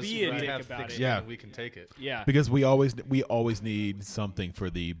it. or because be a we dick have about thick it. skin Yeah. and we can take it. Yeah, Because we always need something for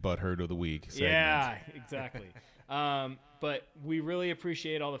the butthurt of the week segment. yeah, exactly. But we really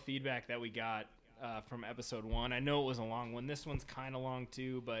appreciate all the feedback that we got from episode 1. I know it was a long one. This one's kind of long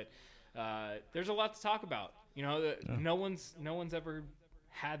too, but there's a lot to talk about. No one's ever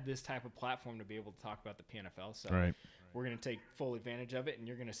had this type of platform to be able to talk about the PNFL. So Right. we're gonna take full advantage of it, and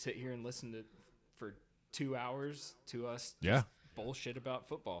you're gonna sit here and listen to for 2 hours to us just bullshit about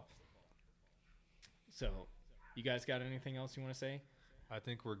football. So, you guys got anything else you want to say? I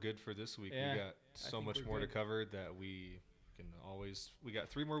think we're good for this week. Yeah, We got so think much we're more to good. cover that we got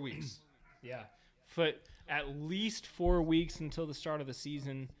 3 more weeks. Yeah. But at least 4 weeks until the start of the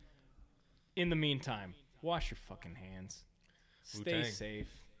season. In the meantime, wash your fucking hands. Stay Wu-Tang. safe.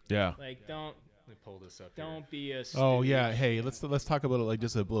 Yeah. Like don't Let me pull this up here. don't be a Oh stooge. yeah. Hey, let's talk a little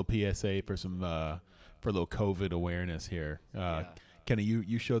just a little PSA for some for a little COVID awareness here. Kenny,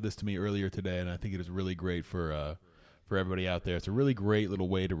 you showed this to me earlier today, and I think it is really great for everybody out there. It's a really great little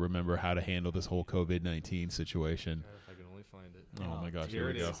way to remember how to handle this whole COVID-19 situation. If I can only find it. Oh my gosh, Here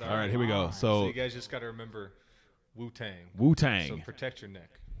here we it go. is. All right, here we go. So you guys just got to remember Wu-Tang. Wu-Tang. So protect your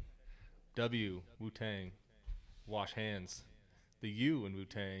neck. W, Wu-Tang. Wash hands. The U in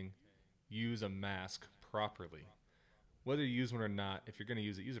Wu-Tang, use a mask properly. Whether you use one or not, if you're going to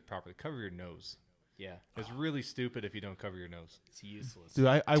use it properly. Cover your nose. Yeah. It's really stupid if you don't cover your nose. It's useless. Dude,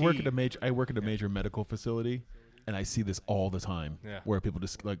 I work T. at a major medical facility, and I see this all the time. Yeah. Where people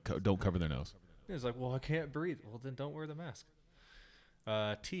just don't cover their nose. It's like, well, I can't breathe. Well, then don't wear the mask.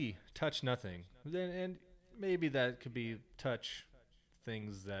 T, touch nothing. And maybe that could be touch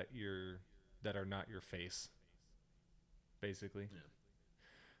things that are not your face, basically.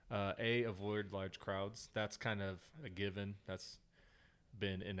 Yeah. A, avoid large crowds. That's kind of a given. That's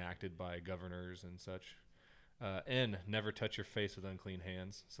been enacted by governors and such. N, never touch your face with unclean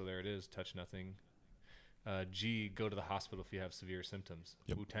hands. So there it is, touch nothing. G, go to the hospital if you have severe symptoms.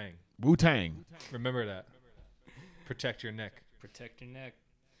 Yep. Wu-Tang. Wu-Tang. Remember that. Protect your neck. Protect your neck.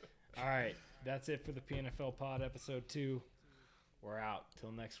 All right. That's it for the PNFL pod episode 2. We're out.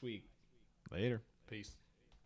 Till next week. Later. Peace.